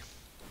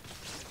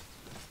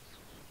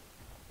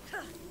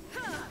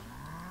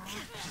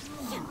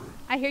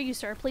 I hear you,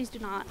 sir. Please do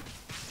not.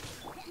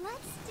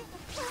 Let's do.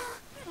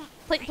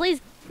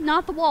 Please,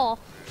 not the wall.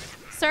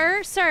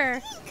 Sir,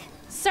 sir,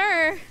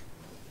 sir,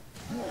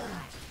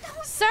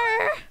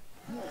 sir.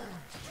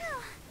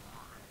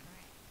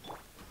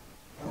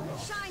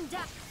 Shine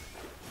down.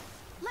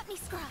 Let me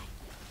scry.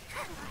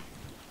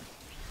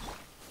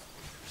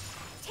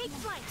 Take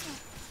flight.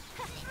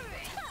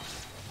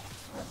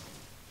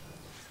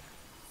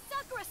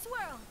 Sakura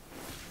swirl.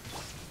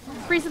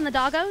 Freezing the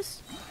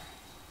doggos.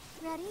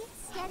 Ready,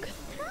 steady,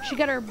 go. She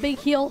got her big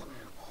heel.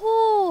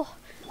 Oh,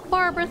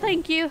 Barbara,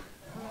 thank you.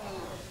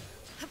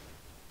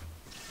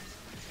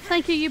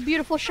 Thank you, you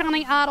beautiful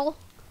shining idol.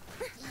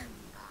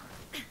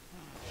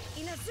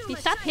 You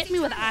stop hitting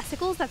me with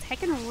icicles. That's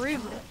heckin' rude.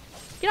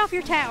 Get off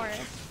your tower.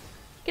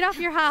 Get off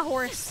your high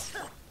horse.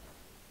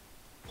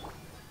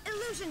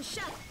 Illusion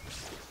shut.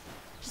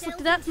 Just looked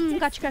it up.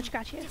 Gotcha, gotcha,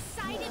 gotcha.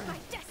 Decided by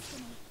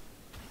destiny.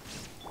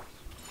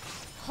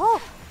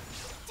 Oh,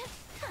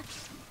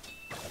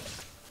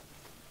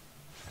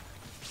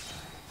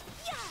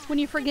 when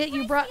you forget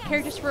you brought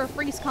characters for a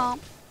freeze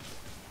comp.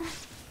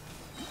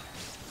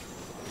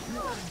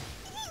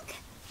 Ink.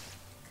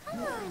 Come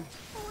on,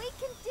 we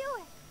can do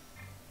it.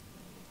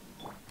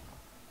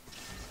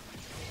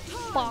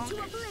 Bonk.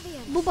 To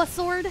oblivion. Booba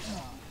sword.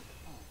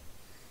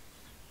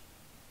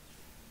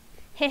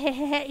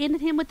 Hehehe,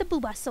 ended him with the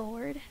booba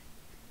sword.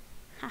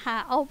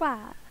 Haha,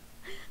 alright.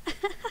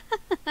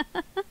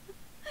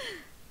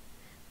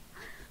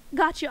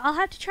 Got you. I'll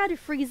have to try to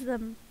freeze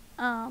them.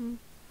 And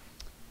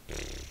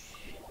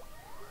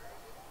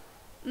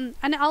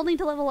I'll need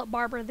to level up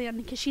Barbara then,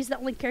 because she's the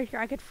only character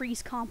I could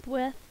freeze comp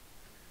with.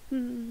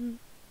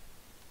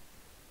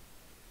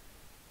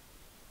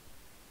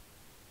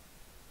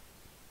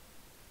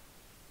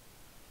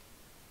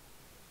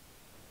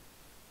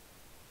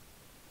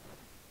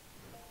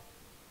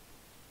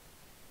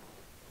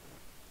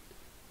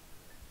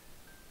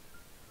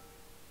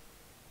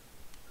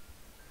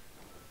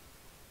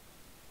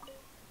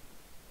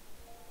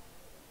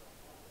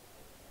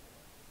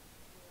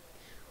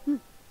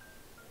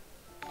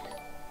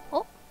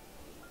 Oh.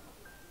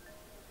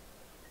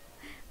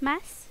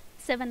 Mass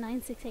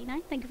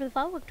 79689. Thank you for the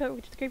follow.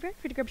 October to the graveyard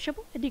for the grub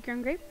shovel, a deer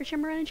grave, for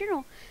Shimmer in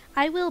general.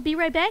 I will be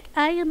right back.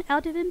 I am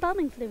out of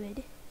embalming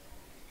fluid.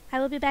 I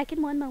will be back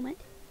in one moment.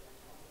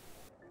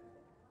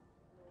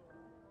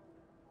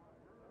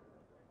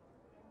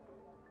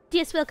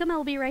 Yes, welcome. I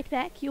will be right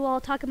back. You all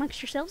talk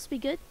amongst yourselves. Be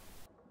good.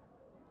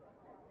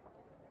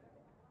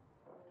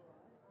 Haven't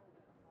you heard?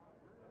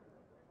 There's a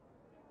strange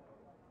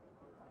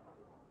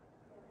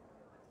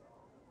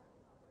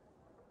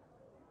water.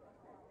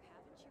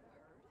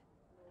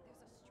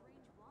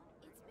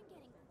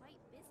 It's been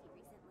getting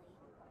quite busy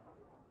recently.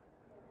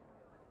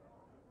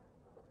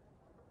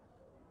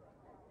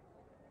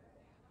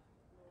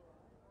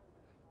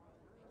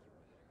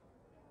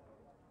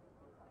 Come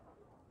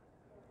take a look.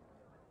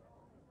 There will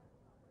definitely be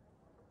something that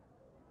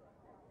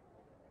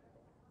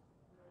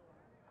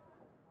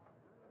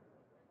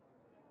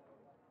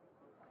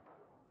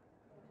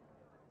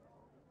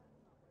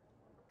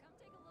catches your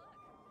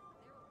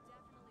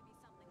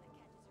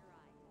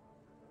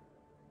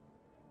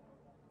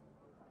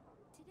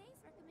eye. Today's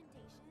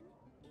recommendation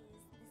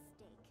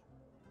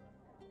is the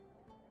steak.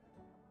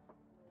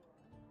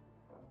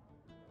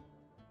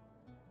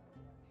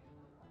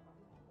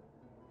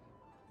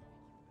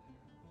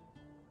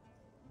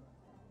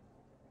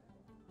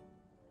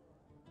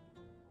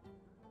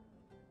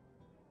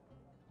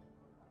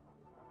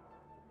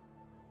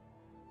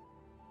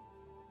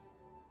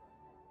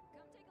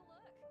 Come take a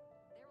look.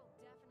 There will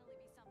definitely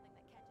be something that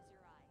catches your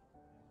eye.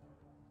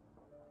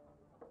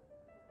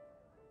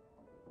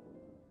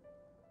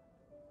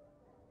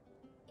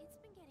 It's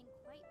been getting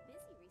quite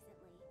busy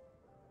recently.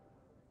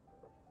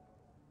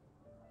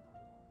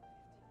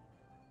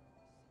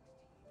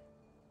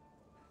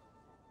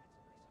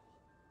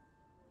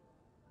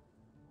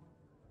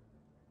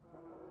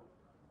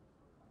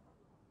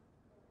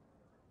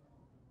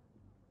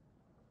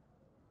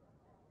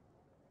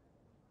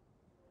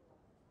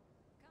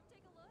 Come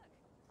take a look.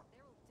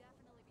 There will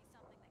definitely be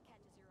something that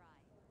catches your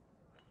eye.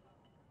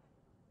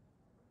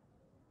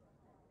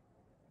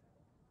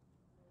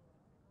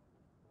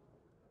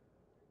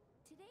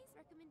 Today's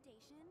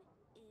recommendation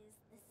is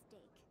the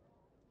steak.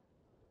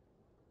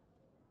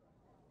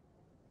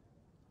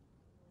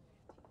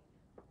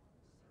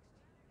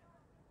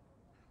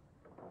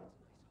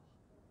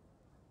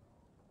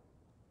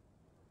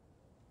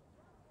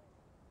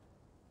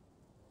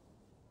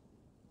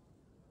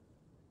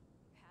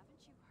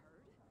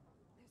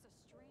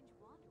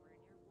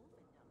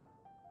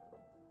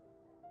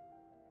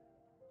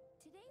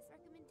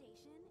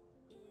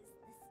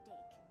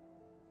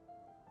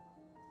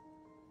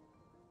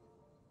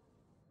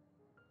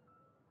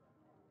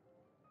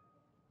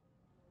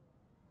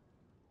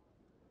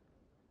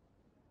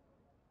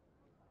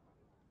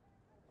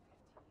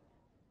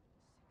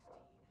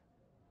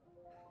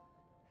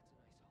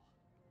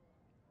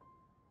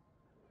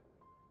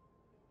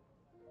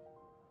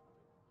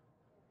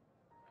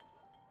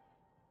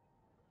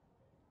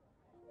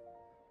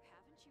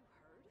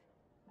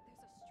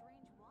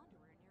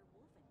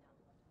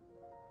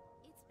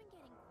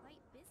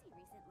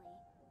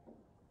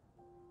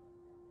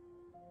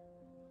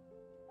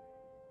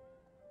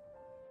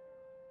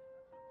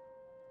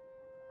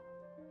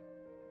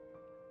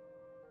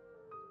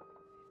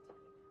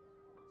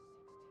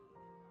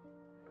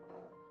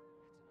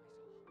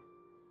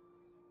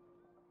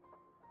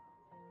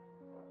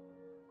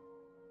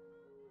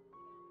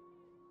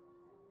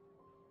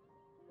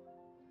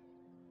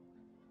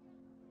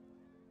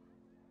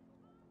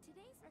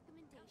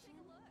 recommendation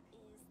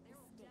is There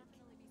will steak.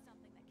 definitely be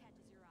something that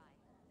catches your eye.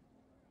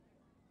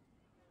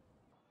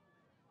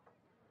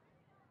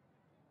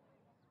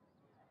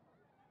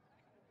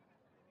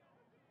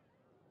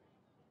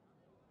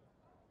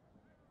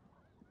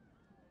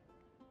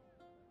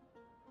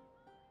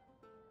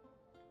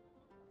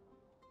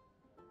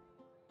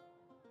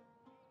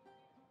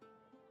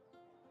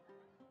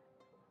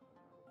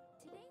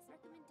 Today's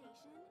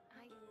recommendation is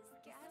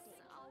Guess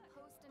steak. I'll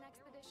post an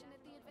expedition at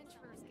the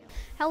Adventurers Guild.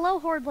 Hello,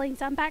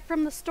 Hordlings. I'm back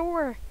from the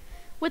store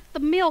with the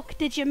milk.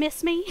 Did you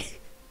miss me?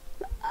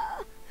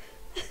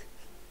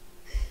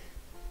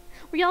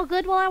 Were y'all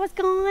good while I was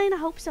gone? I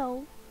hope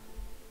so.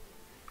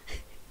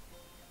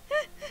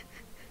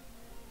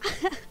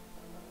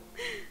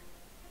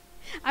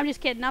 I'm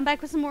just kidding. I'm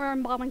back with some more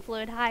embalming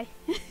fluid. Hi.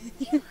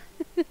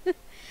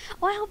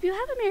 Well, I hope you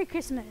have a Merry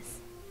Christmas.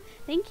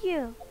 Thank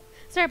you.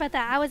 Sorry about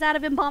that. I was out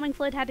of embalming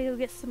fluid. Had to go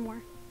get some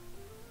more.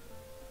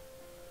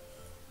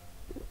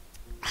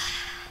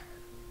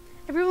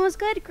 Everyone was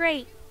good?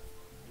 Great.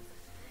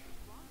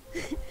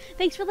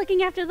 Thanks for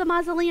looking after the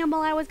mausoleum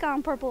while I was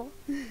gone, Purple.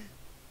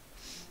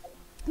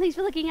 Thanks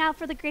for looking out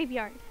for the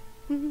graveyard.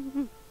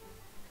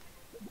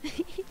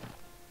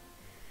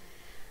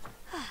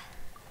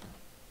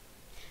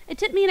 It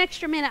took me an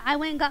extra minute. I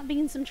went and got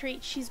Bean some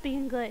treats. She's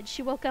being good.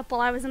 She woke up while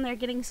I was in there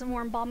getting some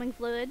more embalming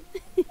fluid.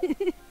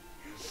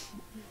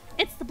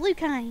 It's the blue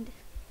kind.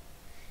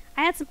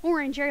 I had some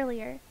orange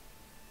earlier.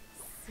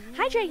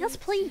 Hydrate us,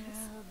 please.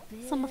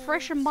 Some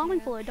fresh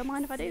embalming fluid. Don't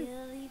mind if I do.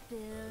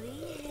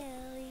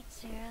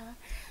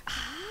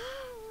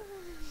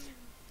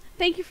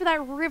 Thank you for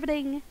that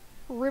riveting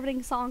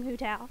song, Hu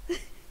Tao.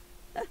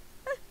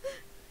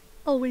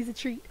 Always a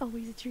treat.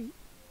 Always a treat.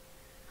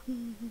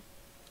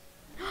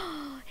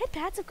 Head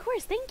pats, of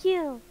course. Thank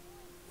you.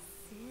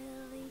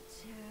 Silly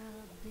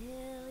churl,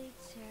 Billy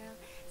churl,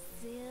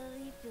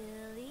 silly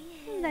Billy.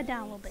 Move that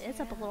down a little bit. It's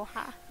up a little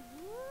high.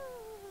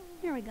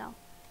 Here we go.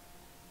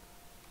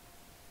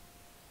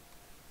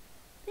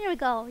 There we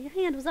go. Your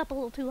hand was up a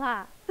little too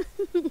high.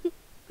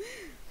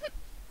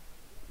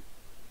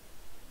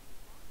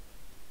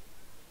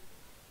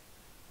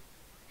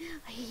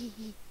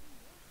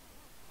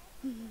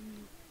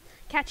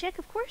 Cat check,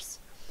 of course.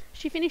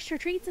 She finished her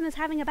treats and is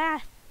having a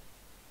bath.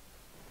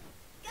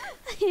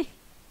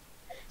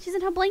 She's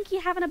in her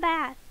blankie having a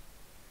bath.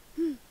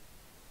 You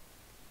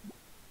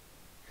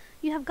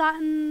have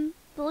gotten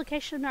the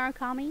location of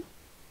Narukami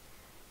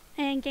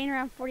and gain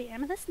around 40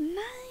 amethyst.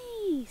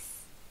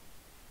 Nice.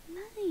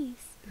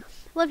 Nice.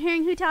 Love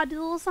hearing Hu Tao do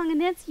the little song and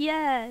dance.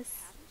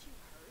 Yes.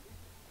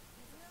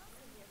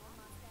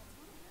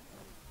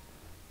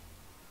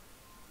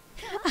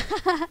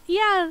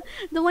 Yeah,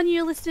 the one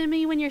you listen to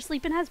me when you're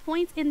sleeping has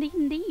points. Indeed,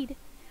 indeed.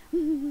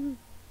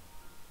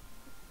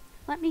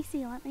 Let me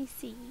see, let me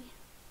see.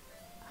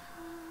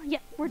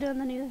 Yep, we're doing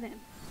the new event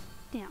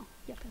now.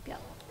 Yep.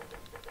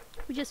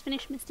 We just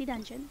finished Misty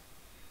Dungeon.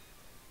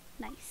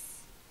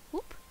 Nice.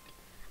 Whoop.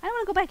 I don't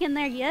want to go back in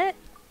there yet.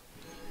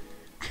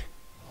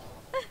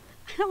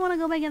 I don't want to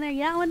go back in there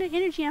yet. I want to do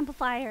energy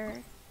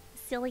amplifier.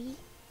 Silly.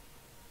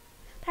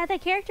 Pat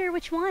that character,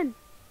 which one?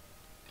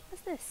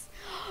 What's this?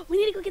 We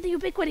need to go get the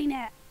ubiquity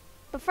net.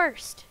 But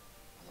first.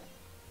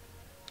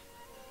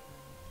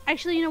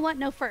 Actually, you know what?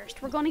 No,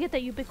 first. We're going to get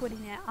that ubiquity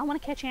net. I want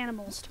to catch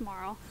animals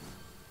tomorrow.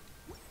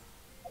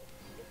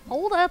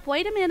 Hold up.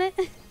 Wait a minute.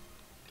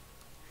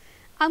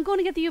 I'm going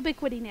to get the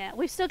ubiquity net.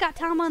 We've still got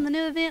time on the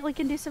new event. We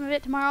can do some of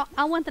it tomorrow.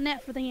 I want the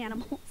net for the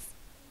animals.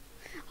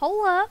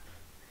 Hold up.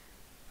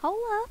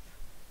 Hold up.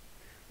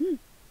 Am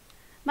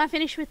I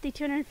finished with the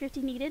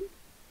 250 needed?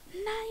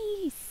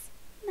 Nice.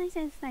 Nice,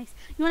 nice, nice.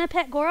 You want to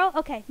pet Goro?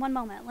 Okay, one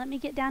moment. Let me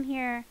get down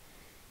here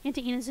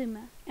into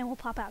Inazuma, and we'll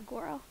pop out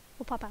Goro.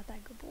 We'll pop out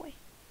that good boy.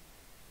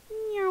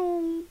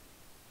 Meow.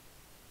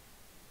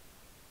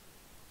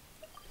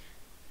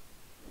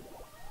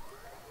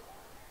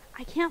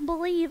 I can't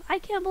believe I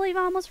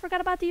almost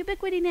forgot about the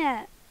ubiquity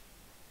net.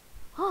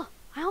 Oh,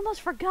 I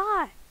almost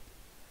forgot.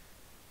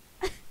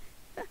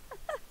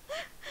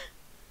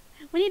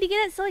 We need to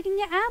get it so we can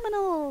get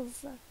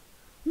aminals.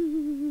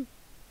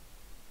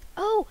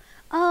 Oh,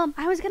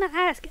 I was gonna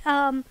ask,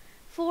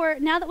 for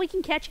now that we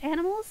can catch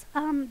animals,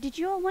 did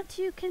you all want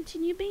to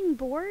continue being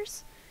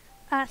boars,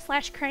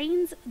 slash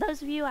cranes?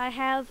 Those of you I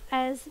have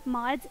as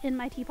mods in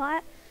my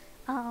teapot,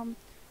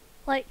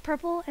 like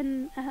Purple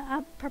and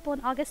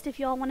August, if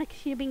you all want to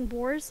continue being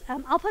boars,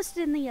 I'll post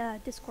it in the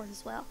Discord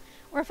as well.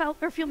 Or if you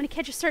want me to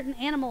catch a certain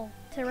animal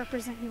to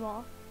represent you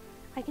all,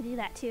 I can do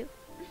that too.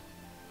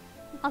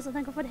 Also,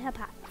 thank you for the hip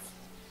hats.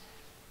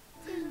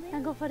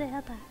 Thank you for the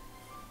hip hats.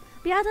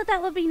 But yeah, I thought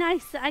that would be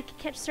nice that I could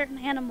catch certain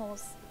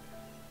animals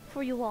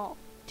for you all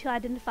to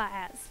identify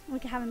as. We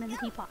could have them in the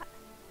teapot.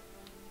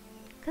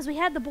 Because we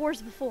had the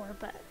boars before,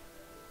 but...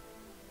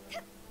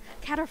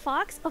 Cat or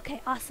fox?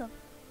 Okay, awesome.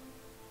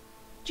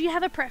 Do you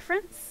have a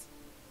preference?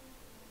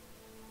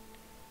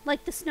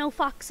 Like the snow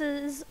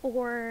foxes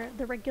or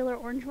the regular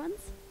orange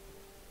ones?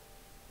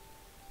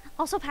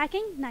 Also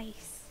packing?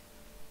 Nice.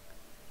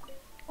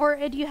 Or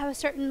do you have a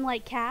certain,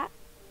 like, cat?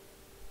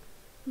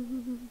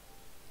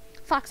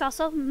 Fox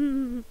also.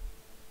 Might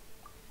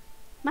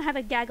have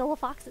a gaggle of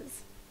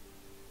foxes.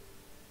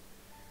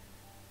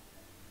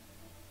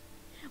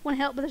 Want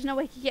help, but there's no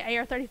way you can get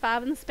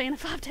AR-35 in the span of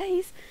 5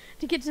 days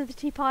to get to the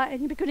teapot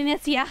and ubiquity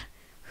nets. Yeah.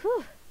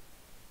 Whew.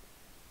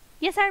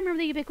 Yes, I remember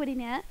the ubiquity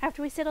net.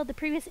 After we settled the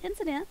previous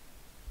incident,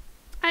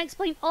 I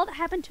explained all that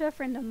happened to a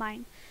friend of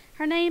mine.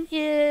 Her name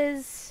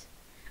is...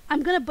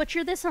 I'm gonna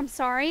butcher this, I'm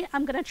sorry.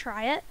 I'm gonna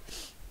try it.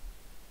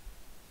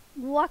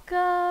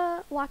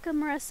 Waka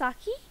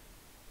Murasaki?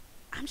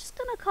 I'm just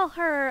gonna call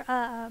her,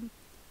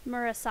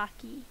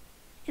 Murasaki.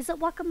 Is it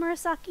Waka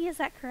Murasaki? Is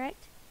that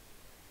correct?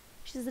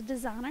 She's a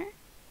designer.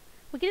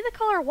 We can either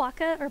call her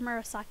Waka or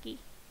Murasaki.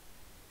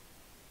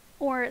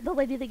 Or the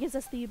lady that gives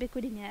us the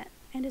ubiquity net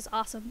and is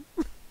awesome.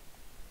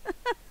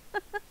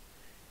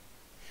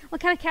 What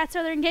kind of cats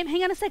are there in game?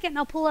 Hang on a second and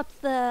I'll pull up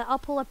the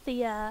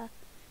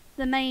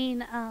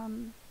main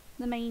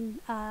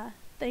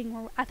thing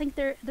where I think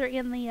they're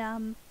in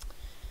the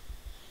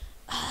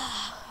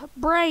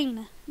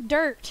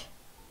dirt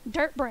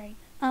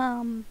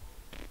brain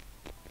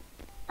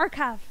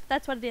archive.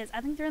 That's what it is.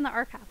 I think they're in the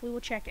archive. We will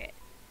check it.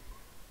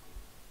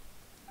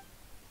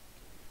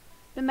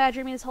 Been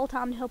badgering me this whole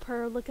time to help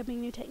her look up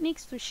new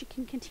techniques so she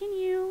can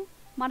continue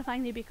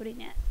modifying the ubiquity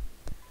net.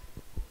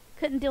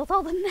 Couldn't deal with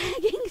all the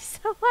nagging,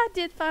 so I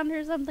did find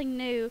her something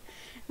new in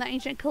the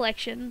ancient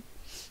collection.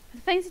 If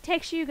the fancy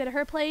takes you, go to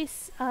her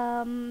place. If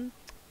I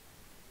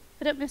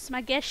don't miss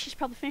my guess, she's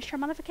probably finished her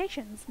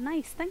modifications.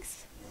 Nice,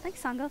 thanks,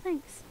 Sango,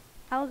 thanks.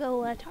 I'll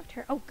go talk to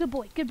her. Oh, good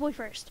boy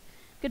first.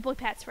 Good boy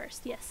Pats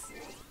first, yes.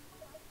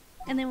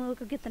 And then we'll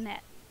go get the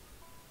net.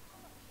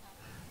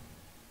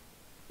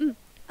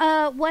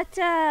 What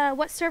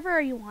server are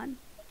you on?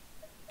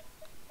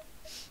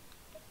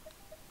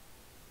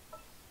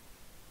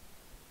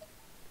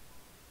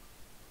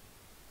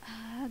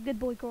 Good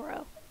boy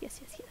Goro.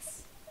 Yes.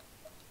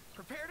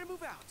 Prepare to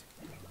move out.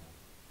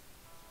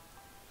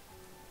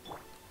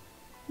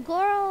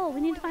 Goro, we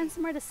need to find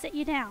somewhere to sit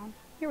you down.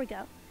 Here we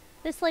go.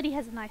 This lady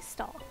has a nice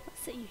stall. Let's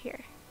sit you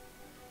here.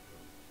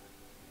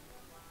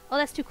 Oh,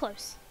 that's too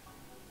close.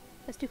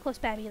 That's too close,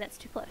 Babby. That's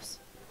too close.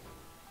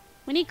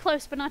 We need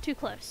close, but not too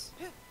close.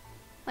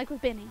 Like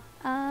with Benny.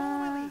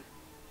 I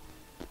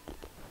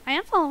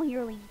am following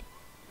your lead.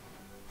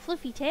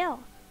 Fluffy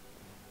tail.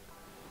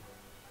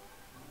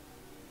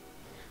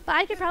 But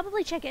I could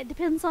probably check it.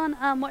 Depends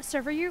on what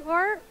server you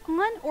are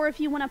on, or if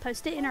you want to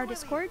post it in our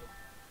Discord.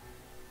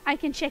 I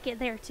can check it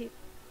there too.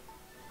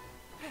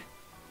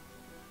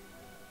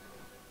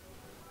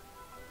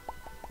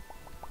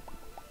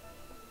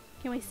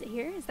 Can we sit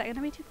here? Is that going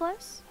to be too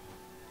close?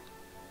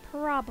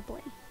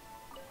 Probably.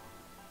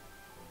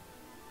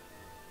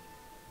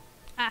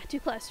 Ah, too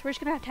close. We're just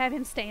going to have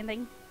him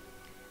standing.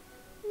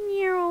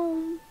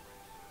 Meow.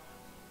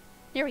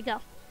 There we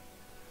go.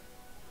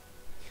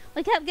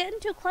 We kept getting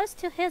too close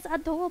to his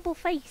adorable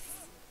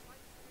face.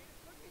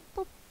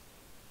 Boop.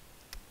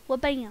 Well,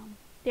 bam.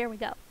 There we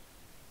go.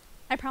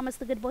 I promise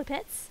the good boy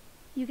pets.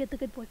 You get the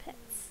good boy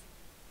pets.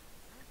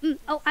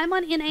 Oh, I'm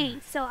on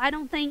NA, so I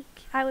don't think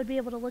I would be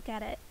able to look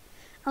at it.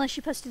 Unless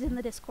you posted it in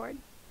the Discord.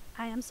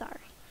 I am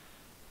sorry.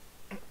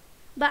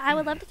 But I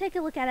would love to take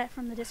a look at it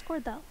from the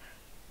Discord, though.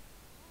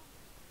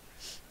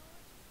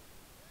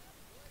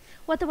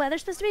 What the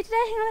weather's supposed to be today?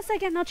 Hang on a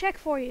second and I'll check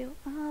for you.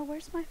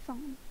 Where's my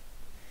phone?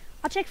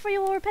 I'll check for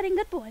you while we're petting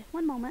Good Boy.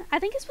 One moment. I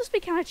think it's supposed to be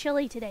kind of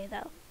chilly today,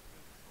 though.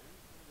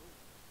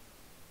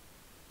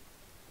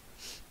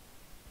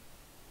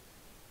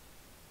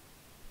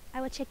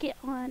 I will check it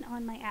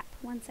on my app.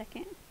 One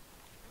second.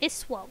 It's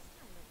swole.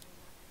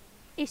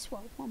 It's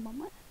swole. One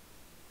moment.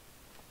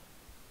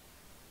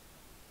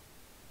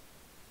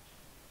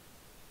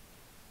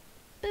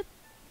 Boop.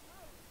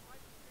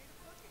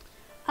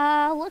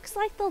 Looks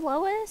like the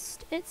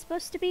lowest it's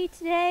supposed to be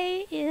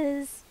today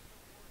is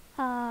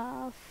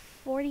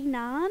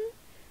 49.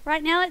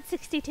 Right now it's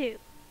 62.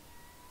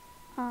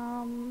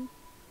 So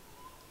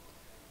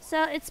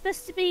it's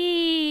supposed to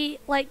be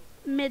like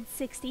mid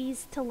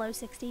 60s to low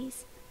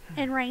 60s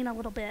and rain a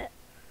little bit.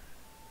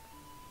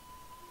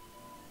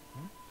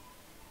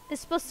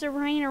 It's supposed to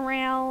rain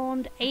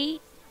around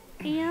 8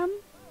 a.m.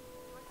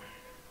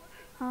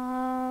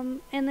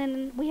 And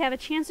then we have a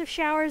chance of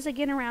showers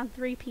again around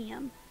 3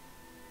 p.m.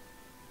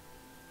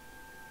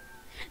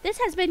 This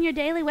has been your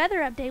daily weather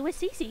update with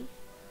Cece.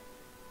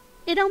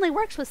 It only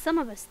works with some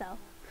of us, though.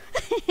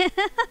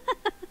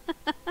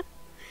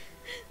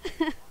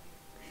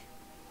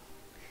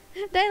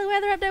 Daily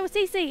weather update with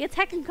Cece. It's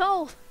heckin'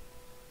 cold.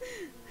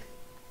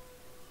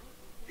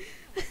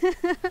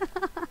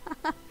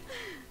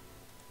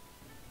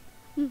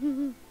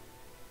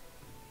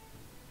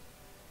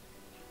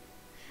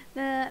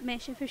 The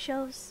mansion food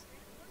shelves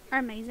are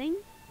amazing.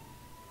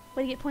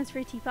 Way to get points for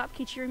your T-pop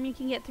kitchen room. You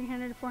can get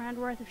 300 to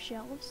 400 worth of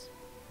shelves.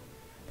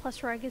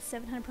 Plus rug is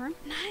 700 per room.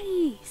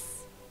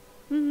 Nice.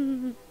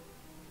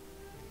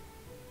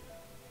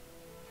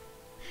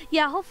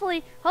 Yeah,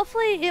 hopefully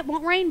it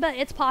won't rain, but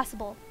it's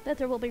possible that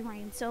there will be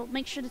rain. So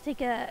make sure to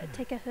take a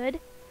hood.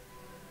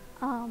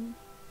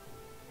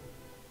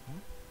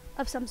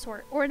 of some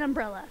sort, or an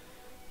umbrella.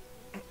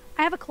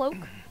 I have a cloak.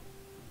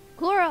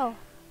 Goro,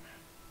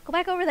 go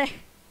back over there.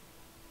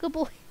 Good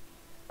boy.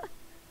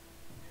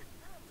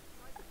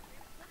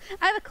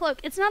 I have a cloak.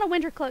 It's not a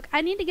winter cloak.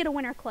 I need to get a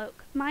winter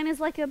cloak. Mine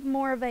is like a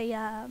more of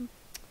a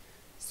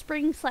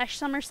spring slash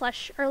summer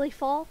slash early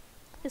fall.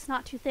 It's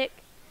not too thick.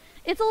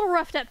 It's a little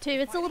roughed up too.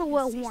 It's a little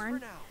well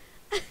worn.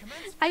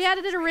 I got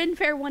it at a Ren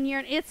Fair one year,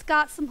 and it's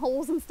got some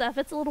holes and stuff.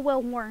 It's a little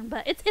well worn,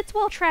 but it's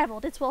well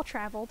traveled. It's well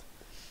traveled.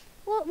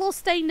 A little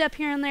stained up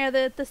here and there.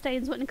 The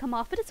stains wouldn't come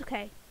off, but it's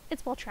okay.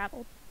 It's well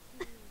traveled.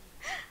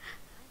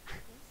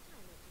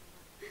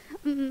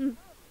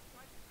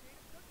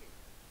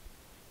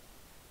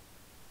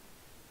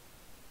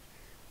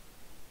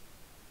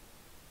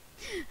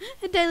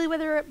 A daily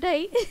weather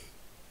update.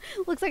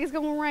 Looks like it's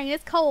gonna rain.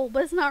 It's cold,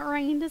 but it's not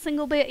rained a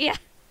single bit. Yeah.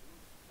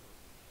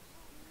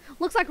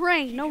 Looks like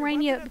rain. No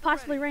rain yet, but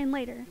possibly rain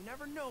later. You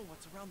never know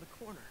what's around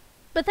the corner.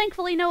 But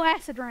thankfully, no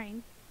acid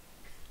rain.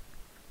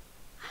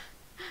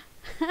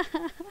 Okay,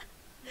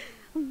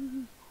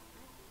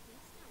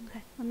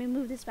 let me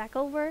move this back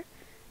over,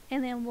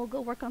 and then we'll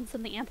go work on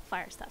some of the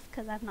amplifier stuff,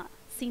 because I've not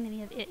seen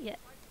any of it yet.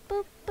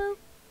 Boop, boop.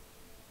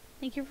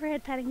 Thank you for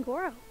head patting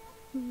Goro.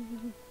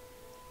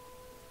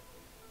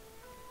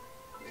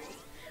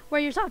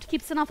 Where you're taught to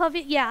keep sun off of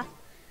it? Yeah.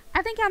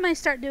 I think I may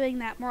start doing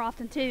that more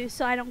often too,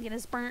 so I don't get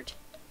as burnt.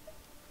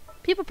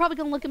 People are probably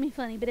gonna look at me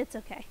funny, but it's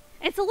okay.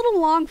 It's a little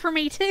long for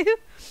me too.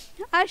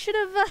 I should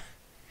have.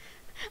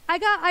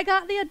 I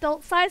got the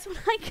adult size when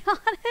I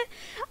got it.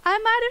 I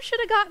might have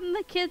should have gotten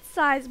the kid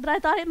size, but I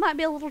thought it might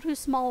be a little too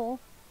small.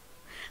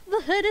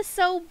 The hood is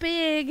so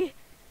big.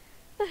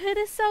 The hood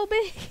is so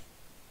big.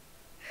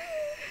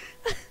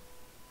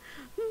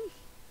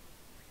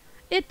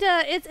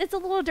 It's a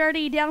little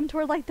dirty down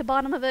toward like the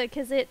bottom of it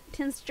because it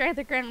tends to dry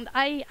the ground.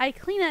 I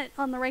clean it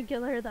on the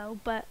regular though,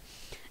 but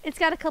it's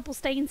got a couple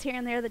stains here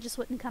and there that just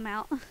wouldn't come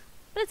out. But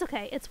it's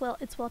okay. It's well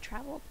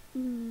traveled.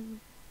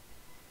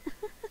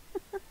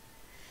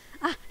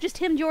 Just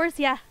hemmed yours,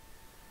 yeah.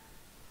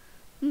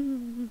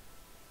 Found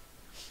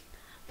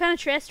a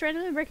chest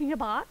randomly breaking a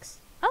box.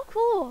 Oh,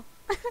 cool.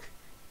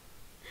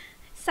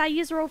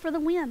 Sayu's roll for the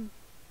win.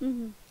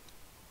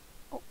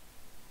 Oh,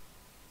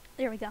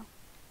 there we go.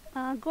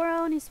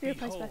 Goro needs to be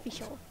replaced by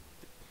Fischl.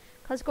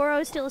 Because Goro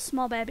is still a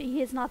small baby.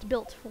 He is not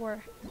built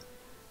for...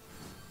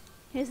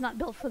 He is not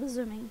built for the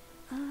zooming.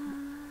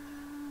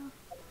 I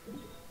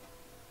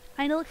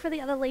need to look for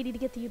the other lady to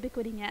get the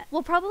ubiquity net.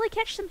 We'll probably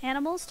catch some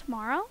animals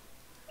tomorrow.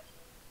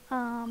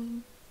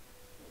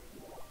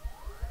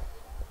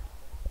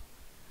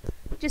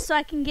 Just so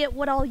I can get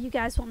what all you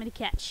guys want me to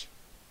catch.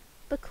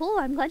 But cool,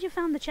 I'm glad you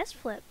found the chest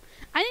flip.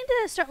 I need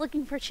to start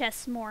looking for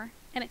chests more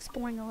and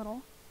exploring a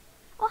little.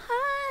 Oh,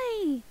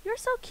 hi! You're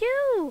so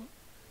cute!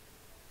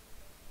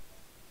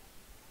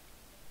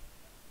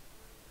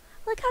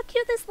 Look how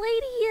cute this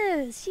lady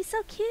is! She's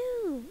so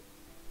cute!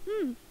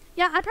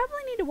 Yeah, I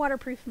probably need to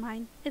waterproof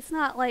mine. It's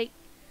not like...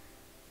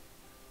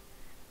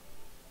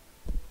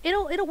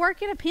 It'll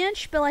work in a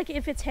pinch, but like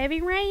if it's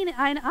heavy rain,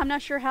 I'm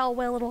not sure how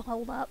well it'll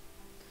hold up.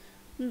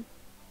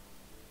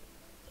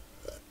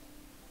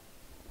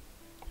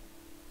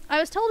 I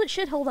was told it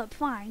should hold up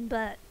fine,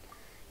 but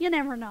you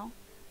never know.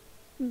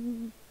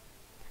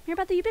 Hear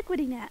about the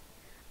ubiquity net.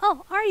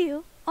 Oh, are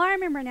you? Oh, I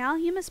remember now.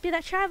 You must be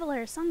that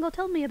traveler. Sango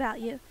told me about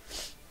you.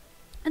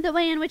 And the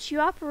way in which you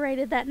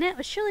operated that net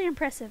was surely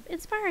impressive.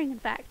 Inspiring, in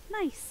fact.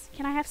 Nice.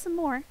 Can I have some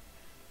more?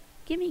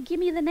 Give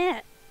me the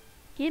net.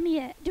 Give me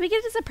it. Do we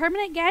get it as a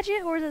permanent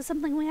gadget, or is it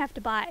something we have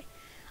to buy?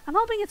 I'm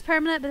hoping it's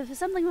permanent, but if it's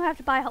something we have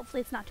to buy,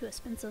 hopefully it's not too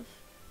expensive.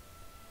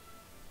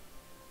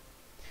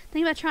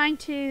 Think about trying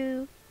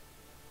to...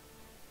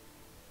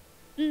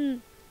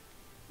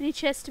 Need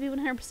chests to be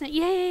 100%.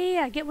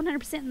 Yeah. Get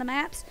 100% in the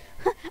maps.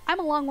 I'm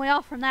a long way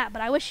off from that,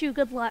 but I wish you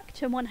good luck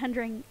to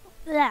 100.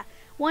 Yeah,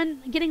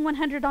 getting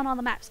 100 on all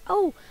the maps.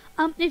 Oh,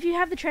 if you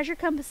have the treasure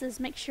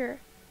compasses, make sure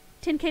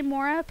 10k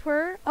mora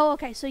per. Oh,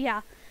 okay. So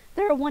yeah,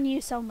 they're one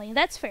use only.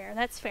 That's fair.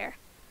 That's fair.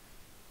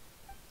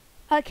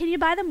 Can you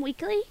buy them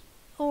weekly,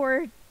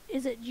 or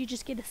is it you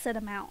just get a set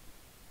amount?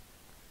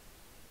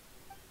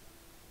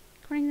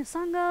 According to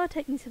Sango,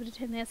 taking 7 to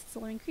 10 minutes to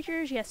living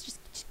creatures. Yes,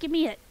 just give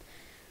me it.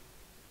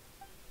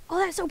 Oh,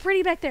 that's so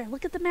pretty back there.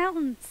 Look at the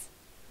mountains.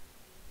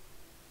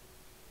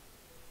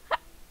 Ha.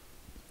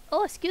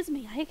 Oh, excuse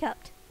me. I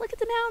hiccuped. Look at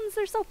the mountains.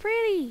 They're so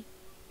pretty.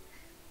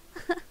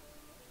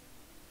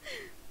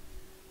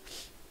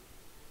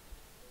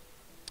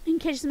 You can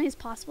catch as many as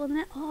possible in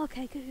that. Oh,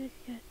 okay. Good.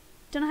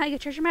 Don't know how you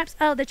get treasure maps.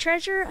 Oh, the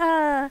treasure,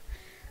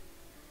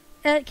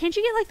 can't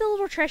you get like the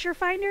little treasure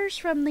finders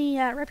from the,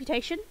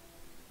 Reputation?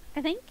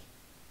 I think.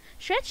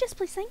 Stretch, yes,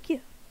 please. Thank you.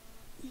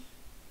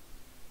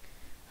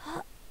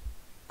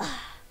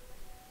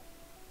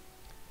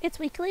 It's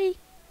weekly.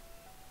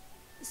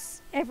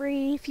 It's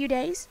every few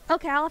days.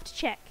 Okay, I'll have to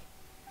check.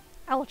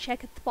 I will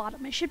check at the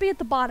bottom. It should be at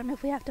the bottom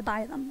if we have to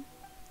buy them.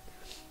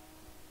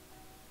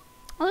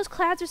 Oh, those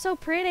clouds are so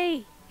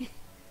pretty.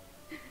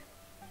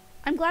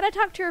 I'm glad I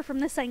talked to her from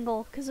this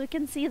angle, because we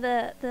can see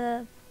the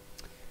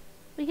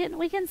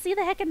We can see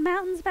the heckin'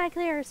 mountains back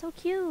there. So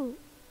cute.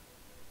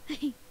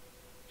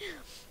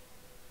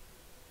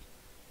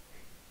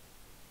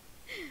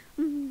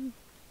 Mm.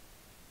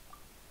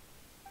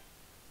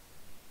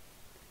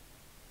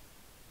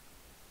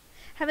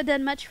 Haven't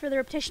done much for the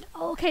reputation.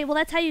 Oh, okay, well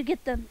that's how you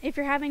get them. If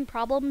you're having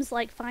problems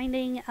like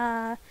finding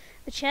the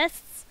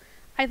chests,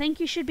 I think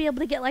you should be able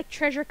to get like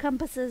treasure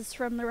compasses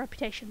from the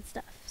reputation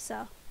stuff.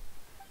 So,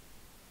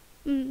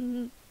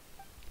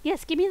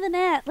 yes, give me the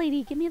net,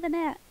 lady. Give me the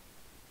net.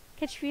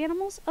 Catch a few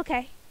animals.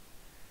 Okay.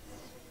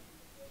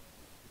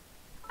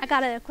 I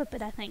gotta equip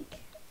it, I think.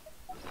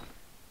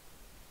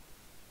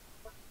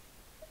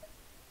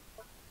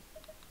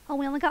 Oh,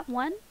 we only got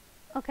one?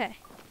 Okay.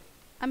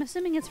 I'm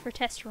assuming it's for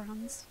test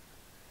runs.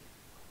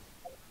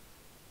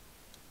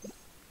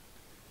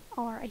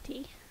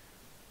 Alrighty.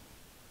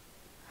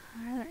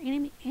 Are there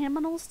any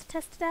animals to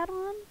test it out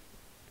on?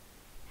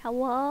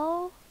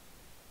 Hello?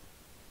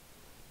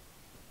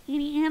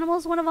 Any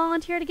animals want to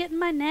volunteer to get in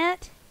my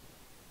net?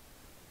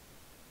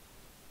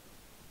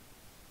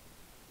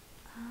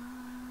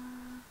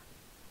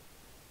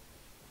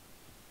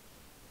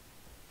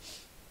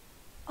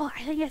 Oh,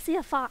 I think I see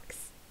a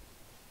fox.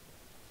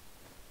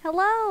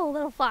 Hello,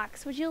 little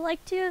fox. Would you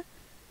like to...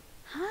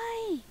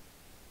 Hi.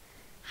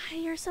 Hi,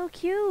 you're so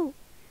cute.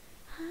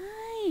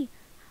 Hi.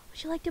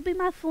 Would you like to be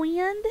my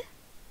friend?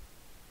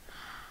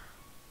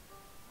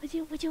 Would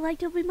you like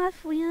to be my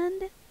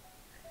friend?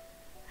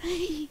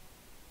 Be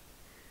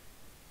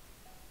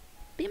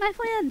my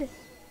friend.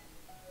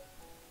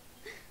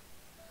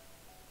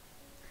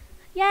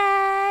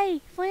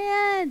 Yay!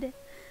 Friend!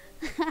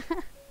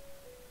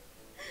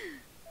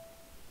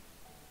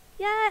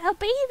 Yeah, a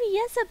baby!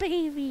 Yes, a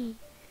baby!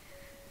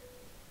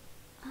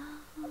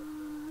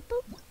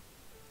 Boop.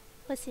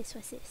 What's this?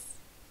 What's this?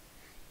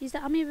 Use the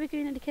army of vigor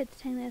and indicate to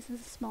tame the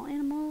essence of small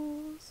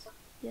animals.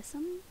 Yes,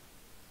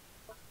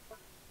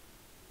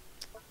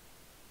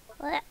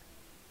 What?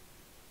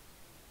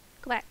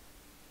 Go back.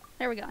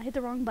 There we go. I hit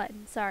the wrong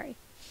button. Sorry.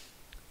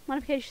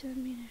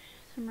 Modification.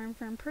 Some room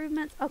for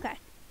improvements. Okay.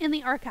 In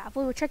the archive.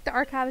 We will check the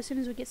archive as soon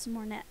as we get some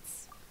more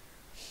nets.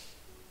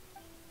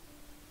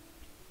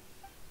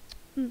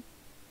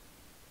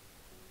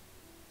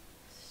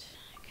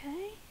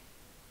 Okay.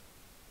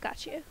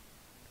 Got you.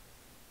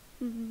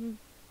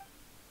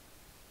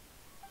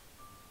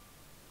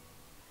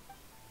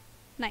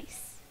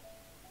 Nice.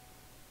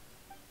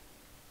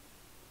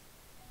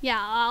 Yeah,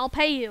 I'll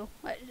pay you.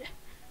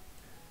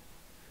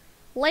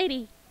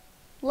 Lady,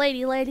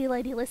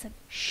 listen.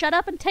 Shut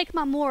up and take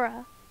my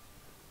Mora.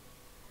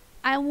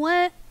 I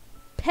want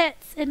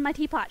pets in my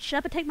teapot. Shut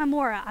up and take my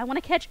Mora. I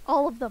want to catch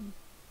all of them.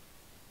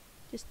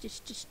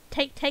 Just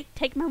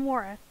take my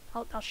Mora.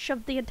 I'll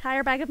shove the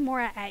entire bag of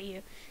Mora at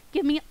you.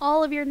 Give me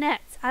all of your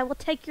nets. I will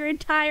take your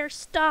entire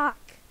stock.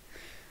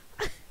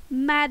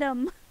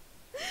 Madam.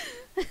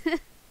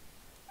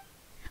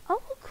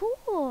 Oh,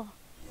 cool.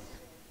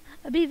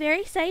 Be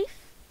very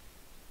safe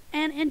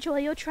and enjoy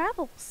your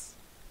travels.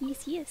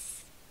 Yes,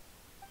 yes.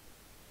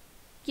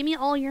 Give me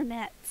all your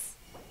nets.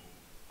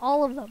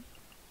 All of them.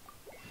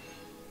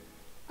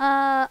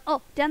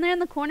 Oh, down there in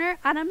the corner,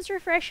 items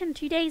refresh in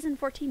 2 days and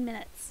 14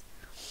 minutes.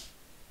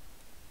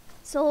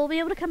 So we'll be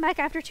able to come back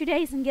after 2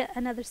 days and get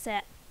another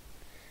set.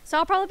 So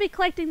I'll probably be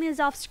collecting these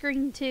off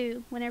screen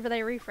too, whenever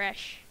they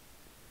refresh.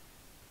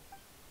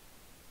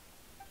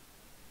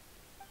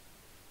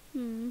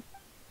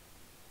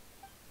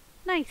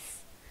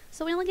 Nice.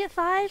 So we only get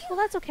 5? Well,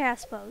 that's okay, I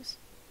suppose.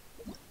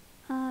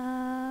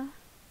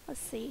 Let's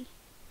see.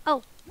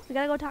 Oh, we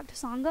gotta go talk to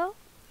Songo?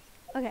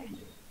 Okay.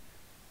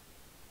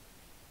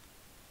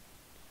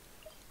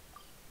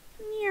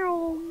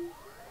 Meow.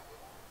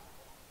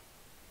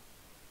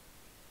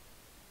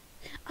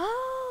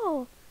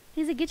 Oh,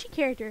 he's a Gitchy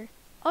character.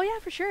 Oh yeah,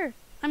 for sure.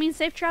 I mean,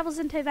 safe travels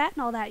in Tevat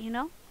and all that, you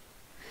know?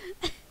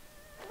 With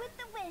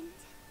the wind.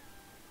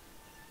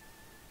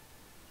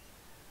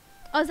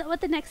 Oh, is that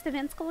what the next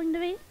event's going to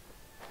be?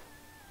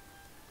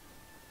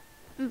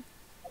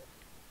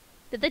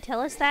 Did they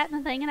tell us that in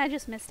the thing and I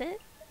just missed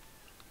it?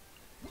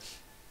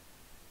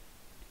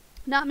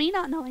 Not me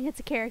not knowing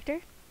it's a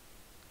character.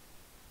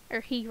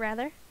 Or he,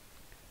 rather.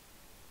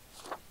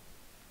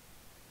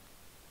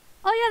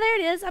 Oh yeah, there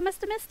it is. I must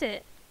have missed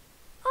it.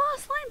 Oh,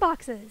 slime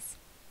boxes.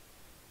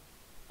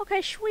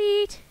 Okay,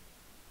 sweet.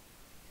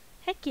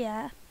 Heck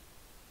yeah.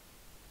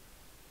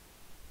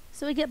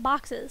 So we get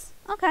boxes.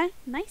 Okay,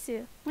 nice.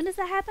 When does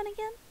that happen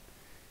again?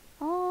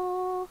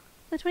 Oh,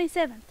 the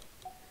 27th.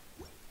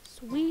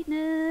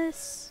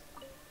 Sweetness.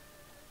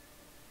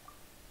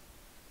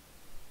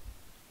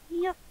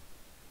 Yep.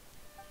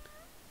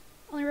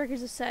 Only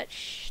records of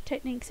such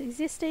techniques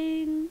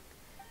existing.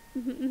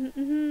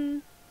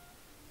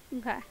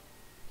 Okay.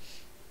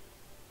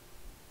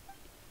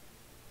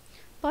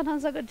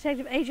 Bonton's local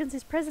detective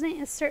agency's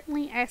president is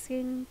currently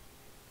asking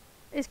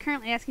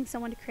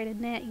someone to create a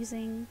net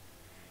using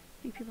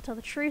make people tell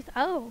the truth.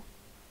 Oh.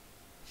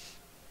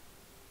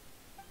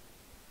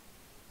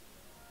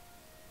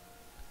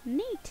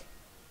 Neat.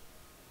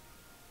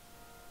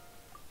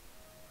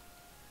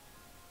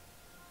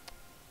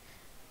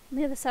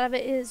 the other side of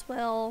it is,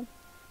 well,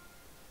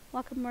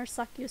 Waka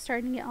Murasaki was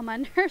starting to get on my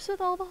nerves with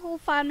all the whole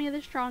find me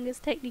the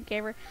strongest technique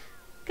ever.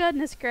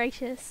 Goodness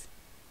gracious.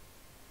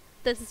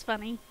 This is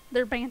funny.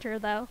 Their banter,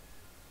 though.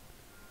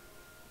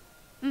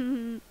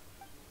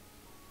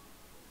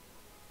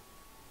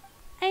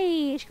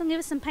 Hey, she's gonna give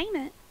us some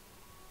payment.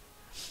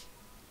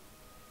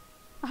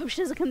 I hope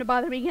she doesn't come to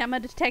bother me. I'm a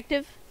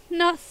detective.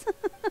 Nuts.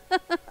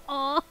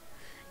 Aw.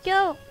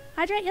 Go.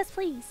 Hydrate, yes,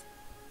 please.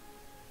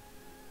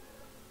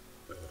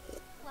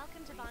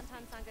 Welcome to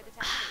Bonton Sangha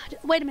Detective.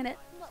 Wait a minute.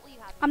 What will you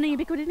have? I'm the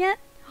ubiquity net.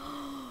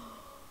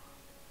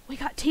 We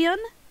got 10?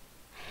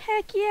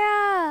 Heck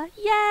yeah!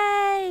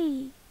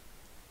 Yay!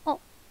 Oh.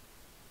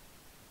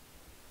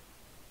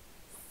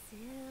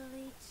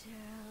 Silly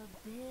churl,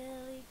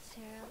 Billy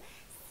churl,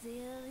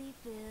 silly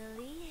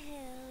Billy,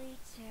 hilly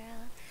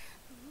churl.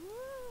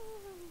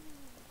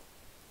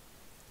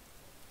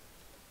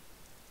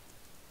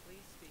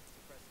 Please speak to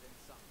President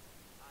Sung.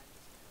 I'm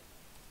Mr.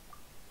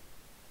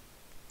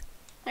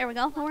 There we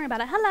go. Don't worry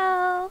about it.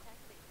 Hello!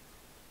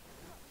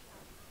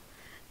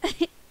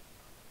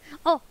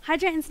 Oh,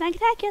 hydrate and snack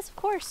attack? Yes, of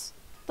course.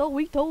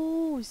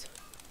 Doritos.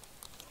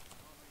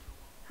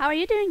 How are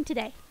you doing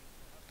today?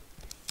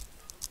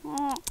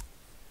 Oh.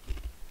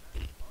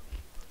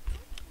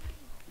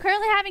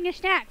 Currently having a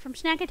snack from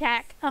Snack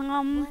Attack.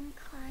 One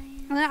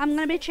client, I'm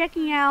gonna be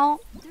checking out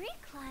 3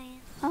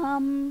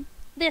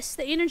 clients.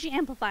 the energy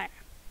amplifier.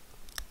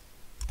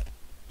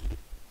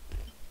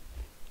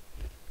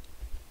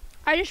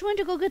 I just went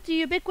to go get the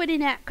ubiquity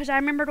net because I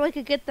remembered we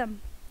could get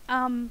them.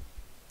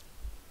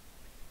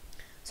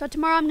 So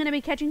tomorrow I'm gonna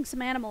be catching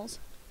some animals.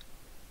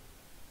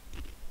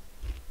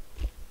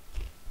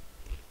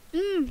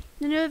 The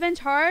new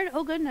event's hard?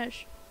 Oh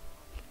goodness.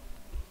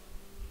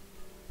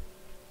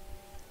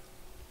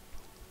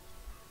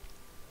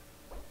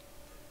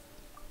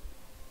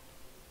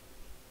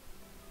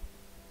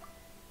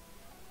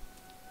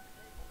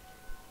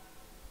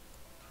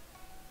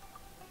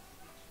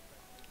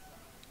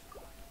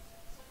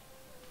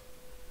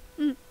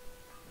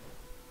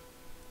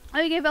 Oh,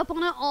 you gave up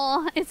on it?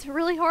 Oh, it's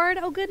really hard?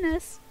 Oh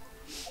goodness.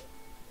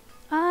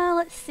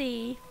 Let's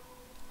see.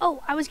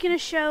 Oh, I was gonna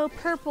show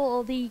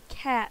Purple the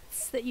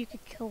cats that you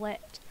could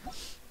collect.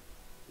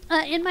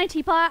 In my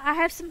teapot, I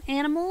have some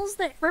animals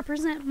that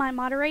represent my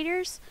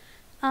moderators,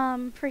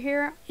 for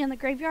here in the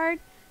graveyard.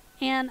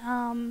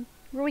 And,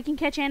 where we can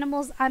catch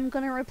animals, I'm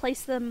gonna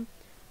replace them,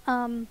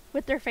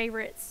 with their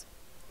favorites.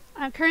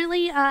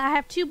 Currently, I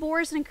have 2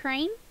 boars and a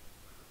crane.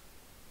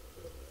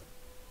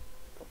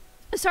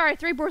 Sorry,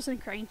 3 boars and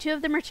a crane. 2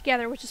 of them are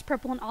together, which is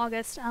Purple and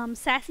August.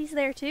 Sassy's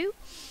there too,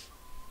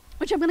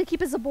 which I'm going to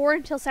keep as a boar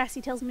until Sassy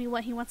tells me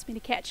what he wants me to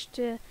catch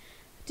to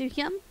do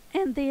him.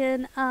 And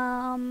then,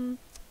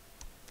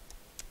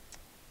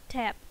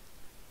 Tap.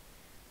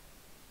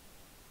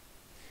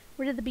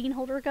 Where did the bean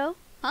holder go?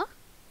 Huh?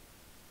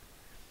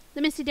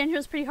 The Misty Dungeon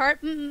was pretty hard.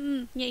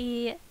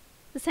 Yeah.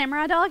 The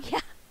samurai dog? Yeah.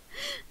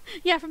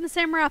 Yeah, from the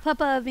Samurai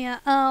Puppa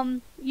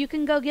event. You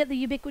can go get the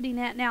ubiquity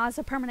net now as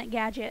a permanent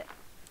gadget.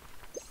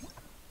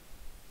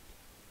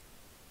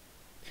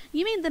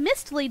 You mean the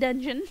Misty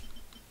Dungeon?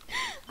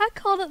 I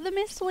called it the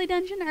Misty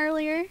Dungeon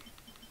earlier.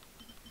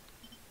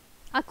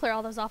 I'll clear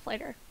all those off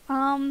later.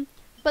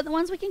 But the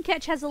ones we can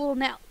catch has a little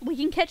net. We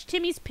can catch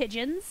Timmy's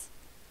pigeons.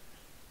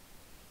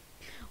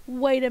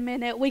 Wait a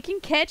minute. We can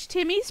catch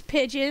Timmy's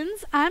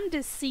pigeons? I'm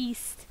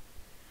deceased.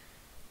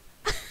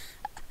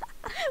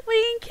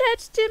 We can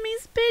catch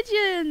Timmy's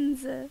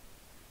pigeons.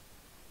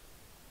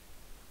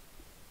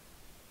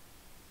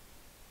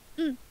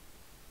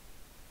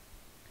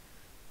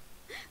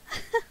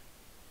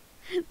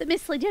 The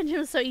Misty Dungeon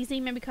was so easy,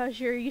 maybe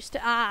because you're used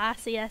to. I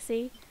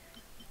see.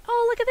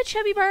 Oh, look at the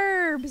chubby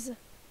burbs.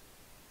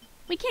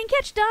 We can't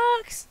catch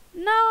ducks.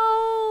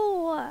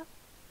 No.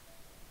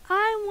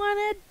 I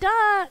wanted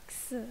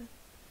ducks.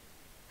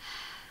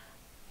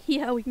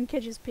 Yeah, we can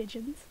catch his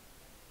pigeons.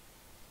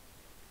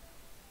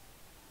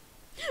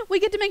 We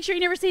get to make sure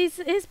he never sees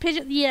his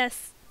pigeon.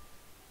 Yes.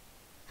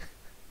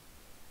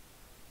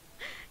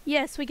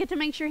 Yes, we get to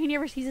make sure he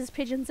never sees his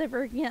pigeons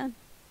ever again.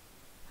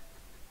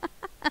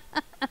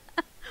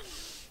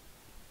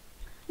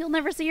 You'll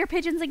never see your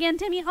pigeons again,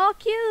 Timmy. Oh,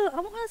 cute. I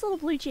want those little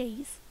blue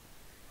jays.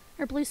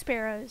 Or blue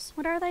sparrows.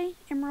 What are they?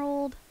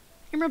 Emerald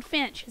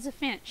finch. It's a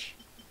finch.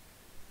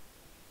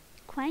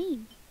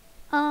 Queen.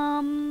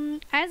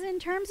 As in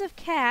terms of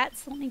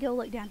cats, let me go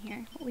look down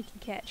here what we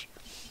can catch.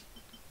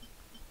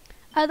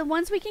 The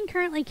ones we can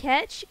currently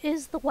catch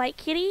is the white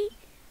kitty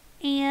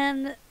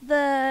and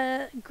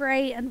the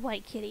gray and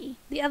white kitty.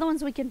 The other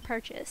ones we can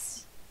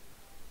purchase.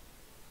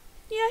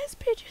 Yes,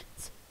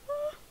 pigeons.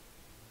 Oh.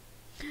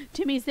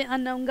 Timmy's the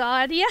unknown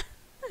god, yeah.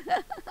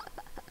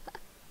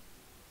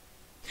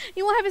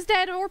 He won't have his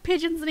dad or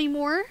pigeons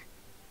anymore.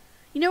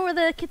 You know where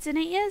the kitsune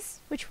is?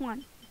 Which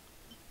one?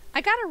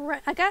 I got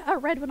a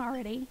red one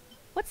already.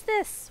 What's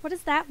this? What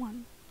is that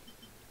one?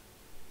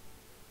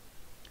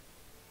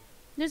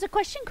 There's a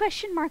question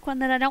mark one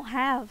that I don't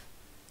have.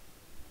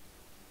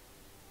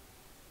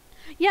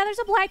 Yeah, there's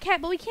a black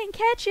cat, but we can't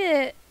catch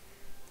it.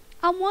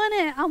 I want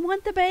it. I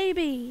want the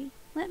baby.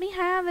 Let me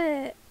have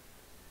it.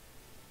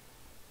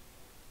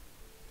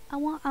 I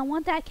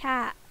want that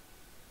cat.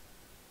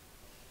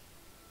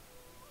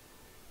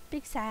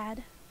 Big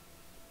sad.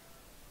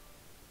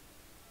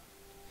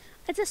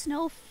 It's a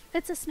snow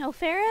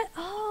ferret?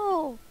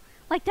 Oh,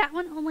 like that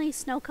one, only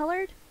snow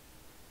colored?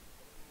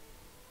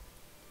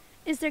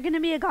 Is there going to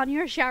be a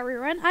Gonyo Xiao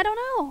rerun? I don't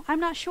know. I'm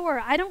not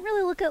sure. I don't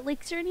really look at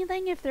leaks or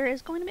anything if there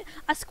is going to be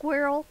a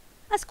squirrel,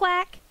 a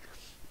squack.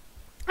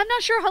 I'm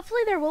not sure.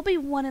 Hopefully there will be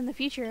one in the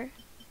future.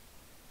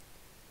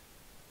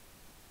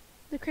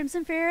 The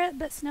Crimson Ferret,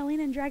 but snowing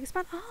and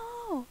Dragon-spawn.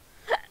 Oh!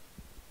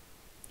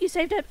 You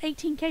saved up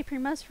 18k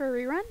primos for a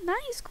rerun?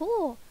 Nice,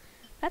 cool.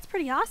 That's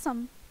pretty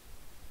awesome.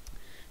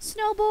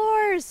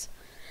 Snowboars!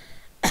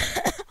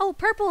 Oh,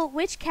 Purple,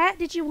 which cat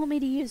did you want me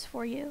to use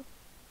for you?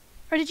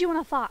 Or did you want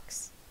a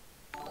fox?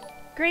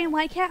 Gray and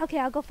white cat? Okay,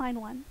 I'll go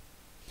find one.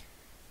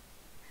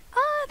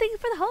 Ah, thank you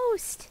for the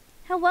host.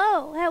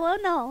 Hello. Hello,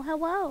 no.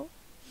 Hello.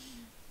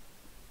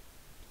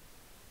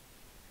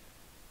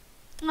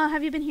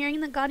 Have you been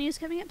hearing that God News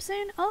coming up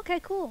soon? Oh, okay,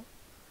 cool.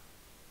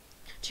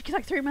 Chicken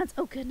like 3 months.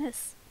 Oh,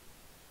 goodness.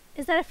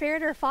 Is that a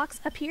ferret or a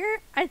fox up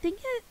here? I think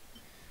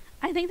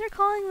they're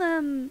calling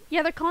them...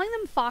 Yeah, they're calling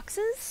them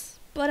foxes,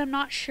 but I'm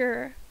not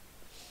sure.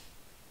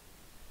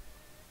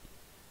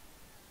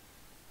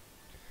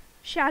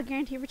 Xiao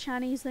guarantee for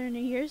Chinese Lunar New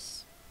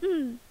Year's.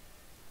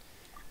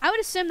 I would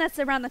assume that's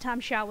around the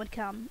time Xiao would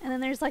come. And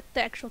then there's like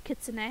the actual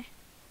kitsune.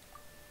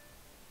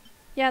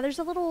 Yeah, there's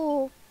a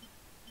little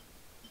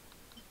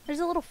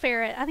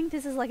ferret. I think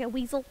this is like a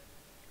weasel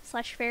 /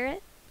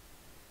 ferret.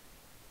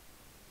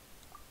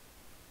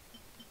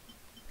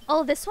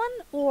 Oh, this one?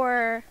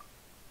 Or...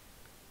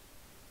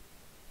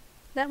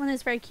 That one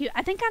is very cute.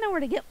 I think I know where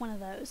to get one of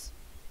those.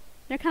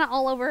 They're kind of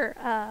all over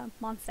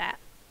Mondstadt.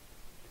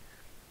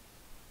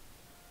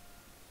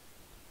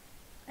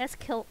 That's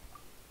kilt.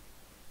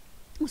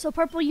 So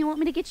Purple, you want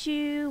me to get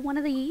you one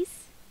of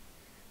these?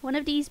 One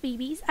of these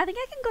BBs? I think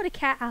I can go to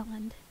Cat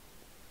Island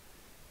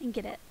and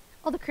get it.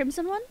 Oh, the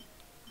crimson one?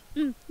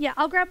 Yeah,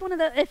 I'll grab one of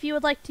the, if you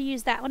would like to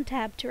use that one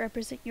tab to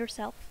represent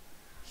yourself.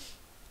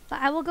 But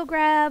I will go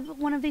grab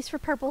one of these for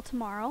Purple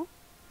tomorrow.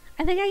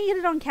 I think I can get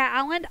it on Cat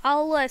Island.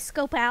 I'll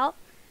scope out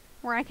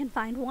where I can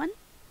find one.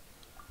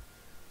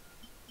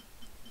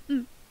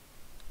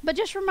 But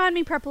just remind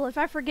me, Purple, if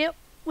I forget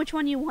which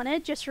one you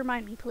wanted, just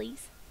remind me,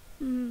 please.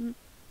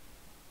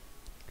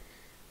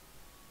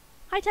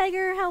 Hi,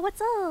 Tiger.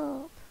 What's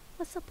up?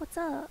 What's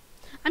up?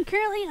 I'm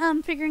currently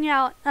figuring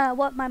out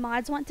what my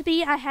mods want to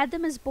be. I had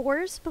them as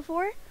boars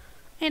before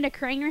and a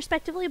crane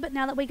respectively, but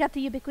now that we got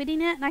the Ubiquity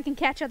Net and I can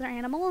catch other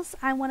animals,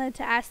 I wanted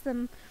to ask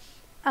them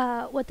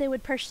what they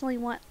would personally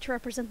want to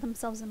represent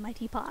themselves in my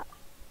teapot.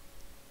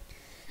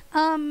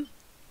 I'm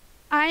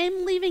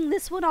leaving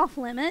this one off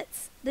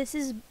limits. This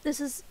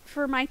is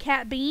for my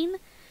cat Bean,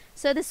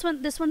 so this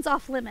one's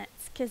off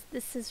limits because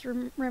this is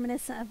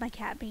reminiscent of my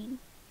cat Bean.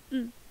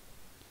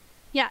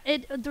 Yeah,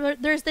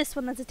 there's this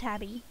one that's a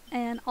tabby,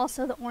 and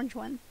also the orange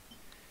one.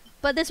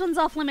 But this one's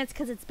off limits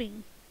because it's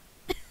Bean.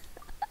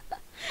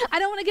 I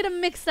don't want to get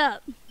them mixed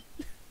up.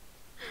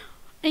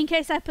 In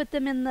case I put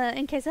them in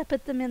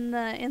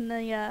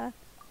the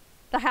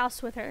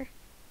house with her.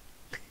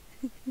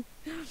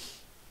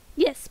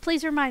 Yes,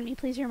 please remind me.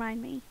 Please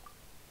remind me.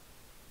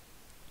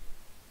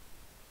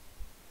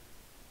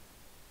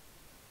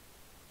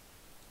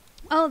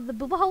 Oh, the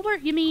booba holder?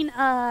 You mean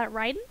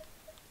Raiden?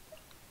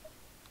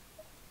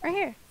 Right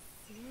here.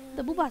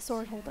 The booba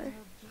sword holder.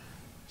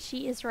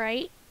 She is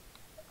right.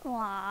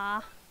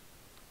 Aww.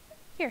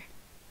 Here.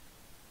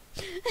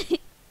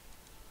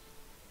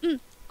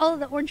 Oh,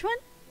 the orange one?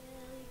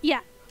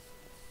 Yeah.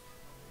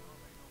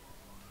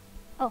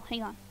 Oh,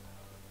 hang on.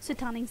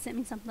 Sutani sent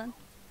me something.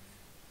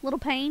 Little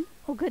pain.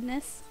 Oh,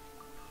 goodness.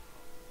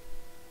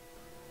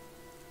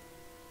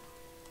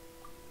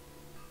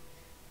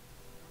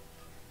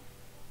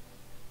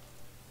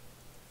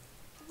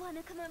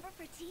 Wanna come over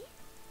for tea?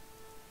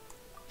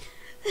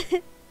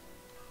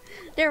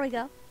 There we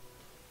go.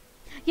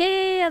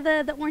 Yeah,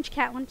 the orange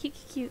cat one.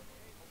 Cute.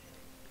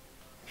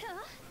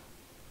 Huh?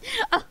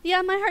 Oh,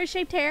 yeah, my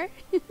heart-shaped hair.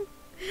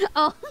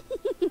 Oh.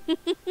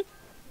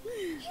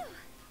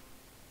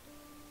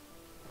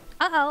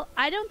 Uh-oh,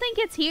 I don't think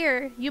it's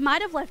here. You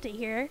might have left it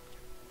here.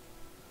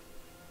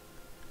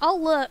 I'll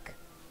look.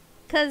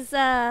 'Cause,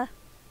 I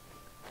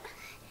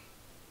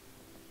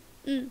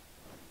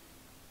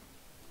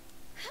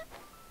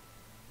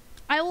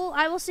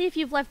will see if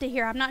you've left it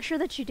here. I'm not sure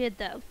that you did,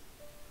 though.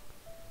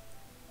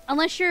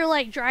 Unless your,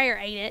 like, dryer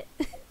ate it.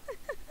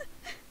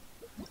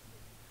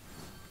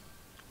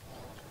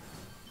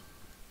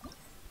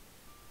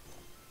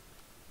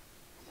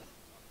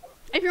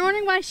 If you're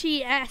wondering why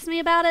she asked me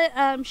about it,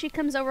 she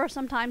comes over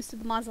sometimes to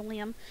the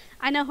mausoleum.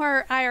 I know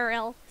her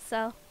IRL,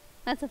 so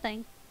that's a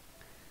thing.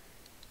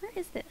 Where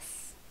is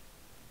this?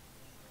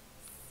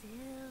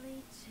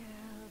 Silly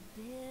churl,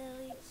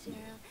 Billy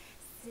churl,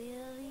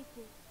 silly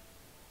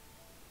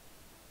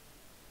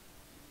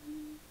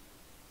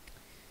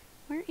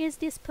Where is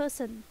this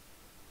person?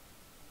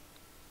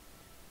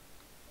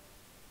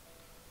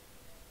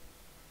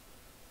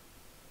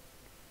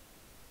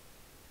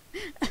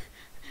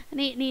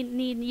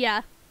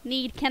 Yeah.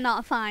 Need,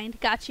 cannot find.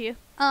 Got you.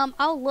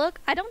 I'll look.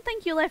 I don't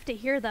think you left it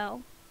here,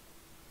 though.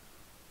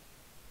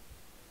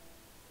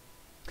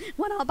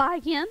 When I'll buy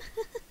again.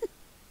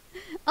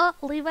 Oh,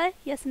 leeway?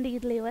 Yes,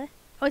 indeed, leeway.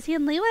 Oh, is he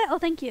in leeway? Oh,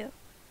 thank you.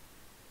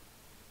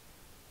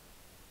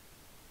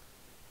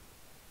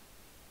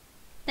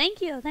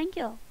 Thank you, thank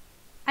you.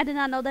 I did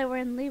not know they were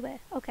in leeway.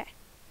 Okay.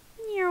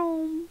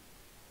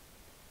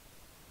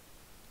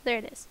 There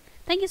it is.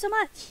 Thank you so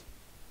much.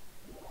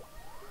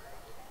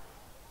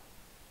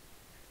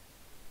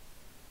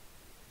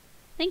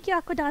 Thank you,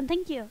 Aquadon.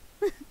 Thank you.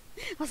 I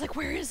was like,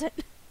 where is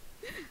it?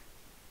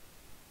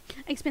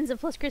 Expensive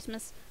plus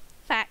Christmas.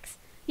 Facts.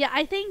 Yeah,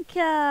 I think,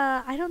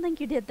 I don't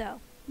think you did, though.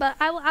 But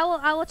I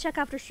will check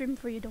after stream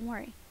for you. Don't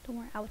worry. Don't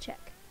worry. I will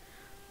check.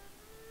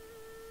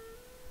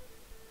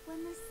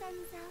 When the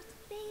sun's out,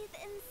 bathe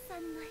in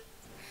sunlight.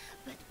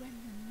 But when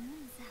the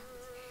moon's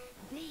out,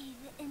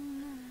 bathe in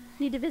moonlight.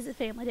 Need to visit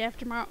family day after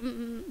tomorrow.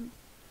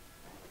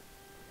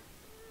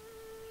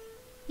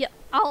 Yep.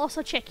 I'll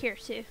also check here,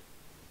 too.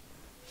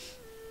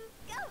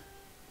 Go!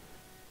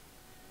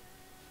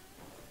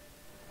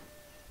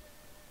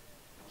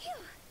 Phew.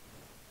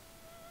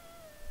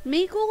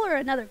 Me ghoul or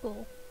another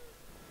ghoul?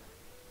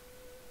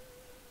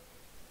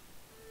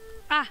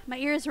 Ah, my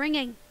ear is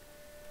ringing.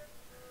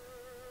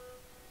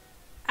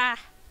 Ah.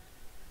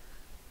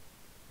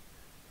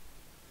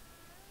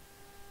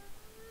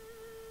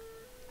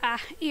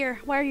 Ah,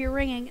 ear, why are you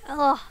ringing?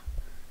 Ugh.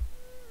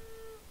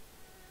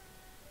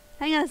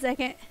 Hang on a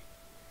second.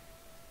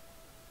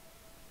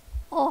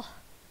 Oh.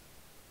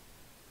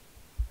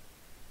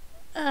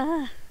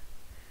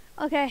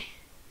 Okay.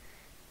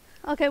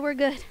 Okay, we're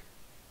good.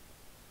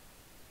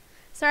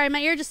 Sorry,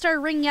 my ear just started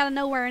ringing out of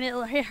nowhere and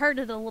it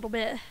hurted a little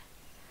bit.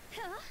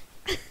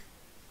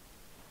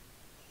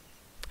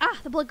 Ah,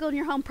 the blood go in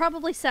your home.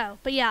 Probably so.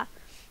 But yeah,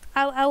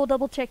 I will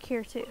double check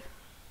here too.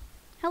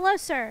 Hello,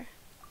 sir.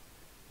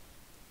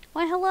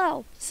 Why,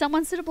 hello.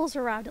 Someone suitable's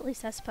arrived, at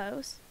least I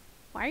suppose.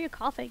 Why are you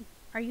coughing?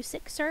 Are you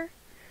sick, sir?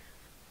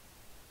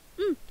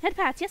 Head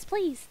pats. Yes,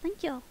 please.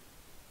 Thank you.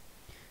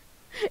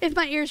 If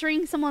my ears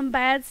ring, someone's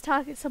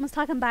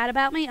talking bad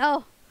about me.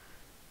 Oh.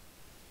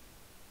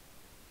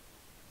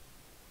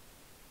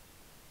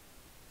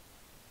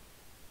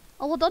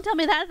 Oh, well, don't tell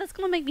me that. That's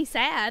going to make me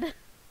sad.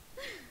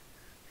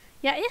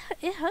 Yeah,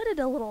 it hurted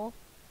a little.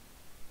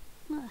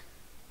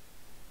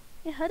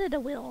 It hurted a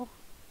little.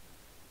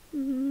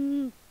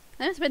 I've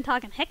just been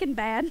talking heckin'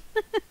 bad.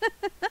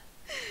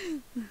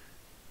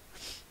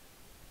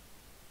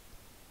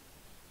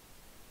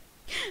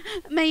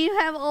 May you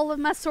have all of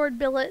my sword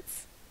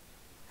billets.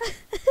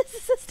 This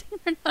is a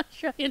steamer, not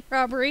Australian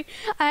robbery.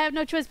 I have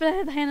no choice but I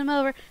have to hand them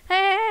over.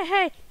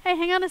 Hey,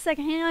 hang on a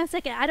second,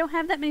 I don't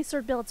have that many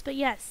sword billets, but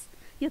yes,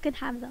 you can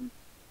have them.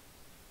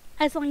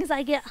 As long as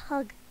I get a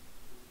hug.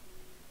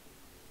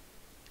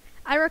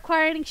 I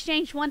require in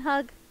exchange 1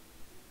 hug.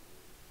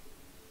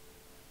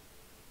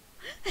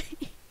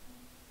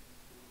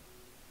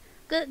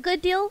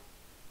 Good deal?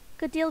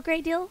 Good deal,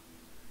 great deal?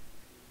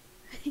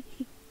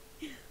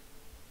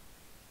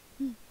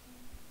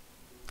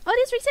 Oh, it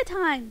is reset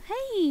time.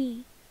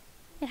 Hey.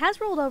 It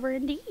has rolled over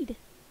indeed.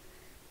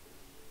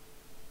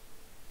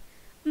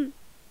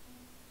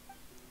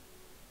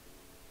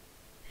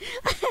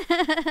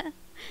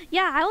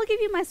 Yeah, I will give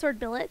you my sword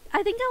billet.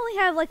 I think I only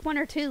have like 1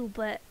 or 2,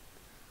 but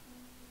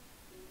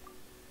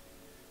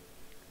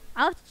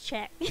I'll have to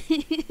check.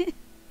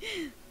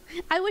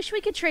 I wish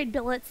we could trade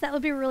billets. That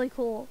would be really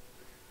cool.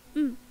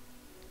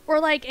 Or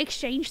like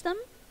exchange them.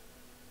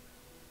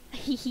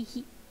 Heck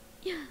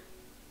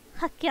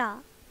yeah.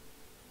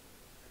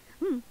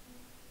 You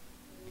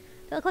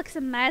look like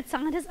some mad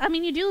scientist. I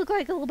mean, you do look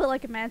like a little bit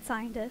like a mad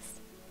scientist.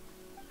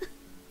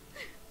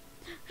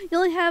 You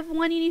only have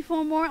 1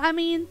 uniform more. I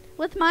mean,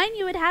 with mine,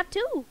 you would have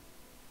 2.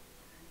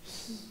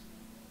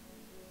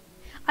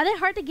 Are they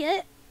hard to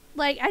get?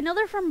 Like, I know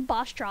they're from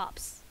boss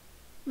drops.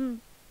 Oh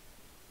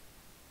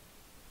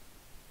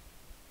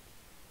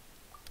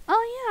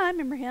yeah, I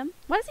remember him.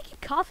 Why does he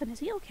keep coughing? Is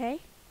he okay?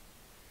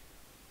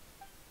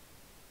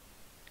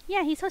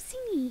 Yeah, he's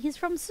Hosini. He's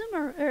from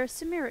Sumeru.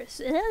 Sumeru.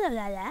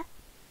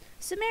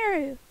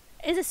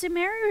 Is it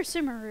Sumeru or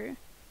Sumeru?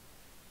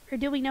 Or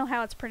do we know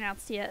how it's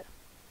pronounced yet?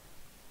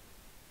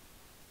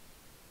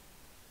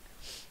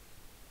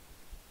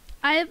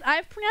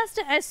 I've pronounced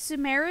it as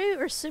Sumeru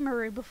or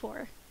Sumeru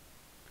before.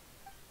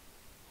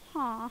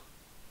 Huh.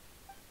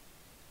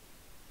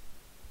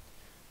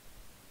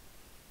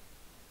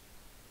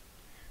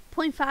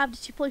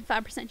 .5 to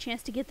 2.5%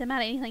 chance to get them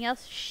out of anything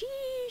else.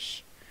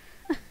 Sheesh.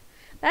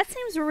 That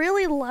seems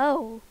really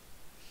low.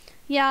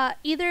 Yeah,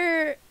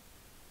 either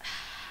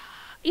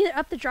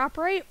up the drop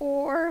rate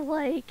or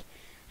like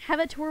have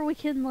it to where we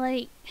can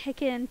like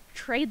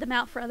trade them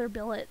out for other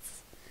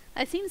billets.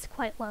 That seems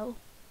quite low.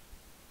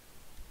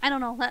 I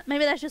don't know.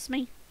 Maybe that's just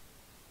me.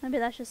 Maybe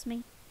that's just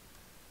me.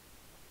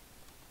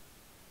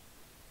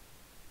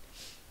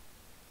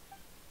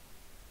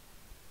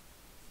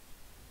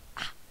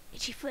 Ah,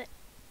 itchy foot.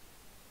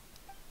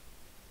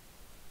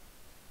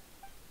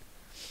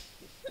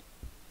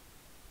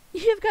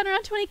 You've gone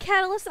around 20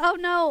 catalysts? Oh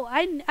no,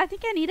 I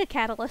think I need a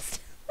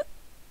catalyst.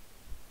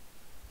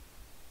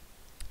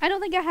 I don't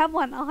think I have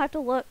one. I'll have to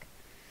look.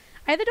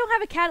 I either don't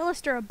have a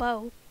catalyst or a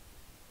bow.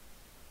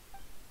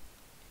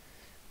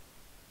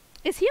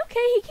 Is he okay?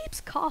 He keeps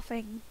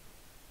coughing.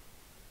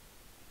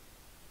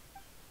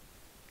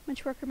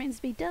 Much work remains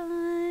to be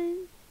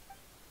done.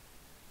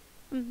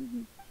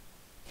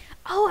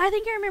 Oh, I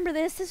think I remember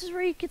this. This is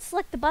where you could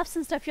select the buffs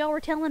and stuff y'all were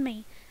telling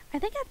me. I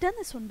think I've done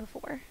this one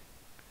before.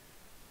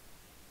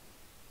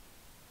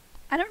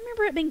 I don't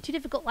remember it being too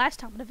difficult last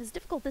time, but if it's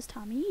difficult this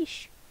time,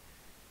 yeesh.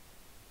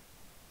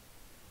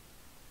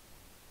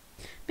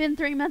 Been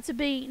 3 months of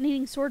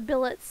needing sword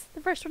billets. The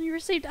first one you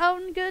received.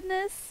 Oh,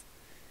 goodness.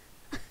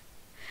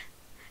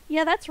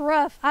 Yeah, that's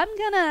rough. I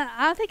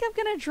think I'm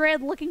gonna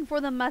dread looking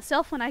for them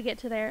myself when I get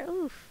to there.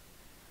 Oof.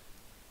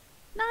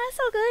 Nah, it's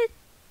all good.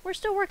 We're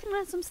still working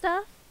on some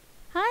stuff.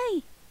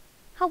 Hi.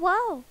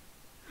 Hello.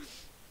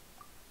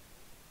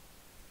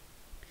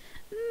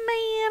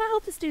 Man, I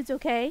hope this dude's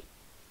okay.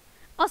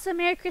 Also,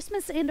 Merry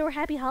Christmas and or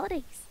Happy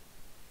Holidays.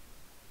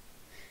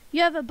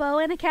 You have a bow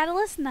and a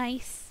catalyst?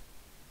 Nice.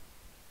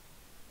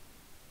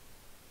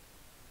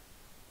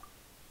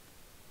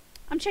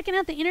 I'm checking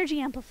out the energy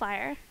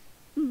amplifier.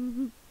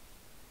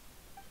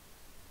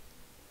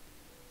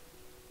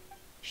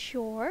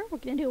 Sure, we're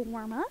gonna do a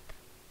warm-up.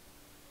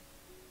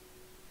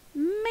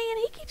 Man,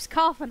 he keeps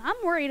coughing. I'm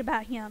worried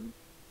about him.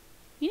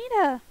 You need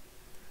a...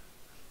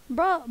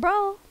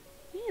 Bro,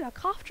 you need a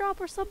cough drop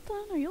or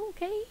something? Are you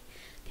okay?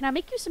 Can I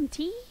make you some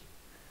tea?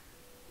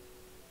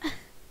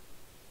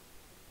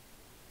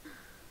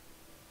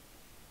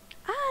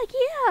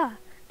 Yeah.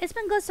 It's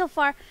been good so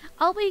far.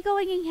 I'll be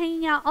going and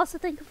hanging out. Also,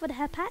 thankful for the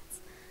head pats.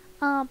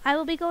 I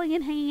will be going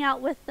and hanging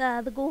out with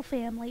the Ghoul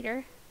fam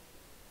later.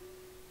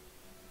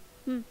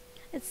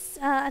 It's,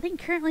 I think,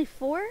 currently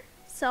 4.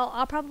 So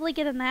I'll probably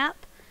get a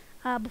nap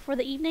before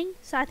the evening.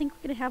 So I think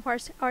we're going to have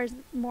ours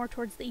more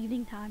towards the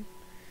evening time.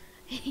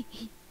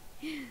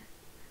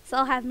 So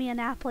I'll have me a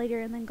nap later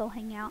and then go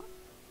hang out.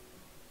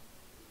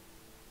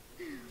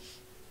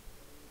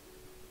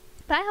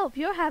 But I hope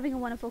you're having a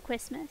wonderful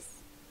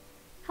Christmas.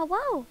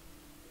 Hello.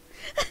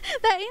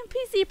 That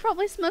NPC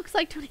probably smokes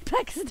like 20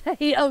 packs a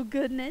day. Oh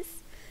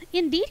goodness.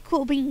 Indeed,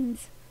 cool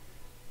beans.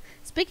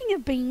 Speaking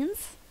of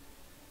beans.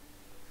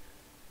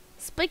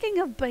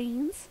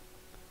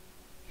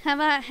 Have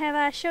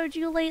I showed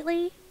you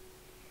lately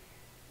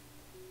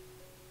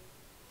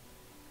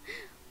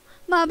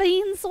my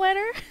bean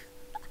sweater?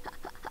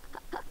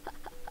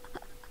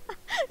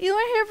 You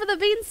weren't here for the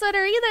bean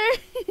sweater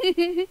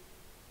either.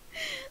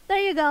 There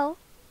you go.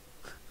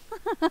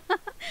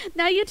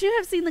 Now you two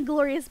have seen the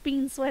glorious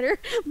bean sweater.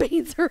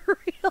 Beans are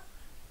real.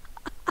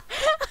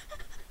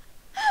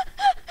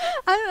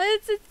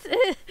 It's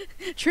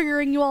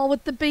triggering you all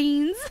with the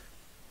beans.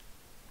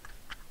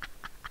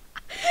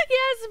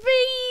 Yes,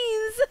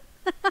 beans.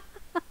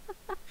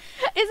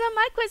 Isn't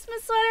my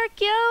Christmas sweater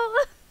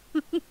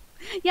cute?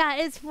 Yeah,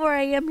 it's 4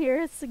 a.m.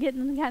 here. It's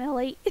getting kind of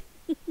late.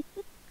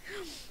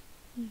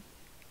 I'm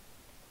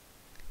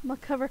gonna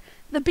cover.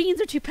 The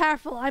beans are too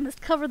powerful. I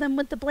must cover them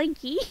with the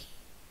blankie.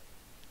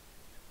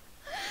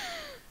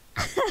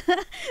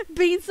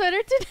 Bean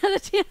sweater 10 out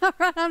of 10.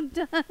 Alright, I'm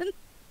done.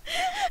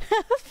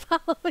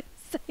 Following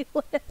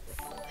Sailors.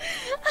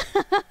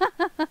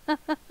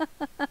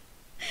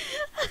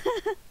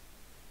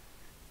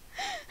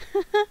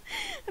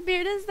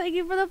 Beardus, thank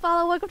you for the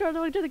follow.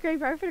 Welcome to the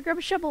graveyard for to grab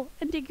a shovel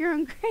and dig your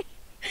own grave.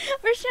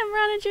 We're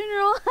Shamron and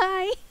General.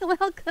 Hi,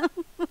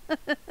 welcome.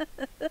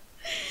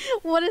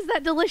 What is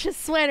that delicious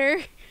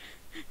sweater?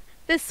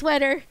 This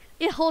sweater,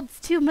 it holds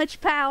too much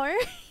power.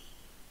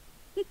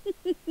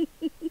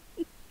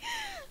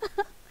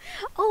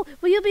 Oh,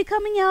 will you be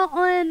coming out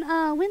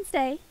on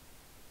Wednesday?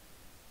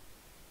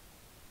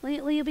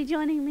 Will you be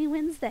joining me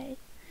Wednesday?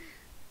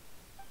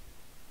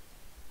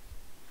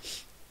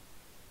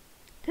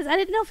 Because I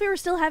didn't know if we were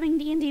still having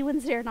D&D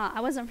Wednesday or not.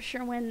 I wasn't for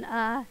sure when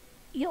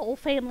your old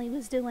family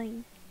was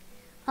doing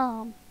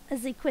a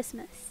Z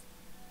Christmas.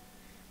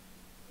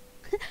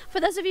 For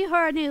those of you who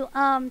are new,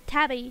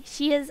 Tabby,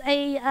 she is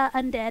a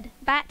undead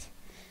bat,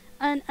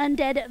 an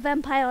undead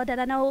vampire that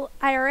I know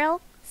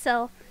IRL.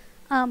 So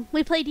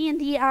we play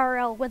D&D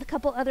IRL with a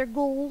couple other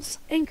ghouls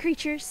and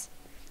creatures.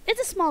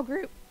 It's a small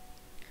group.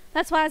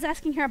 That's why I was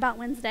asking her about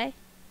Wednesday.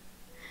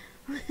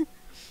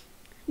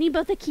 Need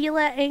both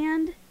Aquila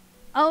and...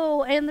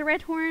 Oh, and the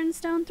Red Horn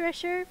Stone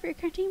Thresher for your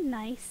current team?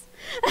 Nice.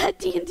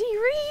 D&D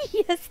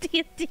yes,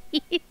 D&D.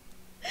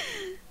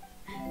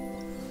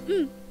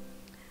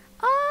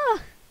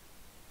 Oh,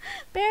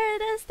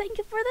 Baradus, thank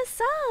you for the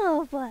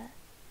sub.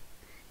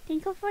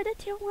 Thank you for the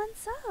tier 1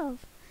 sub.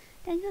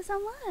 Thank you so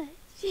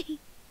much.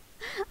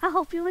 I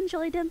hope you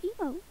enjoyed them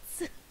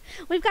emotes.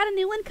 We've got a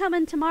new one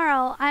coming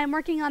tomorrow. I am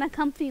working on a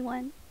comfy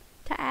one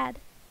to add.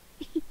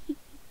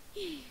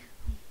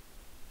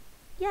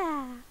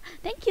 Yeah,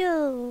 thank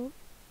you.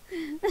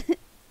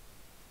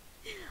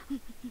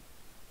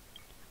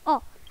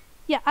 Oh,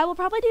 yeah, I will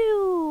probably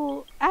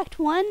do Act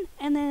 1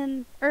 and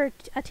then, or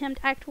attempt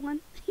Act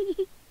 1.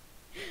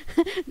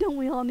 Don't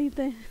we all need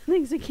the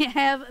things we can't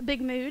have?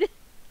 Big mood.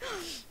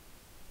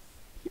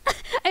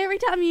 Every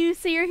time you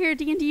see or hear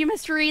D&D, you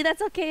must read.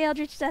 That's okay,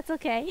 Eldritch. That's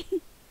okay.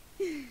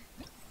 We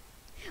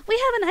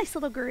have a nice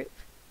little group.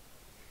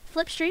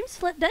 Flip streams.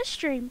 Flip does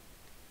stream.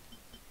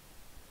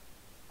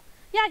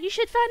 Yeah, you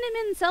should find him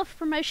in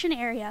self-promotion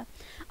area.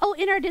 Oh,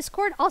 in our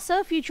Discord, also,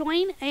 if you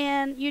join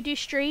and you do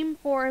stream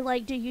or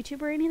like do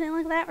YouTube or anything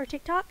like that, or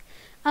TikTok,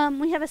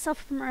 we have a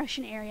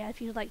self-promotion area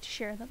if you'd like to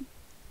share them.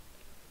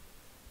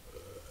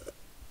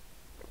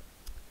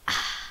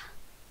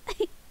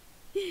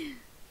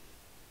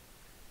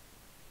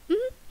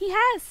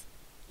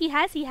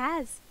 He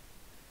has.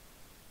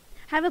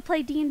 Haven't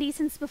played D&D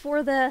since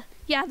before the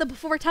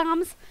before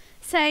times.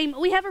 Same.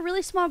 We have a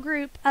really small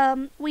group.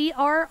 We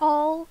are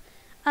all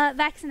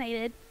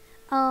vaccinated.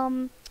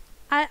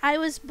 I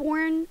was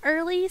born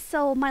early,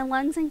 so my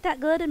lungs ain't that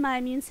good and my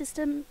immune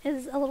system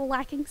is a little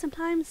lacking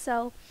sometimes,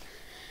 so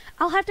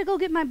I'll have to go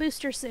get my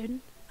booster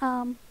soon.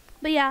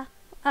 But yeah,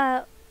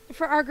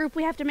 for our group,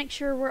 we have to make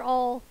sure we're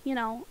all,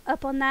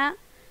 up on that.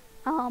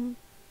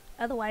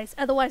 Otherwise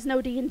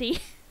no D&D.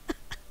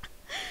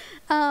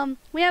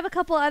 We have a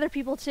couple other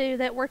people too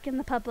that work in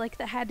the public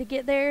that had to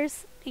get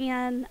theirs,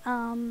 and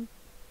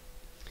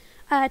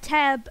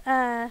Tab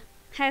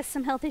has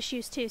some health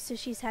issues too, so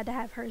she's had to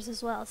have hers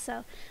as well.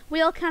 So we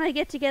all kind of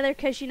get together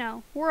because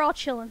we're all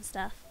chill and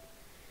stuff.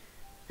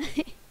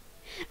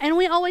 And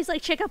we always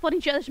check up on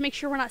each other to make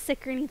sure we're not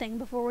sick or anything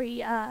before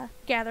we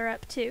gather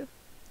up too,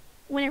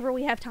 whenever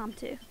we have time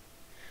to.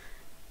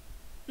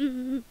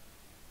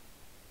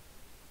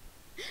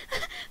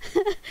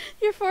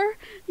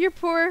 Your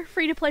poor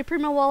free-to-play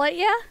Primo wallet,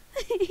 yeah?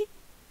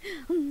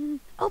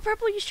 Oh,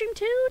 Purple, you stream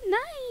too?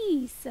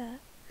 Nice!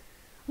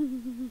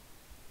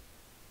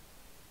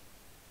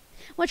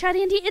 Well, try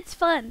D&D, it's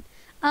fun.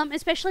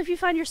 Especially if you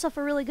find yourself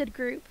a really good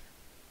group.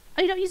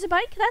 Oh, you don't use a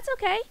bike? That's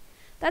okay.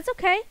 That's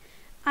okay.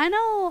 I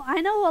know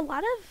a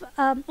lot of,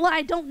 well,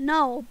 I don't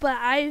know, but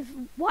I've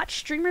watched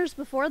streamers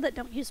before that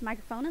don't use a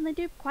microphone, and they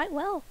do quite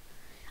well.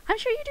 I'm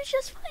sure you do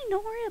just fine.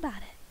 Don't worry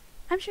about it.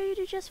 I'm sure you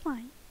do just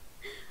fine.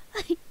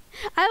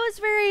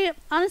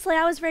 Honestly,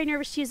 I was very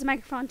nervous to use a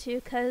microphone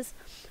too, because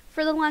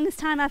for the longest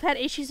time I've had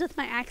issues with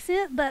my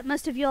accent, but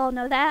most of you all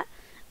know that.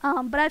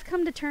 But I've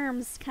come to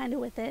terms kind of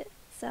with it,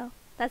 so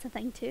that's a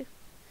thing too.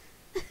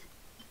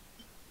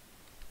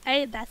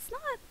 Hey, that's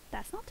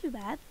not too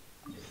bad.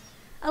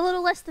 A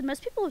little less than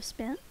most people have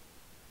spent.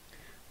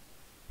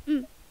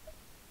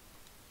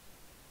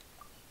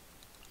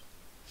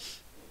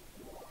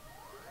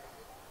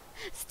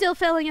 Still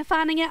failing at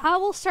finding it. I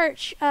will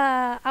search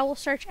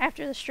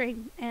after the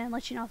stream and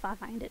let you know if I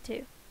find it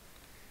too.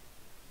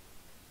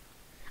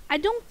 I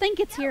don't think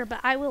it's here, but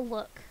I will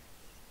look.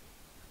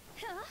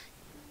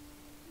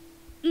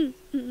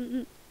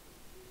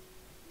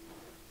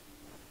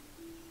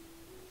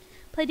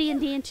 Play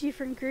D&D in 2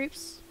 different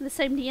groups. The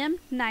same DM?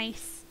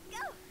 Nice.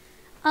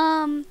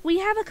 We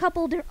have a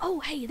couple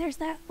oh, hey, there's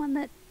that one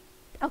that...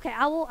 Okay,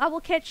 I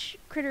will catch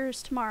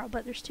critters tomorrow,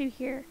 but there's 2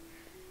 here.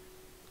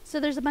 So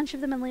there's a bunch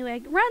of them in Leeway.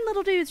 Run,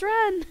 little dudes,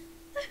 run!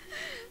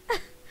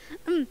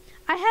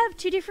 I have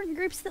 2 different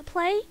groups that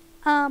play.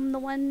 The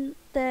one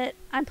that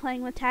I'm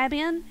playing with Tab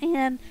in,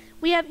 and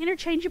we have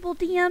interchangeable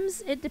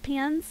DMs. It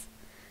depends.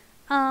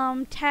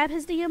 Tab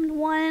has DM'd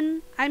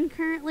one. I'm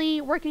currently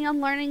working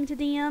on learning to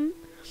DM.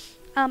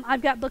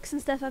 I've got books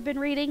and stuff I've been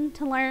reading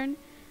to learn.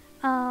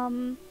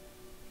 And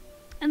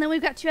then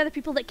we've got 2 other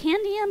people that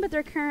can DM, but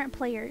they're current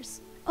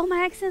players. Oh,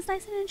 my accent's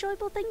nice and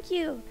enjoyable. Thank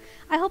you.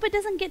 I hope it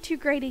doesn't get too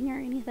grating or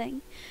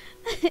anything.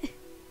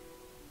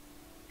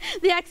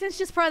 The accent's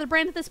just part of the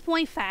brand at this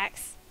point.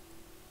 Facts.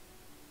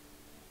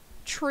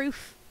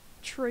 Truth.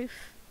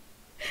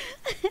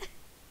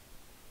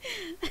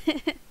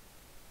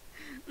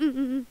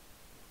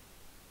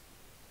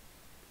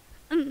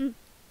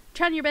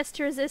 Trying your best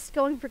to resist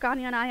going for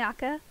Ganyu and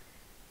Ayaka.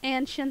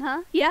 And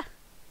Shinha. Yeah.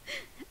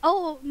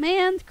 Oh,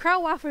 man.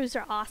 Crow waifus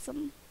are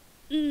awesome.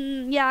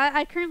 Yeah,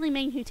 I currently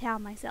main Hu Tao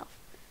myself.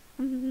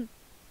 The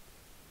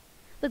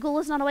ghoul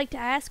is not awake to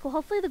ask. Well,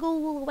 hopefully the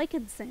ghoul will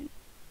awaken soon.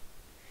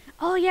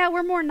 Oh, yeah,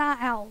 we're more night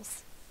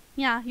owls.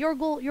 Yeah, your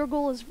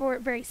ghoul is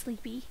very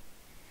sleepy.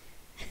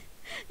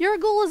 Your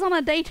ghoul is on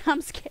a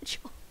daytime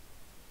schedule.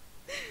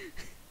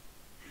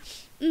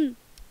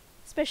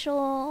 Special...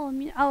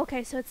 Oh,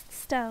 okay, so it's the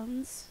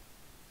stones.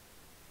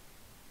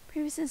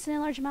 Previous incident,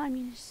 a large amount of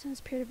munitions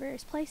appeared at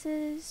various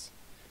places.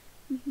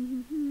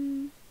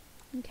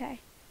 Okay.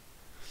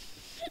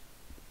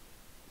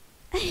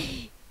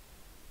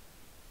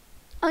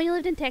 Oh, you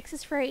lived in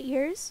Texas for 8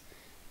 years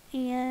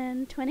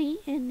and 20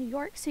 in New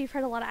York, so you've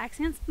heard a lot of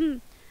accents.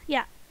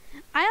 Yeah.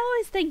 I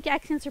always think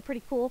accents are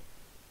pretty cool.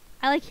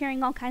 I like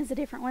hearing all kinds of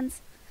different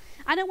ones.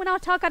 I know when I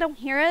talk I don't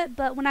hear it,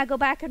 but when I go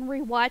back and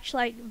rewatch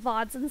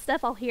VODs and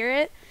stuff, I'll hear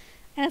it.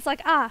 And it's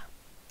like,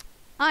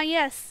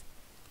 yes.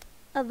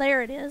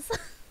 There it is.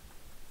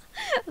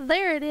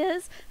 There it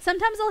is.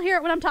 Sometimes I'll hear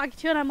it when I'm talking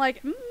to it and I'm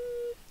like,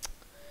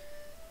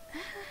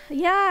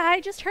 yeah, I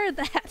just heard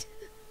that.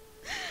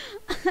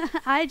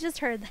 I just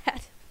heard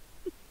that.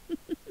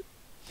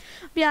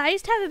 Yeah, I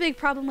used to have a big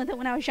problem with it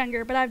when I was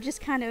younger, but I've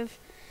just kind of,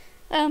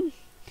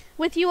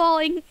 with you all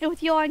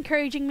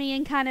encouraging me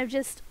and kind of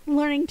just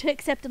learning to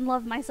accept and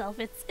love myself.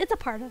 It's a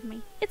part of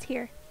me. It's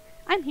here.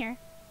 I'm here.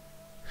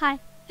 Hi.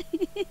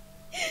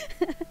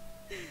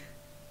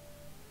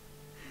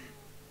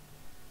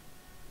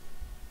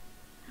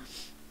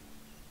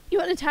 You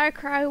want an entire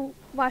cry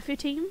waifu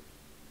team?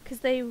 Because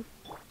they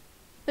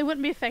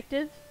wouldn't be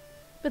effective.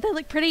 But they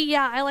look pretty.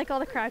 Yeah, I like all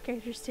the crowd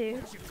characters too.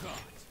 What you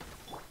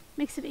got?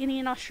 Mix of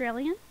Indian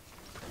Australian.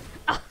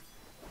 Oh.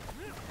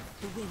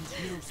 The wind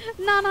knows.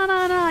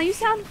 No. You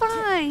sound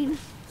fine.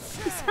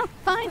 You sound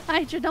fine,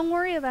 Hydra. Don't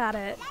worry about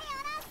it.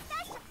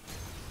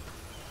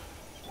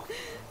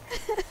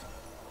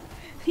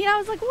 Yeah, I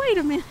was like, wait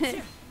a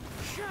minute.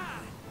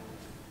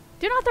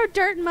 Do not throw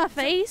dirt in my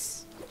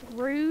face.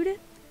 Rude.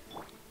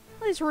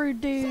 These rude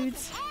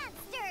dudes.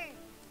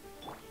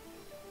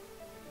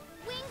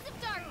 Wings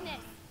of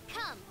darkness,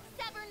 come,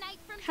 sever night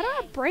from How do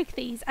I break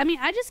these? I mean,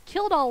 I just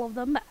killed all of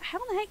them, but how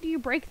in the heck do you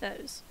break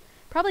those?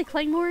 Probably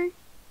Claymore.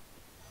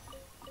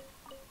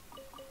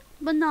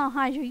 But no,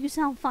 Hydra, you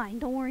sound fine.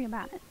 Don't worry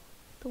about it.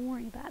 Don't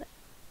worry about it.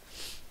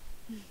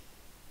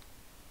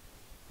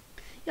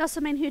 You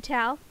also made Hu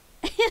Tao.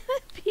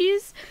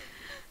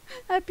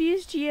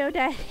 Abuse Geo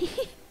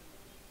Daddy.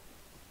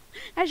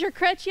 As your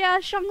crutch, yeah,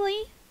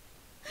 Shangli?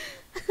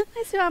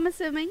 That's what I'm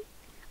assuming.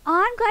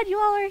 Oh, I'm glad you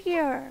all are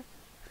here.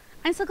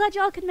 I'm so glad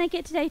you all could make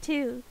it today,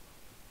 too.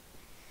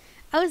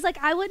 I was like,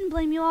 I wouldn't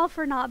blame you all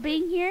for not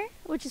being here,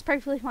 which is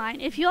perfectly fine.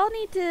 If you all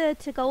need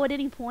to go at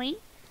any point,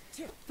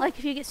 like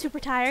if you get super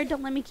tired,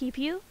 don't let me keep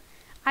you.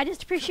 I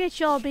just appreciate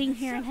you all being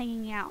here and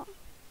hanging out.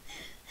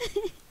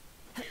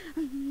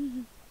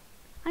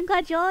 I'm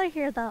glad you all are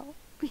here, though.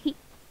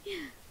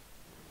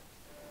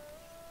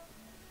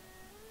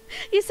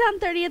 You sound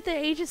 30 at the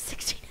age of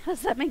 16. How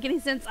does that make any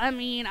sense? I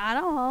mean, I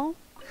don't know.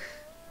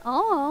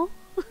 Oh.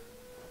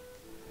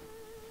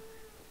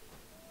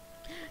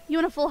 You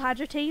want a full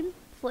Hydra team?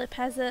 Flip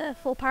has a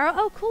full power.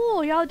 Oh,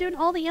 cool. Y'all doing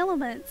all the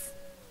elements.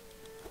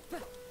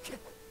 That'd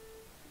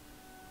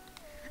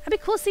be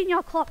cool seeing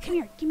y'all claw up. Come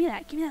here. Give me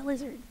that. Give me that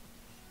lizard.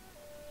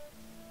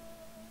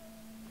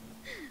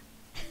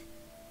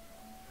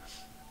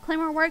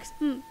 Claymore works.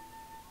 Meow.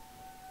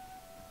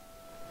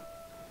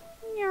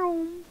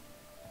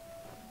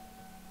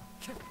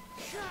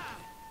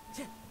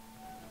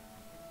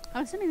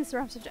 I'm assuming this is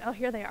where I'm supposed to. Oh,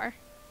 here they are.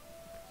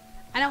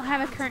 I don't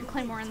have a current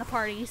Claymore in the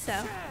party,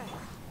 so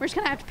we're just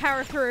gonna have to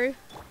power through.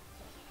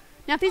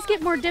 Now, if these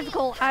get more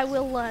difficult, I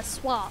will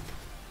swap.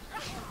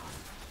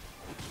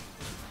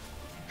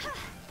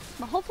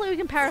 But hopefully, we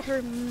can power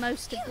through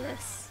most of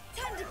this.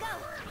 Time to go.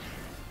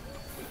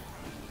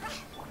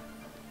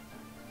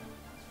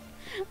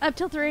 Up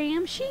till 3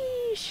 a.m.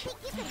 Sheesh.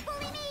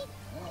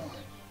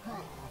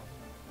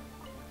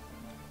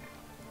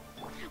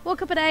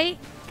 Woke up at 8.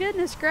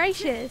 Goodness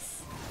gracious.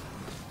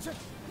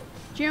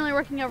 Generally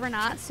working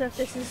overnight, so if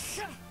this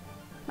is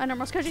my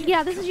normal schedule.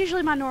 Yeah, this is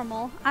usually my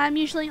normal. I'm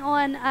usually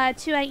on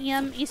 2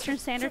 a.m. Eastern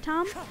Standard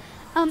Time.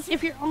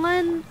 If you're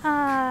on,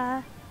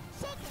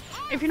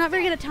 if you're not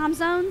very good at time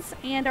zones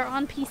and are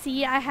on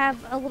PC, I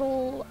have a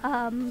little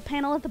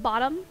panel at the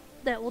bottom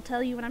that will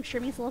tell you when I'm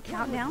streaming. It's a little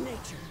countdown.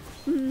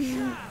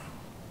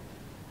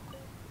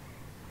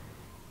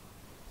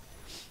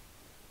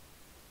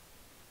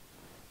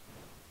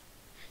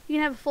 You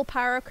can have a full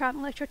Pyro Crown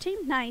Electro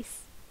team.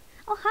 Nice.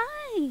 Oh,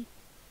 hi.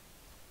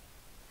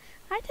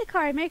 Hi,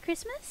 Takari. Merry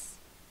Christmas.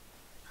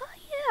 Oh,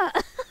 yeah.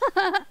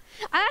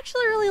 I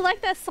actually really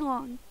like that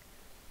song.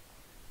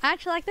 I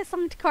actually like that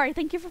song, Takari.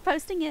 Thank you for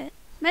posting it.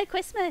 Merry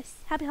Christmas.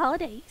 Happy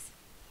holidays.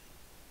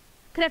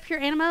 Could have pure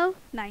animo?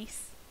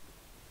 Nice.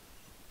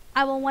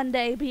 I will one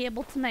day be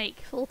able to make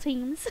full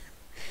teams.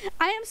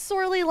 I am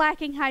sorely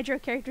lacking Hydro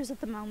characters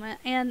at the moment,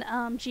 and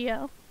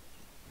Geo.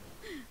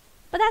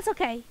 But that's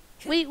okay.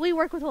 We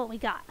work with what we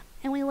got,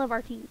 and we love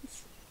our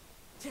teams.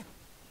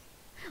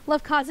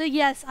 Love Kazu?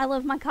 Yes, I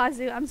love my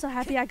Kazu. I'm so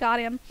happy I got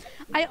him.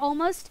 I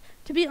almost,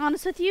 to be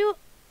honest with you,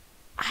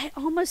 I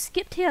almost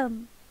skipped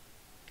him.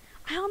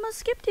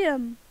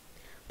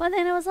 But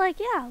then I was like,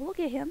 yeah, we'll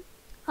get him.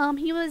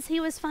 He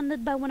was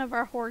funded by one of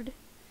our horde.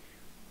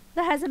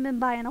 That hasn't been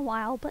by in a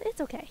while, but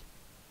it's okay.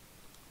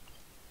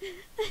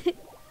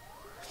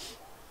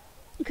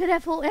 Could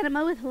have full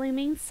animo with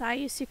Looming,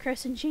 Sayu,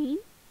 Sucrose, and Jean.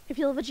 If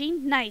you love a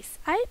Jean, nice.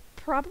 I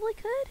probably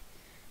could.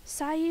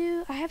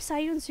 Sayu, I have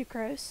Sayu and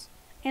Sucrose.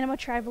 Animo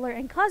Traveler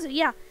and Kazu.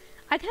 Yeah,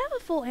 I could have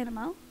a full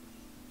animo.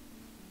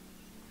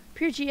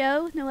 Pure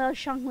Geo, Noelle,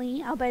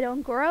 Shangli, Albedo,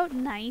 and Goro.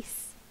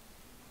 Nice.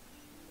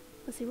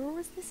 Let's see, where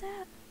was this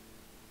at?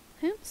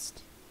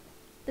 Hoomst?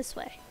 This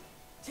way.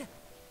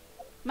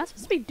 Am I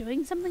supposed to be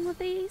doing something with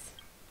these?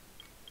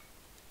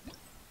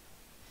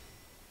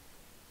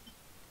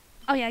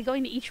 Oh yeah,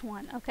 going to each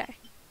one. Okay.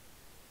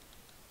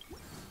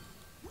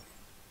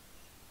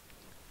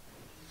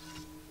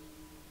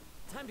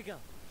 Time to go.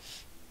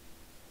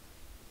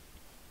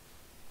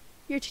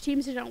 Your two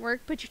teams that don't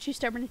work, but you're too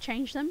stubborn to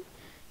change them.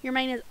 Your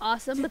main is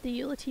awesome, but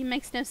the Eula team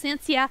makes no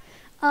sense. Yeah.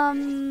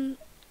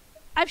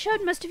 I've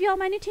showed most of y'all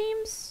my new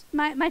teams.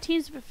 My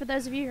teams, but for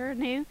those of you who are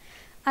new,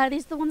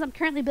 these are the ones I'm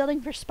currently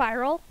building for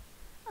Spiral.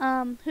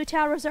 Hu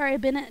Tao, Rosaria,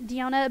 Bennett,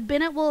 Diona.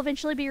 Bennett will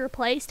eventually be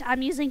replaced.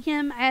 I'm using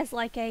him as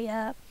like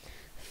a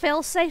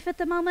fail-safe at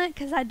the moment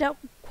because I don't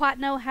quite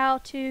know how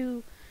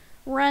to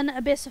run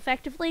Abyss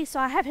effectively, so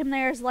I have him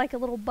there as like a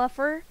little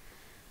buffer.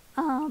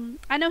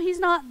 I know he's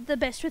not the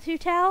best with Hu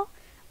Tao,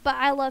 but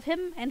I love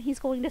him and he's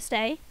going to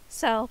stay,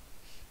 so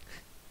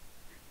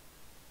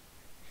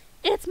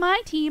it's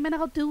my team and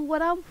I'll do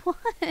what I want.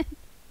 But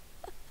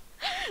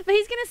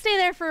he's gonna stay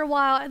there for a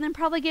while and then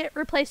probably get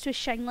replaced with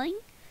Shengling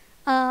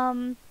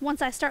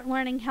once I start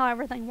learning how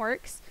everything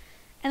works.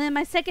 And then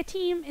my second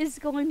team is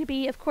going to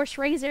be, of course,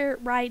 Razor,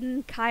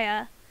 Raiden,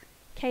 Kaya,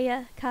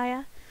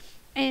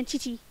 and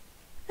Chi-Chi.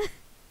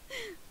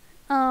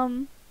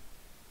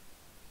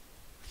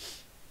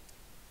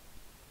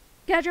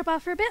 Gotta drop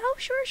off for a bit? Oh,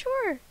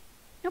 sure.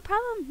 No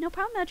problem,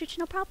 Eldritch,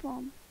 no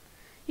problem.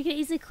 You can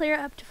easily clear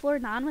up to floor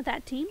 9 with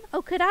that team.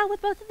 Oh, could I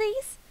with both of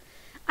these?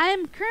 I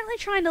am currently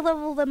trying to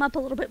level them up a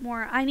little bit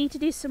more. I need to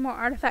do some more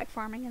artifact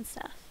farming and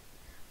stuff.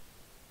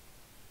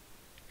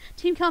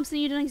 Team comps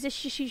and you don't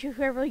exist, just use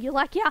whoever you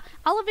like. Yeah,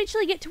 I'll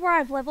eventually get to where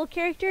I've leveled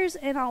characters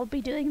and I'll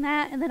be doing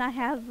that, and then I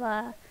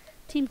have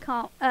team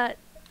comp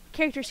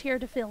characters here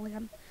to fill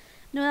in.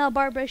 Noelle,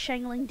 Barbara,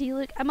 Shangling,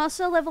 D-Luke. I'm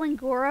also leveling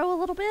Goro a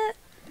little bit.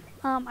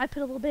 I put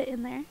a little bit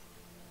in there.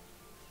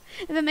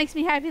 If it makes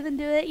me happy, then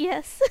do it.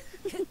 Yes.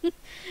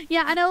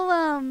 Yeah, I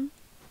know.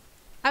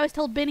 I was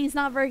told Benny's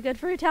not very good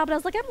for Hu Tao, but I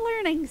was like, I'm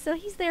learning, so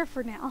he's there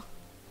for now.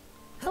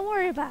 Don't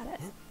worry about it.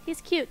 He's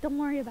cute. Don't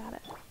worry about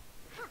it.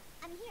 Huh,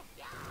 I'm here.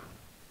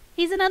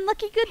 He's an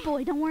unlucky good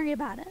boy. Don't worry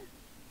about it.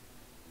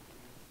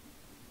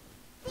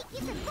 Think you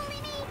can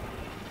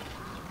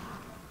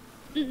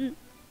bully me?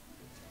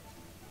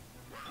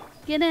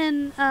 Get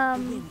in, The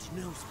wind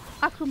knows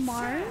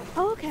Akumaru.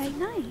 Oh, okay,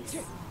 nice.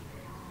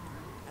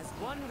 as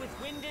one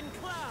with wind and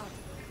cloud.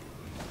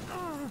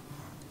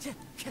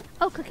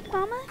 Oh, Cooking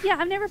Mama? Yeah,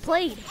 I've never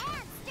played.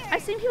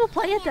 I've seen people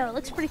play it, though. It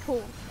looks pretty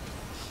cool.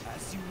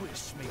 As you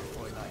wish, maid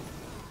for life.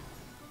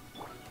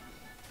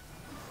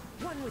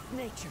 One with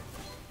nature.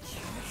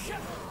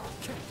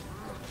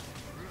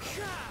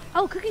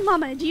 Oh, Cooking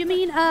Mama. Do you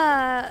mean,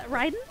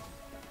 Raiden?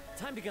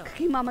 Time to go.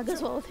 Cooking Mama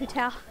goes well with Hu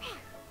Tao.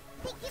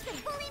 Think you can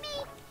bully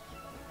me?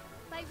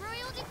 By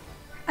royal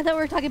I thought we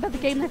were talking about the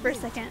game there for a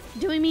second.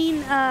 Do we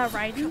mean,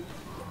 Raiden?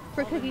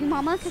 For Cooking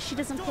Mama? Because she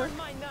doesn't cook. Storm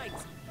my night.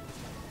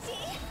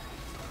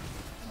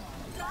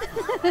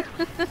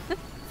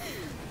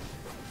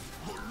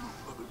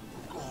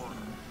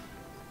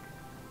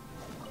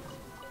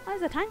 Oh,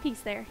 there's a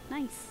timepiece there.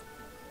 Nice.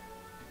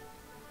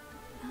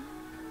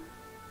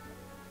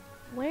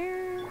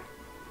 Where?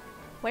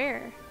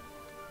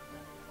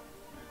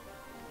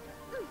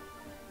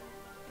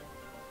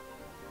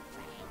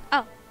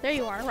 Oh, there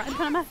you are, right in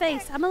front of my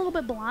face. I'm a little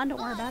bit blind,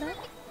 don't worry about it.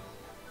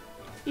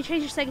 You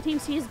change your second team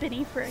to use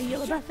Benny for a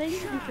heal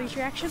buffing and freeze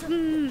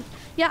reaction.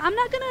 Yeah,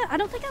 I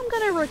don't think I'm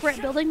gonna regret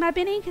building my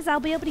Benny because I'll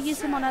be able to use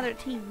him on other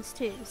teams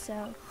too,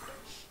 so.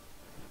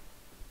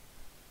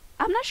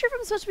 I'm not sure if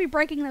I'm supposed to be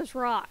breaking those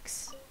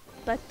rocks,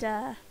 but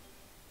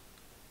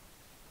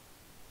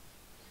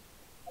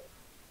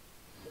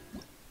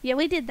yeah,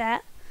 we did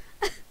that.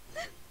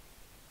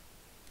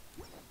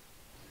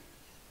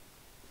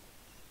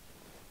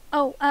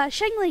 Oh,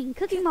 Shangling,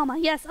 Cooking Mama.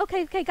 Yes,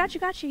 okay, got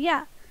you,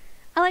 yeah.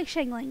 I like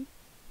Shangling.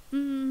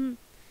 I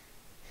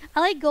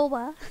like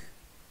Golba.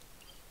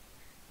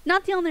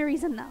 Not the only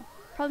reason, though.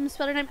 Probably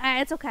misspelled her name.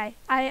 It's okay.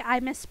 I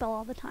misspell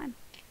all the time.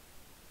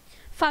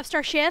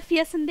 5-star chef,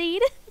 yes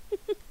indeed.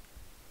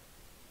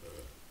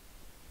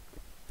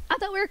 I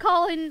thought we were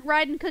calling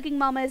Raiden Cooking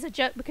Mama as a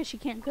joke because she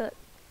can't cook.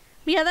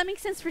 But yeah, that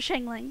makes sense for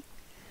Shangling.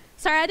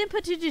 Sorry, I didn't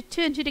put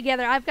two and two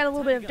together. I've got a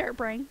little bit of dirt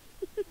brain.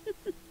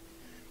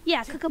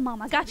 Yeah, Cooking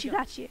Mama. Got you.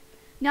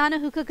 Now I know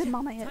who Cooking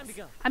Mama is.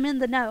 I'm in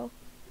the know.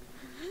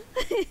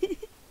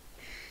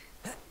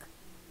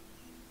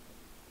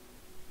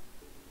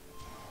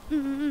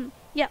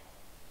 Yep.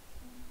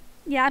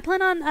 Yeah, I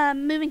plan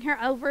on moving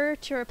her over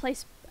to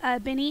replace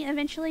Benny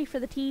eventually for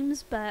the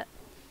teams, but...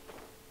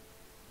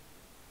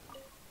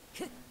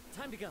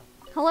 Time to go.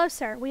 Hello,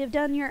 sir. We have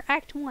done your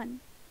Act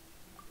 1.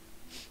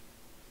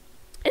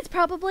 It's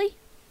probably,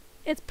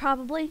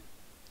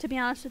 to be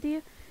honest with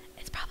you,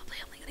 it's probably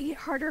only going to get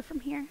harder from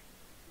here.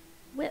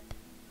 Whip.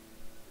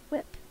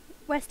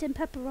 West End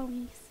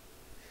pepperonis.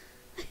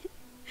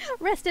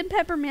 Rest in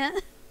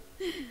peppermint.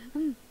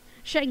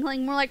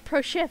 Shangling, more like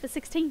pro chef at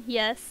 16.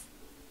 Yes.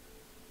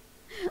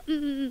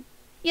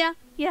 Yeah.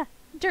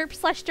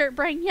 Derp/dirt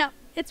brain. Yep,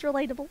 it's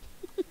relatable.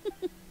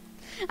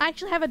 I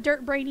actually have a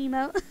dirt brain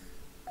emote.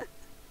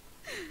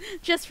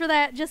 just for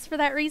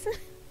that reason.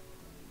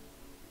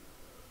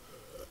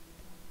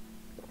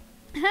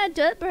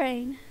 Dirt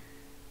brain.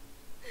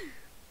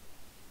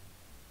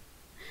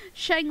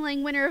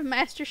 Shangling, winner of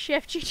Master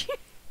Chef Junior.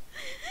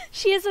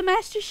 She is a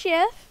Master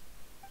Chef.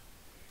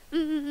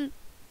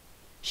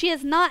 She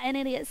is not an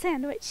idiot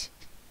sandwich.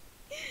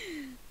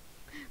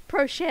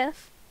 Pro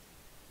chef.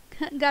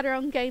 Got her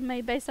own game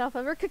made based off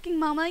of her cooking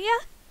mama. Yeah.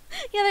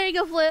 Yeah, there you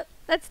go, Flip.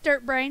 That's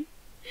dirt brain.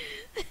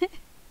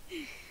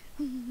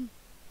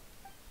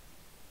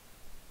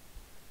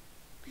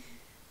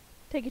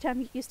 Take your time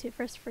to get used to it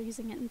first for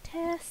using it in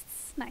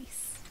tests.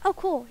 Nice. Oh,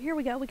 cool. Here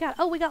we go. We got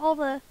all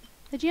the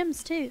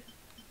gems too.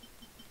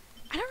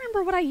 I don't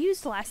remember what I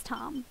used last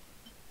time.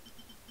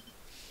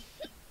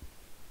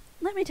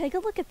 Let me take a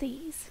look at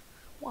these.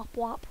 Wop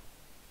wop.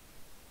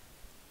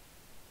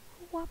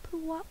 Wop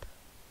wop.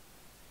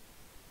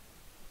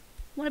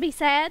 Want to be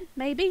sad?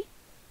 Maybe.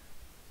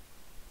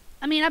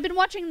 I mean, I've been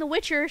watching The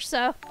Witcher,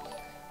 so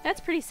that's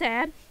pretty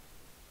sad.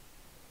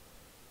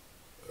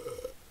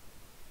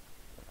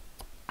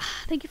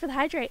 Thank you for the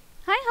hydrate.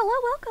 Hi,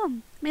 hello,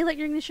 welcome. May late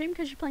during the stream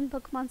because you're playing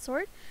Pokemon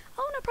Sword.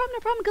 Oh, no problem, no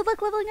problem. Good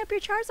luck leveling up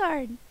your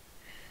Charizard.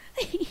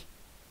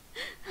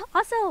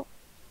 Also,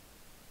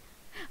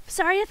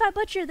 sorry if I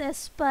butcher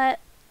this, but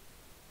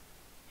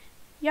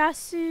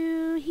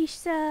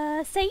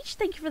Yasuhisa Sage,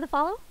 thank you for the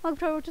follow.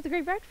 Welcome to the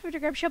graveyard. For to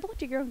grab shovel,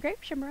 to your own grave,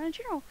 shimmer in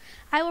general.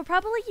 I will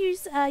probably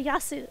use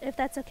Yasu if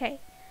that's okay,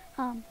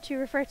 to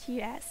refer to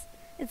you as.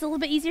 It's a little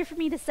bit easier for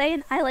me to say,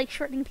 and I like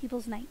shortening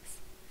people's names.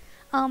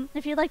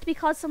 If you'd like to be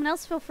called someone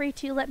else, feel free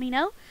to let me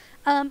know.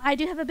 I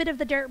do have a bit of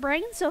the dirt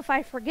brain, so if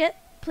I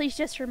forget, please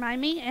just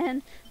remind me,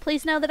 and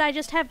please know that I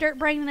just have dirt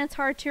brain and it's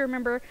hard to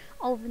remember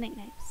all of the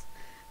nicknames.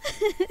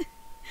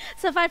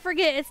 So if I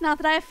forget, it's not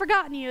that I have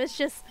forgotten you, it's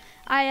just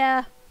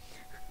my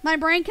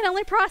brain can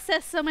only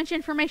process so much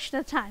information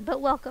at a time, but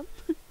welcome.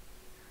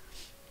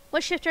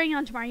 What shift are you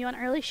on tomorrow? Are you on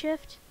early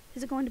shift?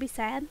 Is it going to be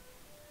sad?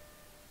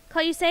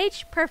 Call you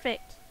Sage?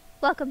 Perfect.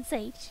 Welcome,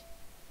 Sage.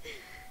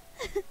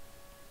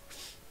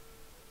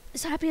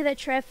 So happy that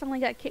Trev finally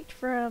got kicked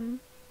from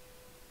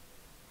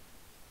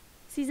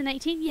season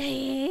 18.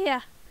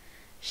 Yeah.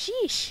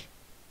 Sheesh.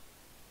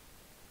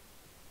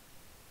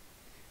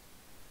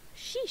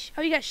 Sheesh.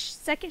 Oh, you got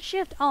second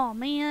shift? Oh,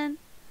 man.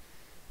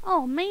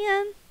 Oh,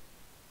 man.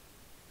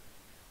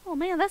 Oh,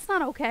 man, that's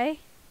not okay.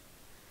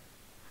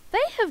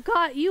 They have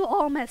got you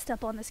all messed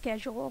up on the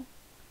schedule.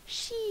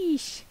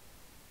 Sheesh.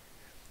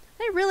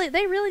 They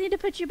really need to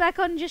put you back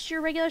on just your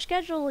regular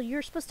schedule.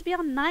 You're supposed to be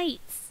on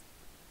nights.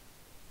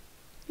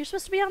 You're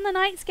supposed to be on the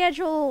night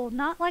schedule,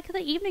 not like the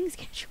evening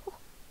schedule.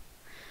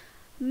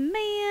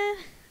 Man.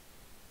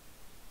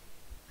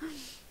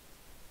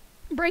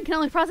 Brain can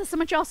only process so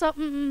much also.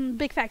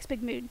 Big facts,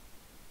 big mood.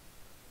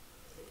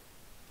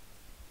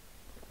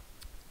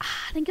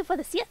 Thank you for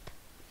the sip.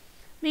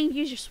 Meaning to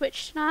use your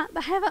Switch tonight,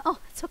 but I haven't. Oh,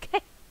 that's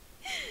okay.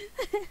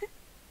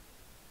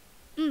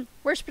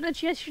 Worst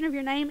pronunciation of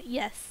your name?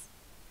 Yes.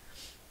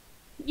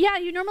 Yeah,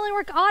 you normally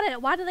work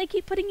audit. Why do they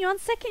keep putting you on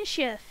second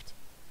shift?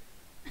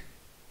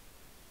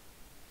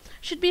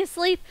 Should be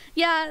asleep.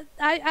 Yeah,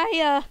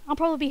 I'll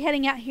probably be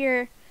heading out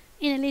here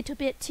in a little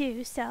bit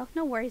too, so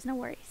no worries, no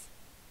worries.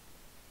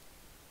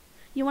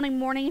 You wanting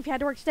morning if you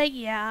had to work today?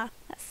 Yeah,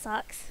 that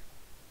sucks.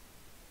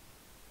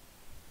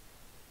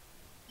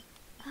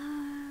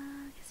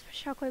 I guess for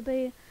Shockwave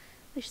Blade,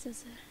 at least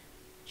there's a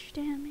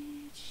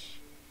damage.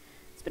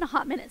 It's been a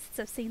hot minute since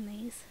I've seen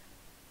these.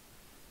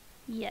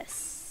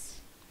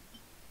 Yes.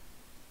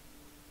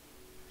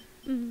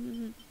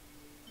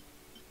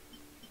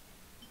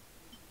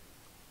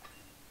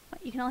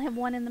 What, you can only have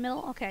one in the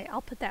middle? Okay,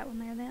 I'll put that one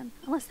there then.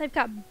 Unless they've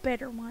got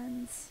better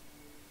ones.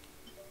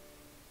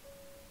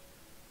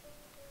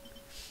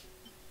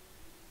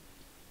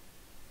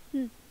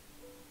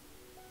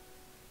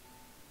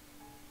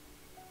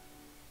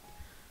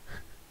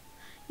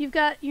 You've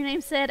got your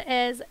name said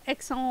as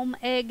Exome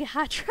Egg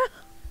Hydra.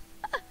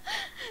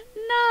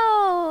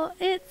 No,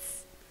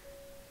 it's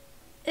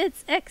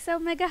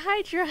Exomega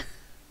Hydra.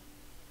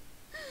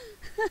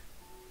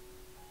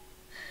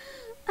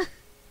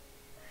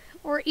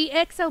 Or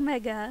EX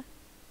Omega.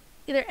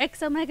 Either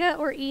X Omega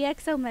or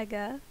EX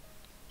Omega.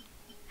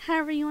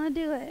 However you want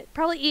to do it.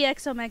 Probably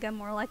EX Omega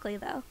more likely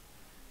though.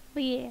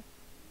 But yeah.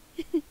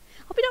 Hope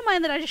you don't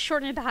mind that I just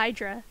shortened it to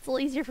Hydra. It's a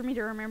little easier for me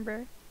to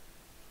remember.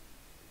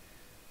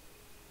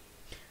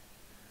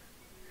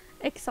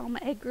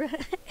 Exoma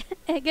Egga.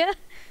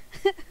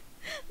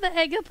 The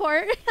Egga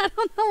part. I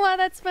don't know why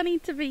that's funny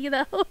to me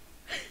though.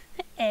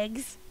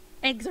 Eggs.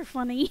 Eggs are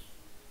funny.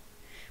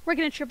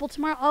 Working a triple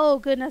tomorrow? Oh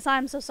goodness,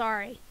 I'm so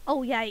sorry.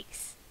 Oh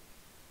yikes.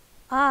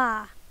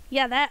 Ah.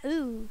 Yeah, that,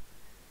 ooh.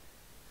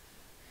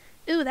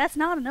 Ooh, that's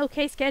not an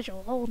okay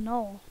schedule. Oh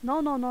no. No,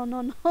 no, no,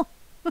 no, no.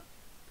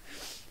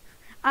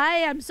 I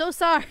am so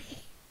sorry.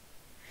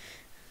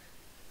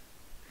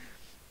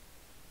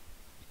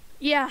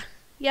 Yeah.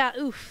 Yeah,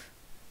 oof.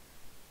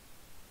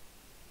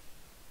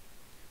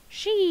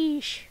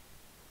 Sheesh.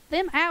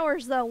 Them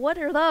hours though, what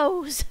are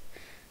those?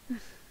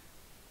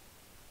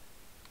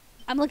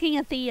 I'm looking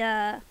at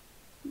the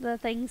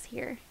things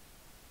here.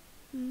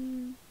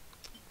 I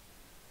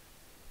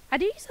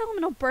do use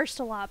Elemental Burst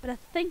a lot, but I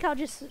think I'll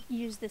just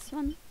use this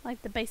one,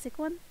 like the basic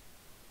one.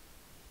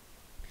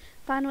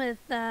 Fine with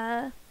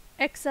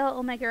XL,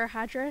 Omega, or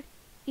Hydra.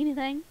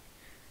 Anything.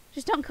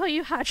 Just don't call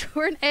you Hydra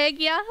or an egg.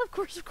 Yeah, of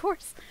course, of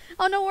course.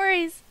 Oh, no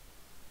worries.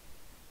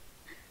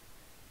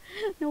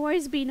 No No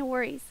worries, B, no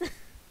worries.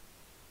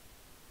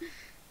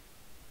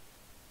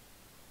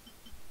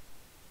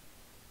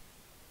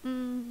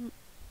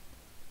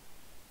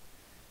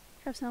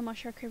 Have some much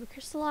shark crab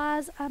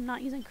crystallize. I'm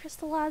not using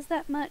crystallize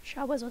that much.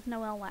 I was with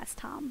Noelle last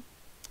time.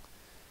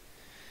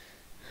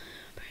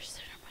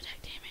 Burst attack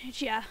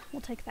damage. Yeah,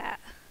 we'll take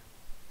that.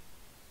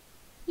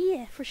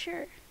 Yeah, for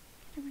sure.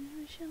 Get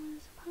another shield on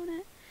his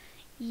opponent.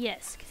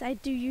 Yes, because I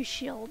do use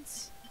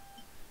shields.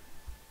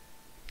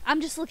 I'm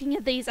just looking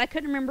at these. I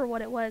couldn't remember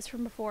what it was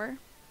from before.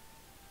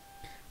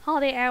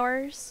 Holiday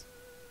hours.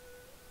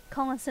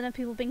 Calling instead of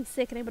people being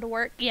sick and able to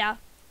work. Yeah.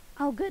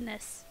 Oh,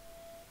 goodness.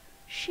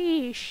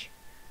 Sheesh.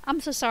 I'm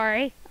so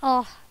sorry.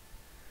 Oh.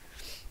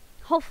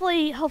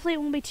 Hopefully it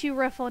won't be too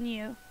rough on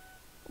you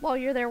while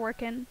you're there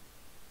working.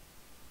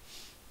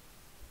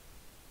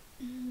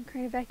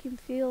 Create a vacuum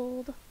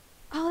field.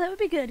 Oh, that would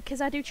be good, because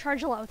I do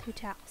charge a lot with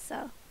Hu-Tao,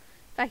 so.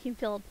 Vacuum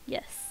field,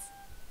 yes.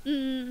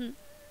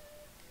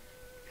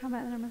 How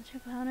about the number of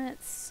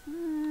opponents?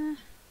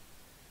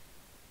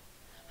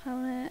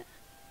 Opponent.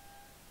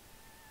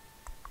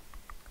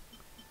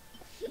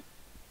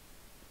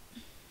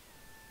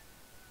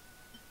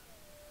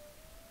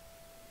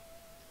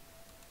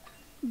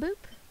 Boop.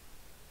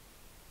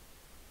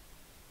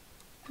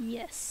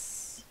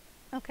 Yes.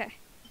 Okay. I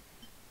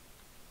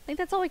think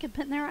that's all we can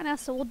put in there right now,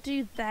 so we'll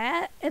do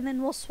that, and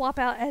then we'll swap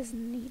out as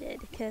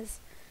needed,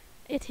 because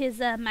it is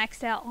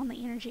maxed out on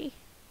the energy.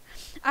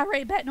 I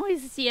rate bat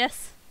noises,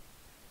 yes.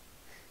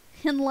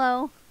 And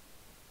low.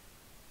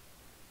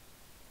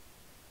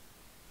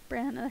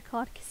 Brand another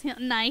called casino.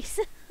 Nice.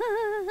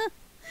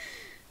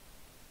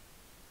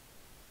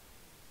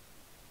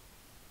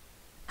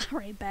 I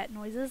rate bat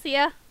noises,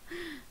 yeah.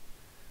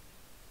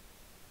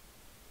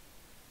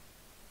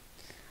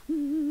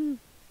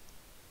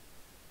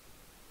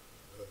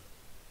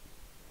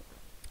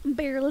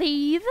 Bear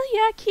leave.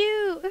 Yeah,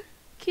 cute.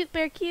 Cute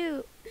bear,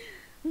 cute.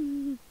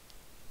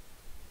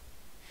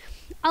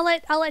 I'll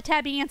let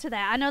Tabby answer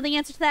that. I know the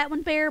answer to that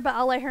one, Bear, but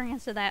I'll let her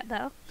answer that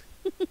though.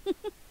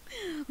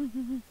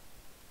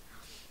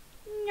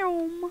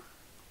 Gnome.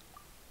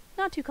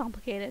 Not too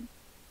complicated.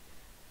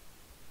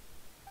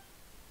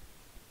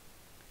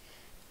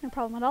 No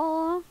problem at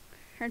all.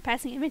 Heard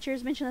passing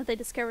adventures mention that they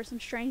discovered some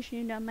strange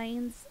new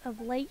domains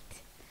of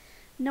late.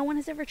 No one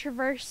has ever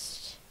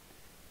traversed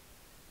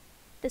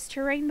this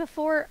terrain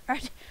before.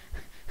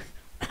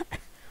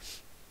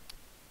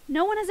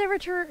 No one has ever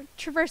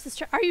traversed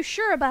this. Are you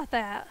sure about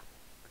that?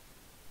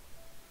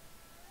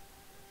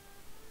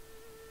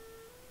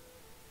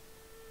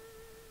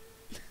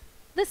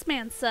 This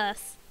man's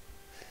sus.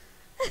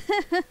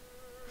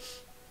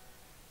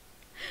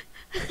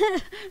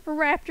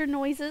 Raptor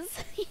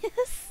noises.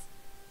 Yes.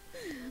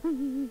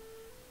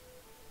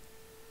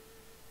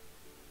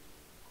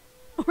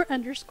 Or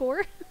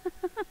underscore.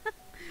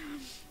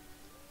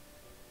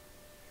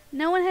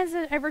 No one has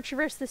ever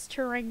traversed this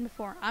terrain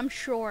before. I'm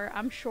sure,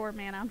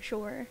 man, I'm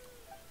sure.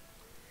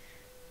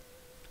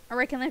 I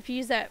reckon if you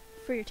use that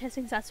for your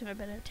testing sites, you might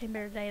better obtain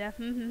better data.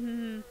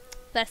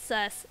 That's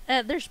sus.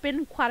 There's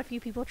been quite a few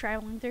people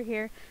traveling through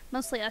here.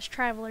 Mostly us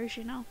travelers,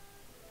 you know.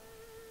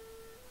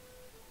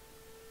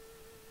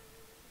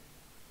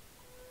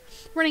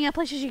 Running out of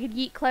places you could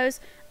yeet clothes.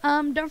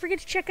 Don't forget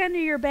to check under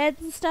your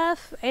beds and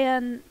stuff,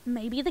 and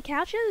maybe the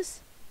couches.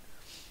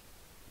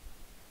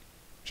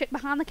 Check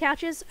behind the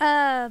couches.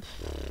 I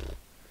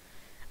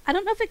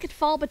don't know if it could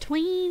fall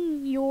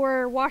between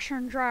your washer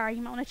and dryer.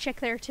 You might want to check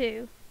there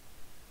too.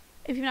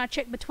 If you've not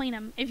checked between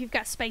them, if you've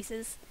got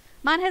spaces.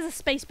 Mine has a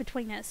space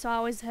between it, so I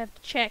always have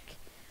to check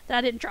that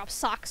I didn't drop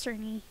socks or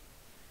any.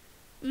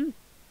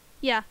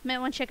 Yeah, might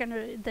want to check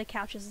under the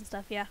couches and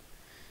stuff, yeah.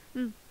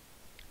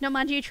 No,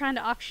 mind you trying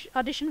to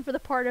audition for the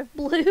part of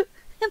Blue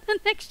in the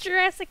next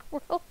Jurassic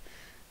World.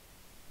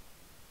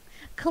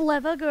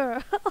 Clever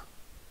girl.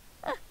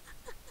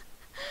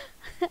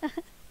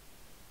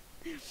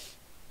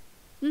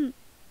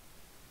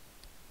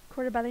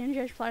 Recorded by the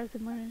energy flight has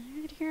been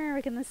learned here. I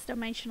reckon this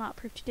domain should not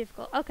prove too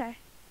difficult. Okay.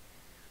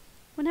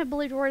 Wouldn't have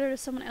believed a word of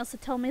someone else to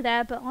tell me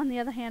that, but on the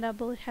other hand, I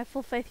have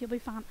full faith you'll be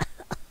fine.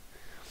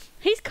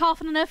 He's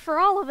coughing enough for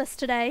all of us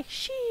today.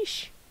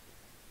 Sheesh.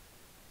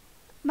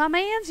 My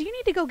mans, you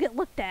need to go get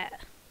looked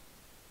at.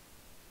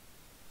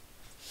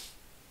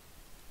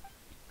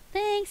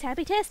 Thanks.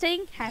 Happy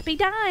testing. Happy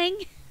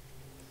dying.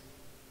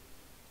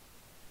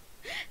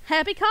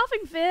 Happy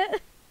coughing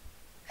fit.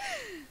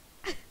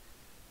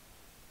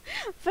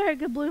 Very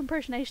good Blue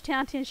impersonation.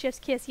 Town 10 chef's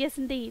kiss. Yes,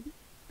 indeed.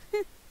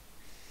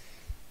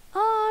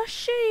 Oh,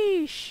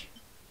 sheesh.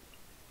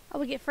 Oh,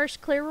 we get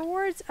first clear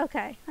rewards?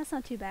 Okay, that's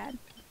not too bad.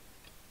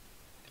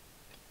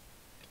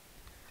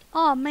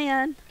 Oh,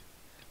 man.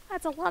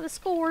 That's a lot of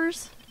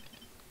scores.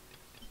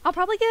 I'll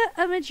probably get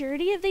a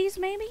majority of these,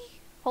 maybe.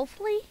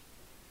 Hopefully.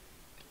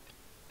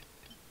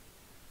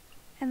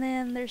 And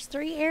then there's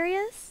 3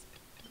 areas.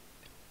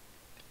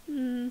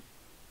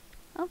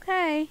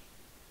 Okay.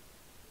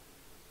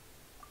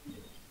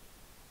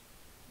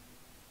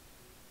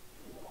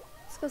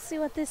 Let's go see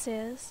what this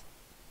is.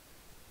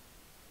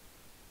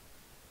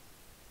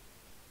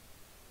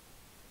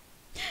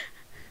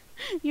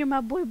 You're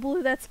my boy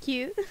Blue, that's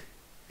cute.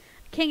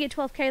 Can't get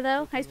 12k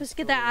though. How you supposed to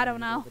get that? I don't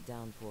know.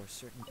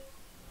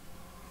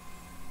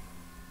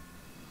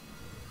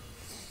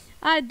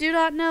 I do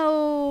not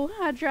know.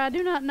 I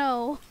do not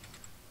know.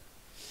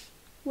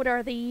 What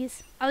are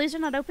these? Oh, these are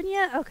not open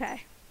yet?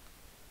 Okay.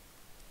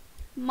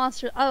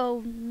 Monster.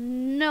 Oh,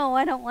 no,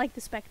 I don't like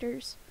the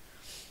specters.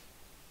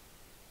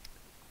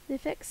 The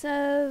effects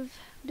of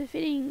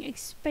defeating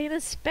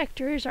expanded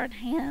specters are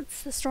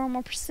enhanced. The storm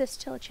will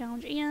persist till the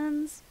challenge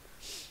ends.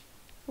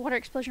 The water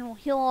explosion will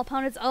heal all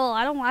opponents. Oh,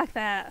 I don't like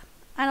that.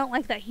 I don't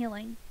like that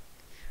healing.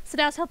 So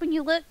that's helping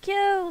you look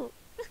cute.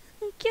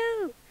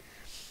 Cute.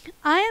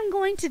 I am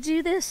going to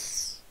do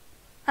this,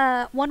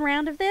 one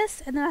round of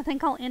this, and then I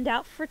think I'll end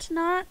out for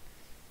tonight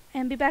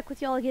and be back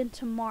with y'all again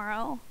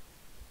tomorrow.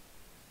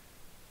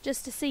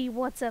 Just to see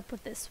what's up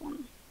with this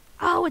one.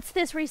 Oh, it's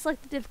this where you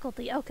select the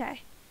difficulty.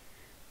 Okay.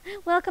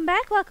 Welcome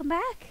back, welcome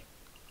back.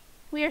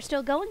 We are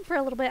still going for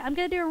a little bit. I'm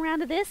going to do a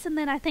round of this and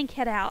then I think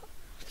head out.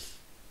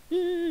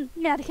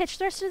 Yeah, to catch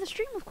the rest of the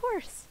stream, of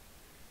course.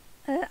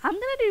 I'm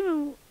going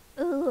to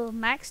do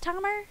max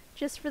timer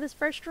just for this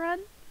first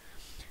run.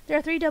 There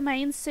are 3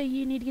 domains, so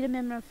you need to get a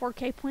minimum of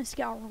 4k points to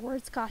get all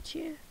rewards. Got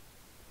you.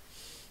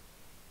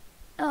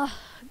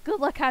 Good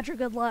luck, Hydra,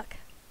 good luck.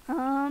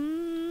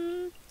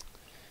 We'll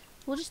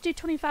just do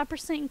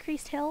 25%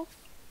 increased health.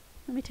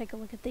 Let me take a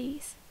look at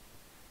these.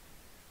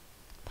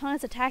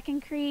 Opponent's attack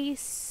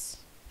increase,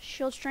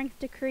 shield strength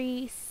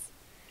decrease,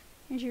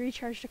 energy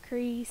recharge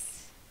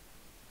decrease.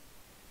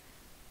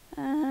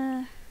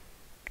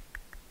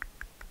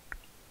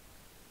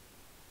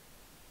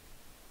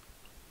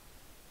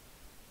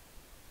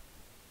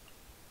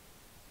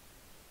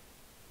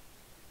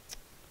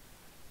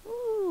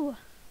 Ooh.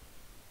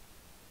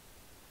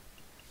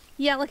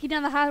 Yeah, looking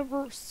down the high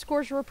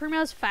scores for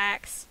Primos,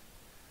 facts.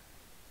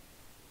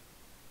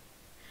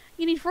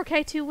 You need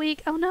 4k too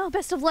weak. Oh no,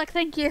 best of luck,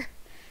 thank you.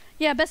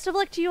 Yeah, best of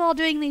luck to you all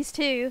doing these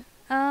too.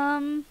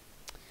 I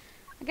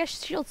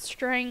guess shield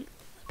strength,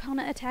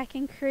 opponent attack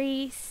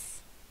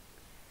increase.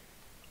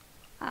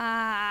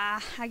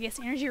 I guess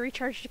energy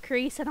recharge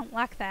decrease. I don't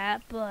like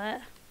that,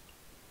 but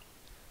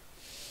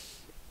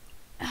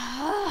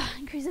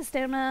increases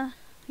stamina.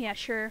 Yeah,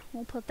 sure,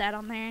 we'll put that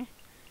on there.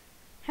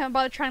 Haven't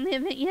bothered trying the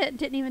event yet.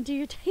 Didn't even do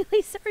your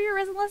dailies or your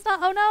resin last night.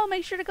 Oh no,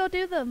 make sure to go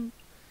do them.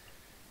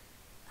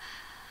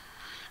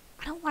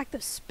 I don't like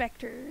those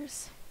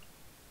specters.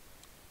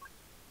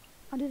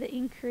 I'll do the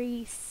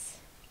increase.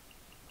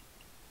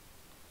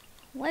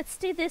 Let's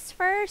do this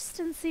first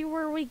and see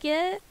where we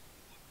get.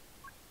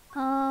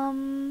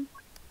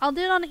 I'll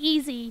do it on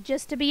easy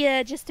just to be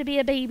a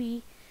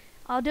baby.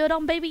 I'll do it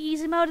on baby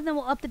easy mode and then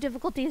we'll up the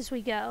difficulty as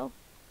we go.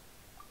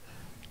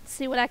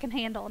 See what I can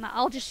handle. Now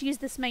I'll just use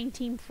this main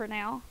team for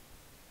now.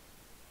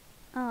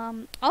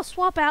 I'll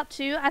swap out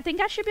too. I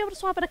think I should be able to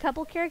swap out a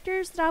couple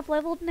characters that I've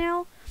leveled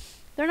now.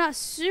 They're not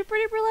super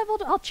duper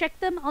leveled. I'll check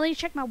them. I'll need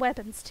to check my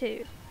weapons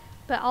too.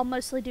 But I'll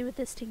mostly do with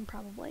this team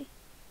probably.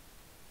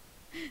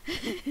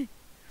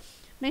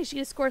 Managed to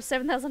get a score of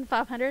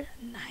 7,500.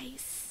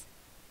 Nice.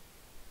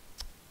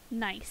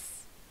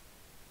 Nice.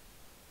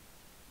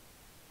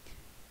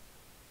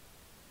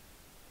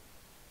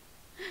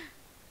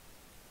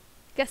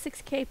 Got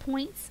 6k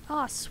points.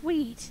 Oh,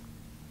 sweet.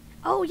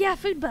 Oh, yeah,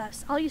 food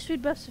buffs. I'll use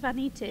food buffs if I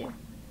need to.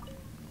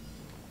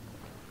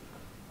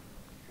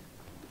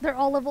 They're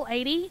all level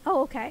 80?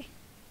 Oh, okay.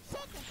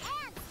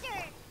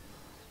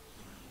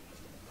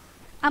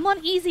 I'm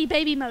on easy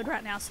baby mode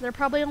right now, so they're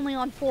probably only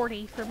on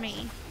 40 for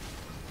me.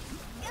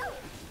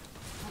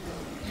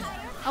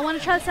 I want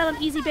to try this out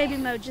on easy baby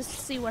mode just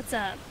to see what's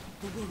up.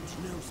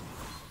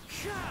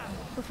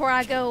 Before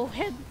I go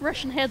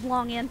rushing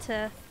headlong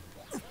into...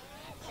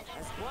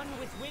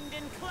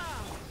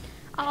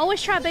 I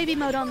always try baby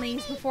mode on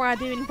these before I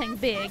do anything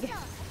big.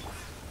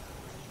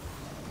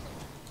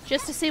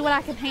 Just to see what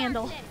I can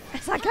handle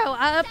as I go.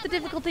 I up the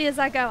difficulty as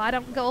I go. I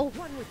don't go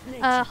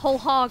whole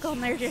hog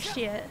on there just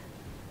yet.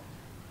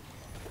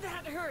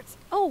 That hurts.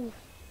 Oh,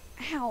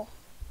 ow.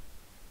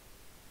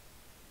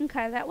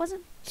 Okay, that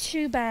wasn't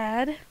too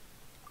bad.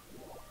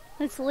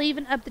 Let's leave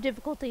and up the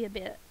difficulty a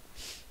bit.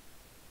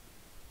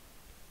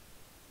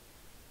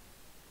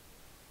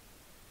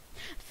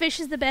 Fish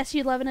is the best.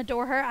 You love and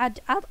adore her.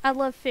 I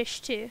love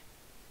Fish too.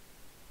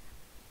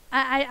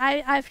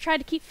 I've tried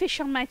to keep Fish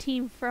on my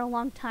team for a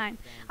long time.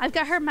 I've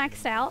got her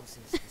maxed out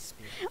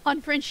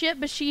on friendship,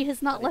 but she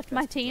has not left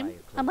my team.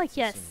 I'm like,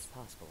 yes,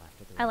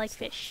 I like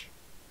Fish.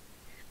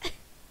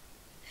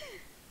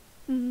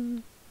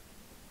 We'll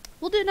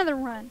do another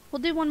run.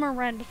 We'll do one more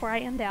run before I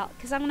end out,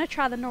 because I'm going to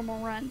try the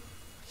normal run.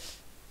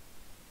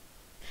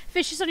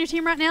 Fish is on your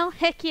team right now?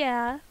 Heck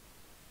yeah.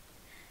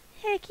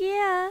 Heck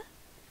yeah.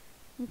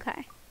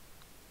 Okay.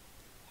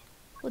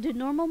 We'll do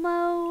normal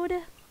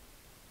mode.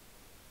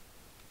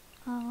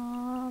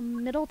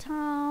 Middle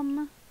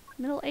time,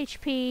 middle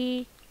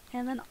HP,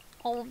 and then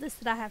all of this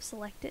that I have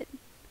selected.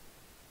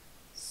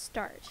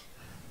 Start.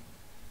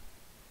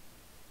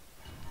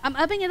 I'm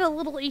upping it a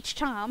little each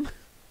time.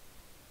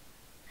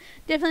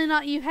 Definitely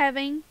not you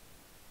having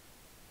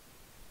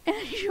And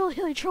he's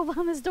really troll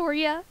behind this door,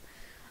 yeah.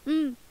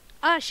 Shinyan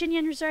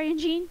Rosarian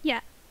Jean?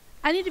 Yeah.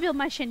 I need to build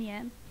my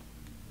Shinyan.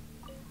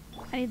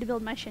 I need to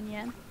build my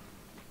Shinyan.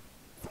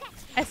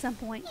 At some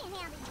point. Can't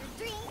handle your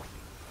drink.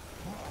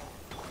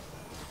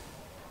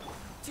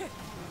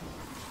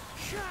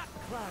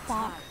 Cloud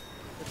Bonk. time.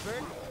 The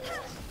bird.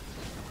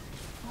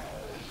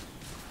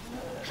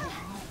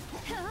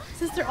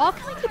 Since they're all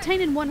kind of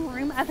contained in one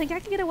room, I think I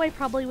can get away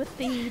probably with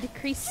the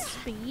decreased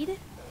speed.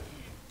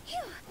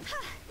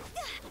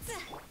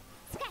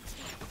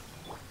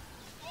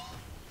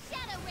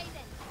 Shadow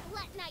Raven,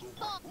 let night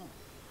fall.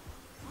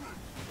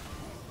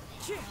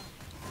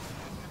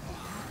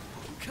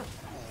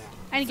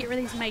 I need to get rid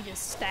of these mages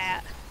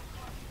stat.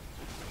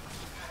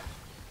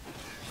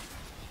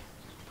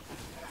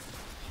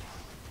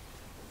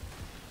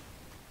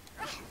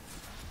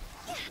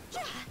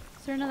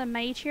 Is there another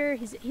mage here?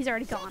 He's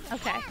already gone.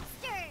 Okay.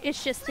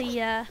 It's just the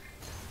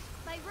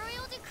By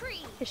royal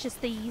decree. it's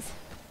just these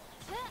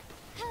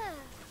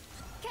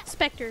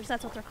specters,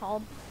 that's what they're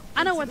called.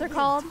 I know what they're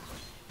called.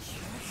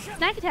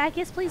 Snack attack,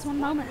 yes please, one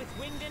moment. With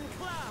wind and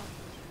cloud.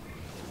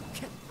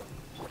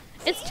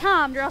 It's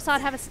timed or else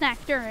I'd have a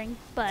snack during,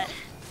 but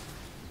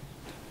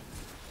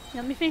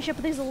yeah, let me finish up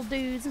with these little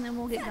dudes and then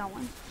we'll get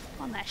going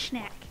on that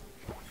snack.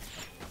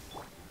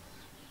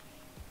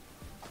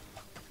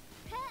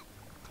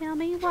 Tell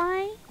me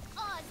why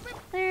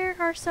there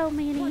are so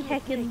many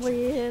heckin'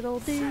 little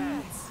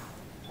dudes.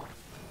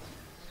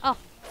 Oh.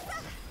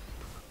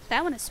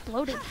 That one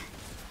exploded.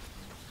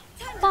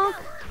 Bonk.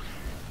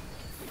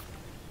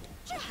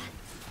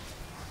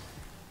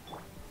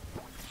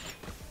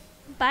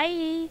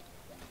 Bye.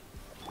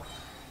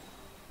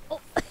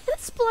 Oh, it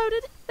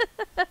exploded.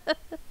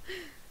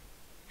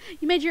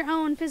 You made your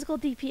own physical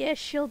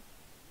DPS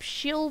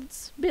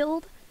shields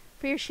build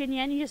for your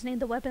Shinyan. You just need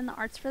the weapon, the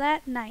arts for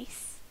that.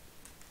 Nice.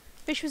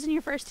 Fish was in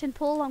your first 10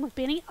 pull along with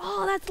Benny.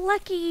 Oh, that's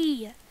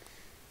lucky.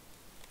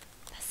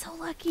 That's so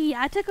lucky.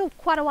 I took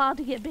quite a while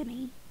to get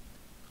Benny.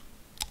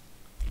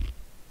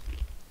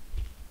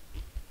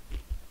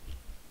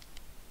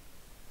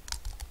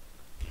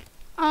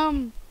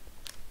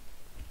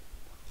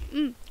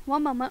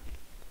 One moment.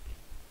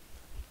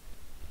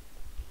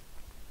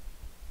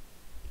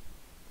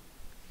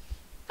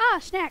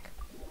 Snack.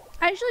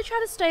 I usually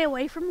try to stay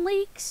away from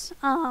leaks,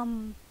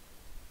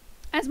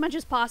 as much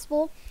as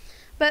possible,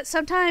 but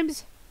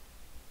sometimes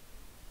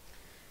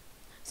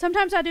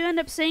I do end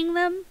up seeing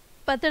them,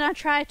 but then I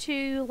try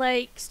to,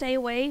 like, stay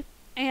away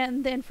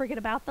and then forget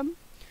about them.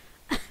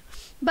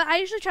 But I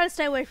usually try to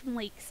stay away from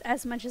leaks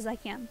as much as I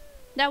can.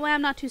 That way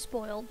I'm not too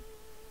spoiled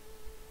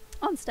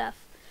on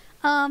stuff.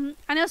 I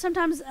know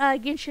sometimes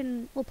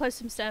Genshin will post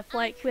some stuff,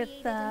 like with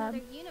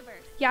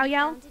Yao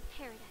Yao,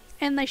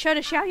 and they showed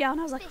us Xiao Yao, and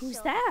I was like,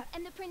 who's that?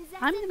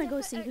 I'm gonna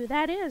go see who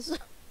that is.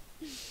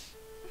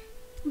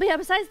 But yeah,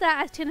 besides that,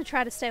 I tend to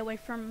try to stay away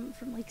from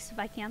leaks if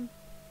I can.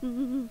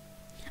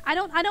 I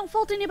don't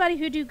fault anybody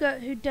who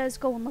does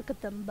go and look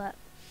at them, but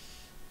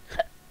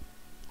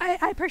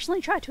I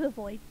personally try to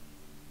avoid.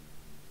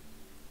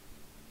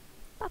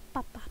 Ba,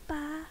 ba,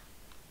 ba,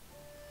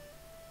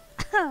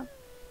 ba.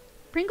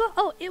 Pringle?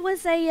 Oh, it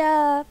was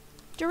a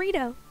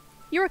Dorito.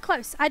 You were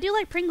close. I do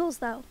like Pringles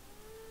though.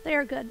 They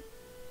are good.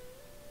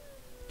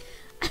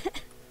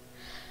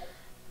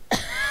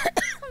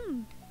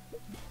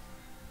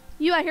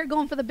 You out here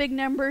going for the big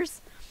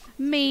numbers.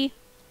 Me.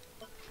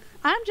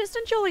 I'm just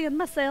enjoying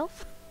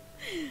myself.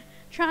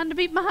 Trying to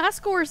beat my high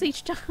scores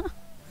each time.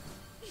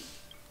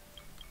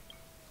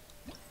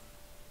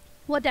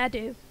 What'd I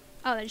do?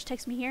 Oh, that just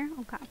takes me here?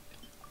 Okay.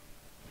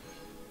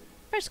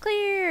 First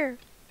clear!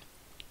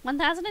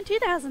 1,000 and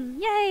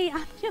 2,000. Yay!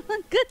 I'm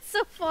doing good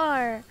so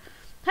far.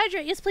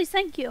 Hydrate. Yes, please.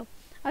 Thank you.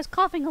 I was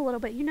coughing a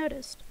little bit. You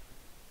noticed.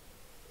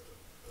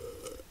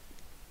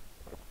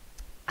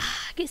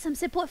 Get some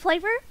sip. What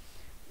flavor?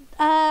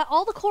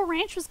 All the Cool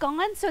Ranch was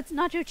gone, so it's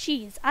nacho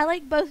cheese. I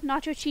like both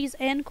nacho cheese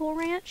and Cool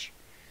Ranch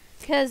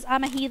because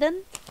I'm a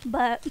heathen,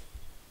 but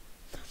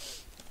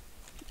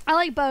I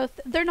like both.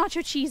 They're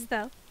nacho cheese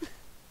though.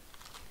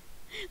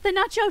 The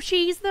nacho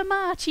cheese, the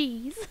my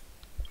cheese.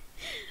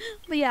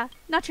 But yeah,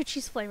 nacho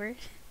cheese flavor.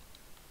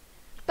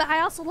 But I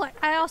also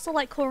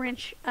like Cool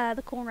Ranch,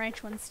 the Cool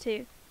Ranch ones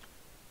too.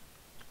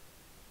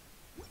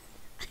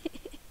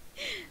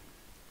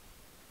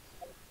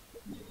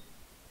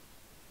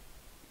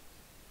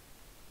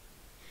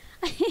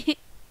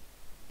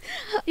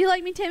 You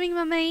like me taming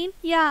my mane?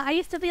 Yeah, I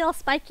used to be all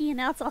spiky and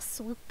now it's all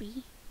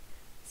swoopy.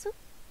 Swoop,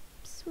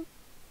 swoop,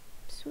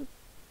 swoop,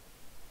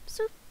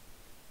 swoop.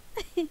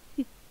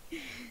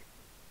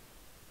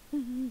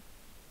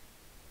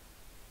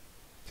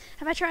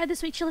 Have I tried the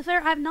sweet chili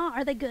flavor? I have not.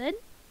 Are they good?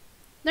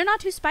 They're not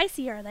too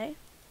spicy, are they?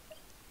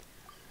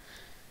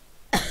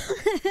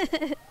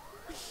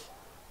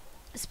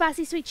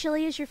 Spicy sweet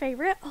chili is your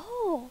favorite?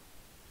 Oh.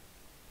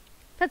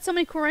 I've had so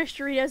many Cool Ranch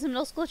Doritos in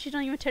middle school that you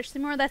don't even touch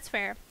them anymore. That's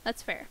fair.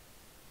 That's fair.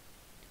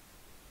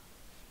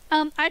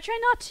 I try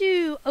not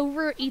to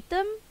overeat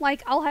them.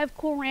 Like, I'll have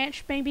Cool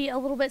Ranch maybe a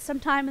little bit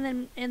sometime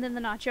and then the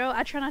nacho.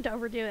 I try not to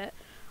overdo it.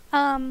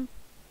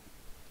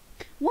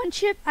 One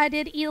chip I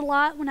did eat a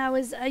lot when I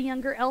was a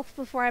younger elf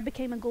before I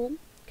became a ghoul,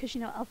 because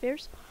you know elf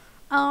ears.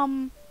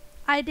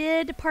 I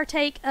did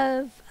partake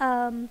of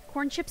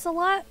corn chips a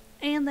lot,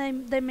 and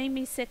they made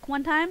me sick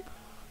one time.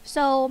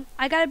 So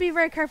I gotta be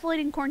very careful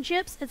eating corn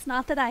chips. It's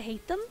not that I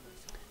hate them.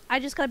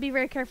 I just gotta be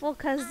very careful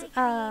because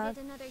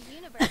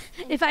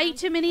if I eat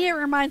too many, it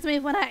reminds me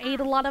of when I ate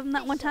a lot of them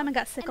that one time and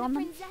got sick on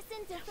them.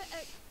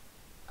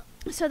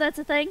 So that's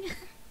a thing.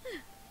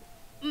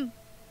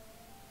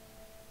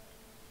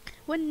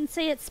 Wouldn't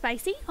say it's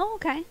spicy. Oh,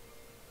 okay.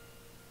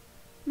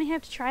 May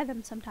have to try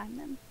them sometime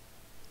then.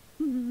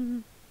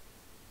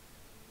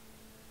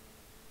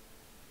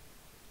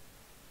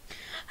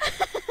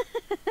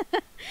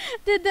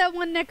 Did that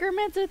one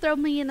necromancer throw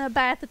me in a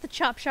bath at the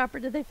chop shop, or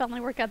did they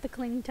finally work out the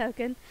cleaning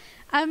token?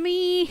 I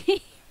mean,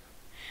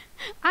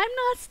 I'm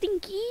not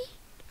stinky.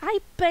 I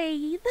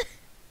bathe.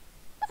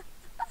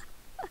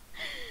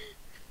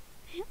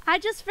 I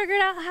just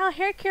figured out how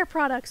hair care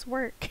products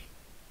work.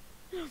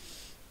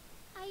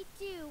 I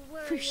do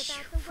worry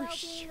about the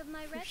well-being of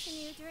my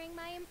retinue during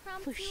my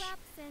impromptu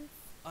absence.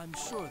 I'm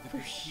sure the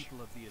good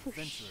people of the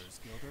Adventurers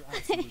Guild are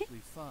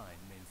absolutely fine,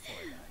 main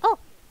Florida. Oh.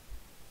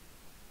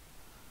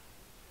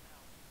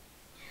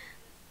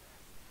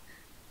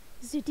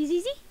 Zooty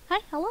Zizi.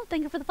 Hi, hello,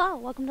 thank you for the follow.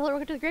 Welcome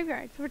to the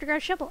graveyard. Feel free to grab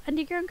a shovel and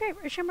dig your own grave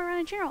or shimmer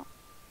around in general.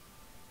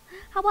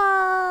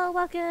 Hello,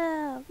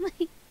 welcome.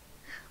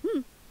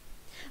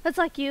 That's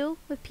like you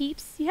with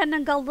Peeps. You had an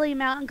ungodly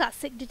amount and got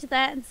sick due to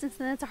that, and since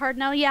then it's a hard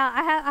no. Yeah,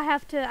 I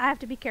have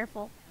to be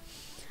careful.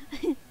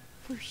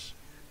 Whoosh,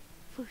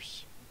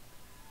 whoosh,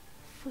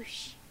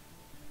 whoosh,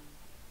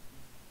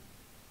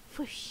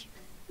 whoosh.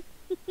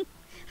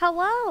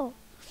 Hello.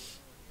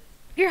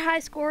 Your high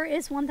score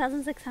is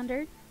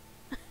 1,600.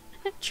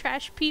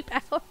 Trash peep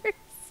hours.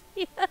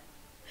 Yeah.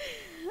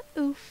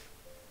 Oof.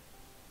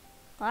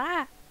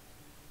 Ah.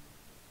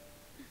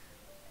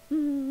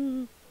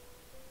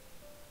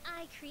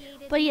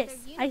 But yes,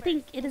 I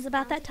think it is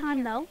about that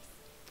time though.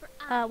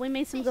 We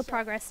made some good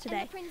progress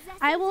today.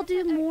 I will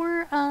do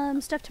more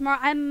stuff tomorrow.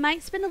 I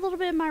might spend a little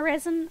bit of my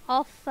resin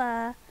off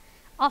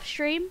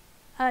stream,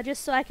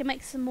 just so I can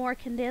make some more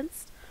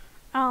condensed.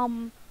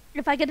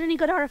 If I get any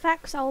good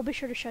artifacts, I will be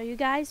sure to show you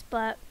guys.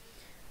 But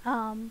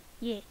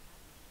yeah.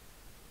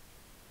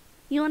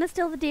 You want to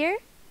steal the deer?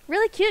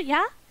 Really cute,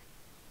 yeah?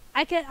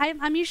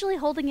 I'm usually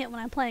holding it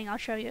when I'm playing. I'll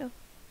show you.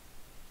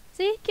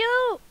 See?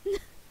 Cute!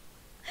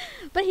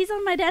 But he's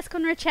on my desk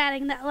when we're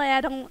chatting. That way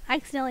I don't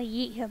accidentally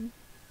yeet him.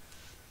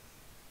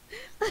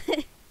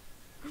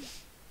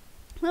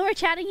 When we're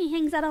chatting, he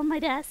hangs out on my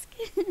desk.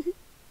 He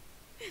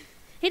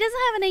doesn't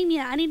have a name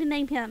yet. I need to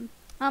name him.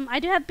 I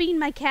do have Bean,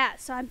 my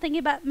cat, so I'm thinking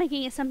about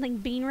making it something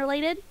bean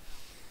related.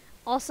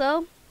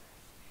 Also,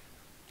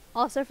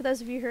 for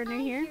those of you who are new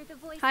here,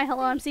 hi,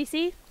 hello, I'm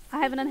Cece. I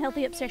have an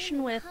unhealthy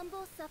obsession with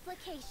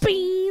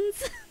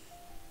beans.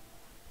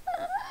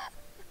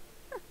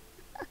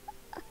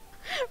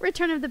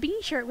 Return of the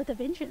Bean shirt with a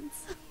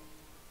vengeance.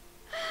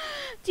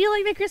 Do you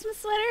like my Christmas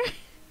sweater?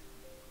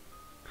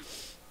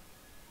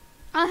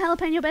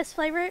 Jalapeno best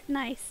flavor?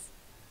 Nice.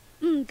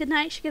 Good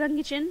night,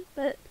 Shigedangi-chin,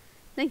 but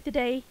I think the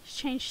day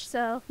changed,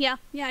 so yeah,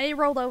 it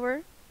rolled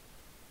over.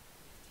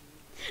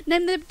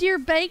 Name the deer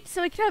Baked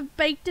so we can have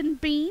baked and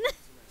bean.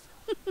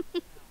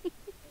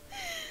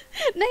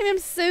 Name him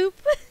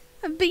Soup.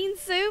 Bean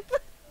soup.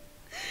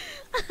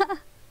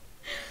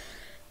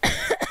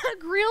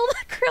 grilled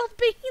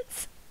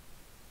beans.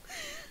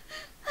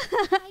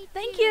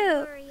 Thank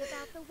you.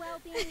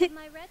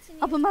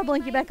 I'll put my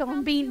blanket back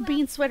on.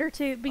 Bean sweater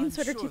too. Bean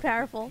sweater too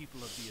powerful.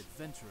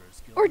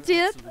 Or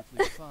dip.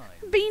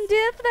 Bean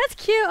dip. That's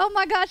cute. Oh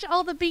my gosh,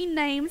 all the bean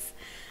names.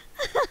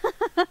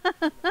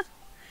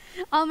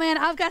 Oh man,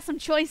 I've got some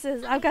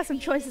choices. I'll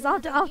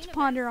have to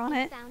ponder on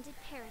it.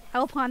 I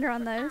will ponder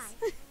on those.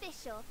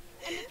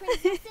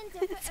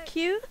 It's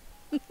cute.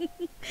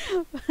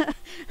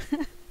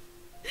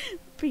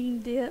 Bean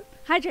dip.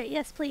 Hydrate,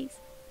 yes, please.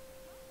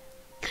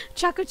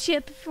 Choco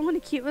chip if you want a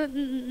cute.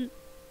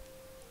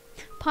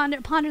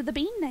 Ponder the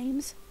bean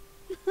names.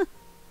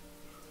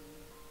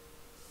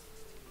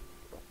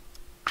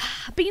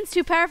 Beans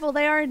too powerful.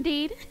 They are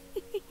indeed.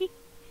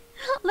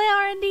 They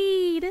are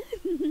indeed.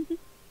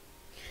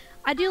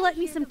 I do like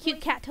me some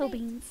cute cat toe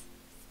beans.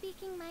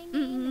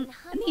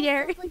 Need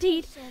air,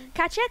 indeed.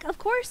 Cat check, of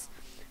course.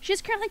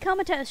 She's currently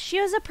comatose.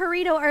 She was a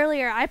burrito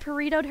earlier. I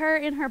burritoed her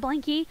in her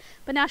blankie,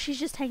 but now she's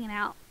just hanging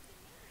out.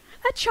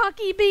 A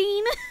chalky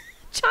bean.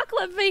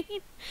 Chocolate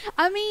bean.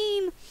 I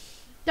mean,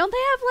 don't they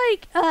have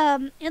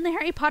like, in the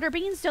Harry Potter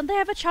beans, don't they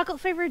have a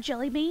chocolate flavored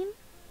jelly bean?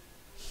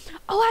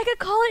 Oh, I could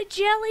call it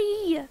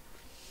jelly.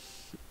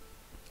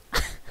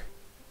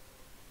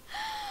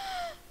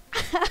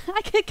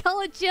 I could call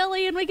it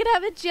jelly and we could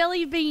have a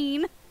jelly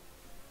bean.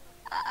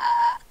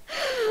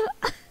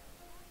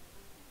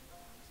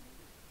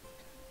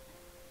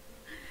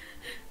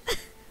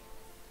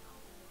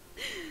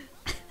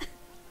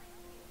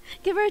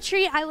 Give her a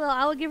treat. I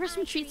will give her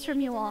some treats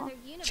from you all.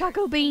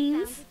 Choco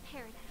beans.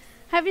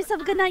 Have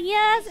yourself a good night.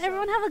 Yes,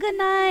 everyone have a good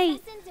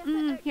night.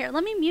 Here,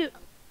 let me mute.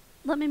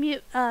 let me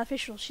mute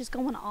official. She's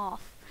going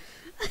off.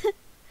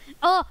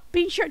 Oh,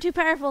 bean shirt too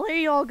powerful. Here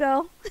you all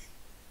go.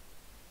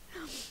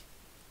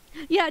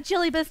 Yeah,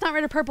 chili, but it's not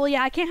red or purple.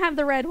 Yeah, I can't have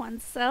the red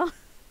ones, so.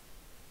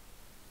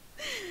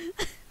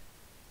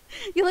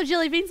 You love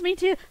jelly beans? Me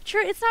too.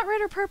 True, it's not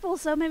red or purple,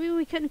 so maybe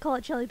we couldn't call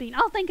it jelly bean.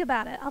 I'll think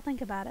about it. I'll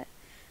think about it.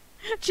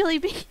 Chili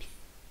bean.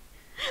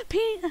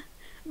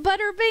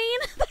 Butter bean?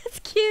 That's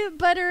cute.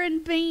 Butter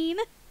and bean.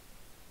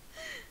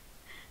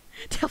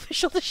 Tell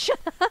official to shut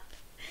up.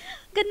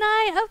 Good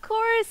night, of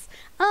course.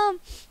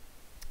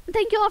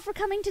 Thank you all for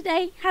coming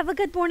today. Have a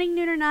good morning,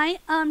 noon, or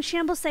night.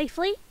 Shamble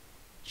safely.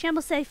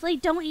 Shamble safely.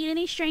 Don't eat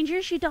any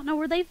strangers. You don't know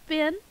where they've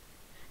been.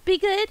 Be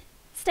good.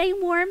 Stay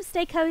warm.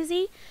 Stay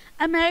cozy.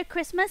 A Merry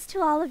Christmas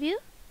to all of you.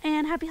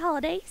 And Happy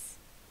Holidays.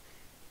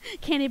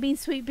 Candy bean,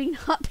 sweet bean,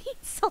 hot bean,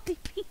 salty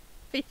bean,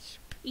 fish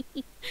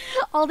bean.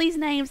 All these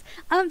names.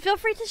 Feel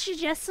free to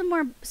suggest some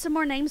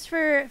more names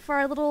for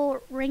our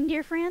little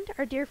reindeer friend,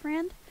 our dear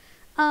friend.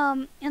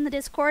 In the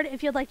Discord,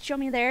 if you'd like to join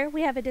me there.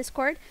 We have a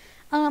Discord.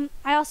 I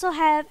also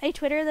have a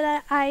Twitter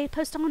that I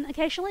post on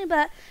occasionally,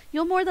 but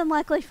you'll more than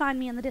likely find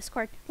me in the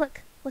Discord.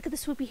 Look at the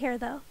swoopy hair,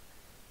 though.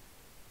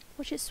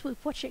 Watch it swoop,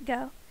 watch it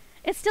go.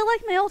 It's still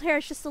like my old hair,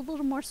 it's just a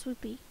little more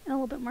swoopy and a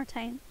little bit more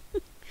tame.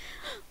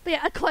 But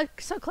yeah,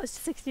 so close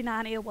to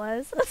 69 it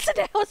was.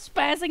 Today I was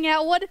spazzing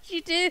out. What did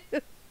she do?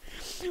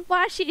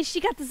 Why, she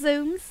got the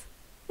zooms.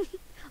 But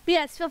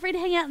yes, feel free to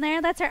hang out in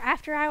there. That's our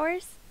after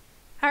hours.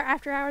 Our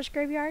after hours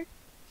graveyard.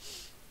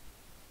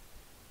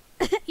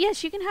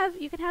 Yes, you can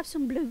have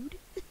some blood.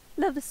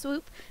 Love the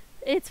swoop.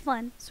 It's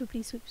fun.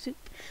 Swoopity swoop swoop.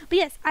 But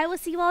yes, I will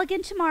see you all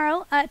again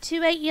tomorrow at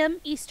 2 a.m.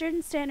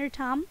 Eastern Standard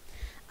Time.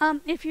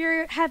 If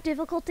you have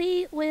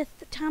difficulty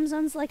with time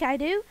zones like I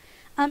do,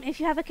 if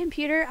you have a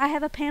computer, I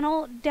have a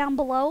panel down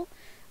below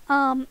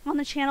on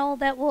the channel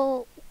that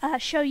will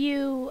show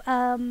you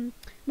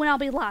when I'll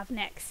be live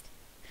next.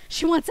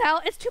 She wants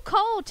out. It's too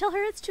cold. Tell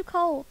her it's too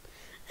cold.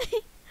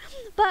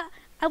 But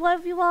I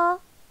love you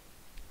all.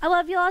 I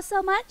love you all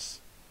so much.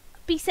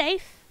 Be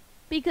safe.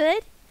 Be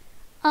good.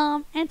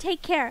 And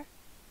take care.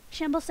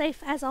 Shamble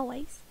safe as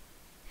always.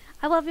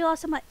 I love you all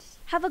so much.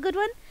 Have a good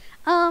one.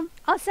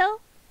 Also,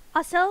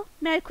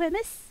 Merry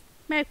Christmas.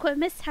 Merry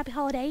Christmas. Happy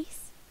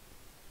Holidays.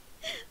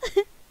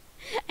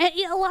 And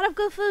eat a lot of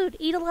good food.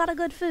 Eat a lot of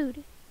good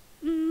food.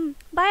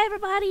 Bye,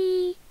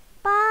 everybody.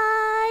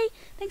 Bye.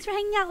 Thanks for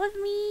hanging out with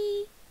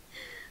me.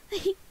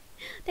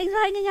 Thanks for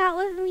hanging out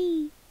with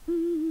me.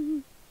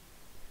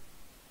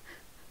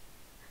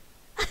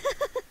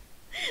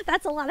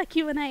 That's a lot of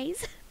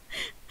Q&As.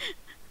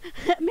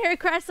 Merry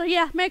Christmas. So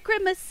yeah, Merry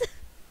Christmas.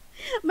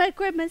 Merry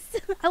Christmas.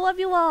 I love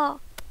you all.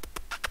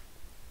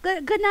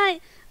 Good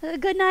night.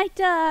 Good night.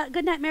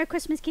 Good night. Merry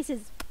Christmas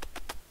kisses.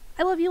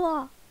 I love you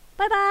all.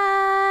 Bye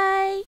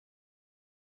bye.